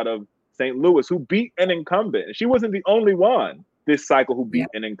Bush out of St. Louis, who beat an incumbent. And she wasn't the only one this cycle who beat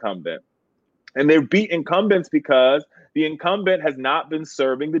an incumbent. And they beat incumbents because the incumbent has not been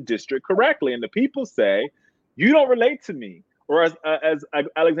serving the district correctly. And the people say, you don't relate to me. Or as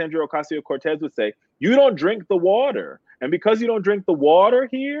Alexandria Ocasio-Cortez would say, you don't drink the water. And because you don't drink the water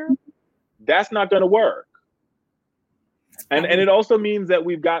here, that's not going to work. And it also means that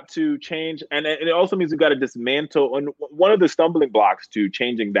we've got to change, and it also means we've got to dismantle. And one of the stumbling blocks to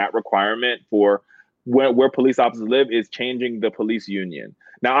changing that requirement for where police officers live is changing the police union.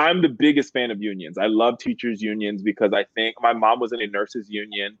 Now, I'm the biggest fan of unions. I love teachers' unions because I think my mom was in a nurses'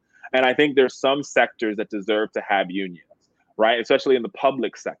 union, and I think there's some sectors that deserve to have unions, right? Especially in the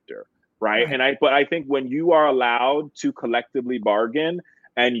public sector, right? But I think when you are allowed to collectively bargain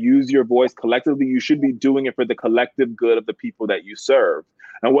and use your voice collectively, you should be doing it for the collective good of the people that you serve.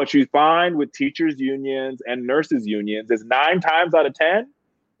 And what you find with teachers' unions and nurses' unions is 9 times out of 10,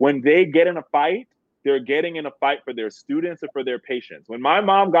 when they get in a fight, they're getting in a fight for their students or for their patients. When my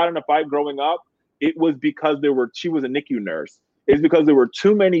mom got in a fight growing up, it was because she was a NICU nurse. It's because there were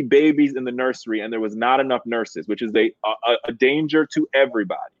too many babies in the nursery and there was not enough nurses, which is a danger to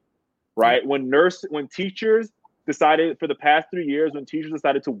everybody, right? When teachers decided for the past 3 years, when teachers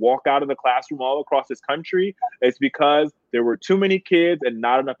decided to walk out of the classroom all across this country, it's because there were too many kids and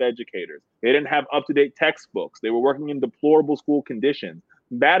not enough educators. They didn't have up-to-date textbooks. They were working in deplorable school conditions.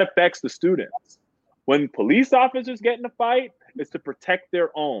 That affects the students. When police officers get in a fight, it's to protect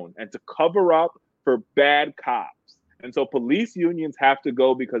their own and to cover up for bad cops. And so police unions have to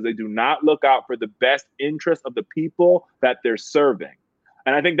go because they do not look out for the best interest of the people that they're serving.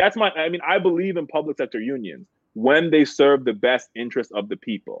 And I think I believe in public sector unions when they serve the best interest of the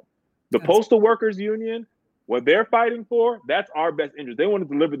people. The postal workers union, what they're fighting for, that's our best interest. They want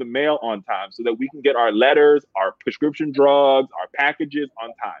to deliver the mail on time so that we can get our letters, our prescription drugs, our packages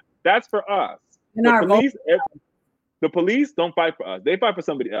on time. That's for us. The police don't fight for us. They fight for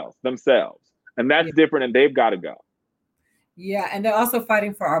somebody else, themselves. And that's different, and they've got to go. Yeah, and they're also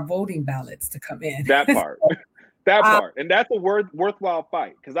fighting for our voting ballots to come in. That part. That part. And that's a worthwhile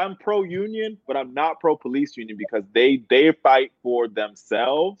fight, because I'm pro-union, but I'm not pro-police union because they fight for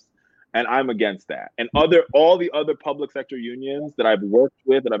themselves, and I'm against that. And all the other public sector unions that I've worked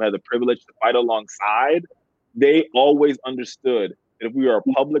with, that I've had the privilege to fight alongside, they always understood that if we are a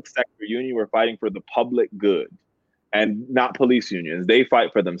public sector union, we're fighting for the public good and not police unions. They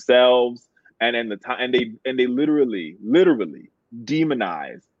fight for themselves, and they literally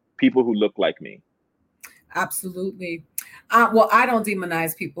demonize people who look like me. Absolutely. Well, I don't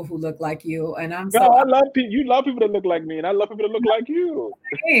demonize people who look like you, and I love people. You love people that look like me, and I love people that look like you.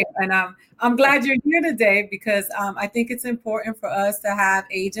 And I'm glad you're here today because I think it's important for us to have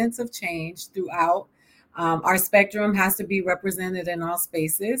agents of change throughout. Our spectrum has to be represented in all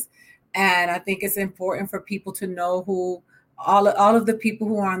spaces, and I think it's important for people to know who all of the people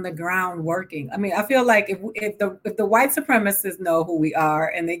who are on the ground working. I mean, I feel like if the white supremacists know who we are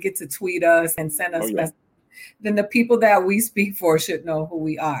and they get to tweet us and send us messages, then the people that we speak for should know who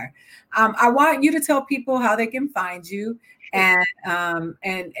we are. I want you to tell people how they can find you. And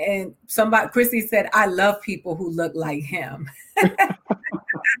Chrissy said, I love people who look like him.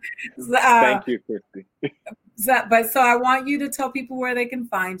 Thank you, Chrissy. So I want you to tell people where they can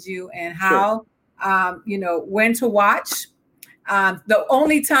find you and how, when to watch. The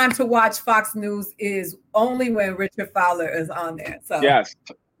only time to watch Fox News is only when Richard Fowler is on there. So yes.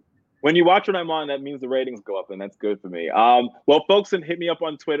 When you watch when I'm on, that means the ratings go up, and that's good for me. Well, folks can hit me up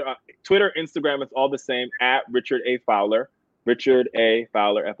on Twitter, Instagram. It's all the same, at Richard A. Fowler, Richard A.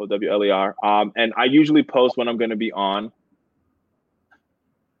 Fowler, Fowler. And I usually post when I'm going to be on.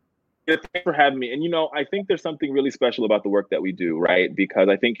 Yeah, thanks for having me. And, I think there's something really special about the work that we do, right? Because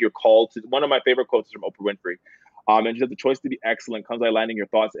I think you're called to, one of my favorite quotes is from Oprah Winfrey. And she said, the choice to be excellent comes by aligning your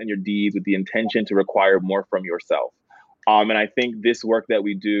thoughts and your deeds with the intention to require more from yourself. And I think this work that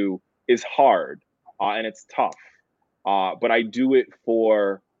we do is hard and it's tough. But I do it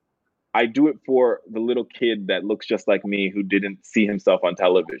for the little kid that looks just like me who didn't see himself on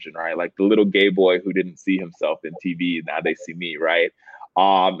television, right? Like the little gay boy who didn't see himself in TV. Now they see me, right?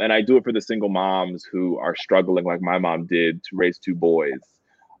 And I do it for the single moms who are struggling like my mom did to raise 2 boys.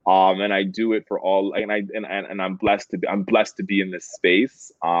 And I do it for all, and I'm blessed to be in this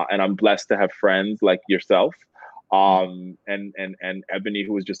space. And I'm blessed to have friends like yourself. And Ebony,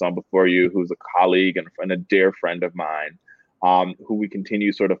 who was just on before you, who's a colleague and a dear friend of mine. Who we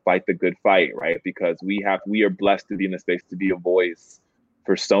continue to sort of fight the good fight, right? Because we are blessed to be in the space to be a voice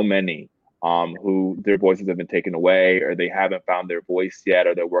for so many who their voices have been taken away, or they haven't found their voice yet,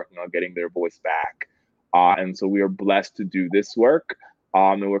 or they're working on getting their voice back. And so we are blessed to do this work.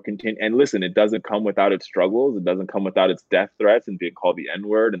 And we're continuing. And listen, it doesn't come without its struggles. It doesn't come without its death threats and being called the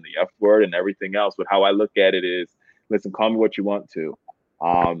N-word and the F-word and everything else. But how I look at it is, listen, call me what you want to.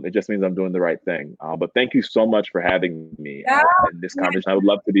 It just means I'm doing the right thing. But thank you so much for having me in this conversation. I would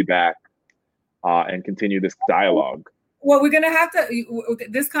love to be back and continue this dialogue. Well, we're going to have to,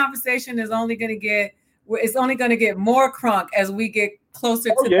 this conversation is only going to get more crunk as we get closer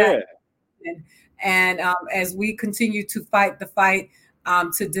to that. And as we continue to fight the fight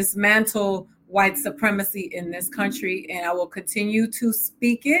to dismantle white supremacy in this country, and I will continue to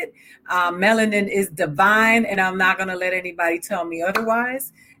speak it. Melanin is divine, and I'm not going to let anybody tell me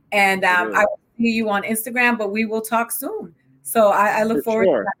otherwise. And I will see you on Instagram, but we will talk soon. So I look forward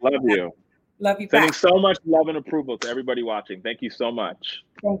to that. Love you. Love you. Sending so much love and approval to everybody watching. Thank you so much.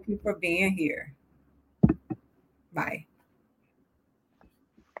 Thank you for being here.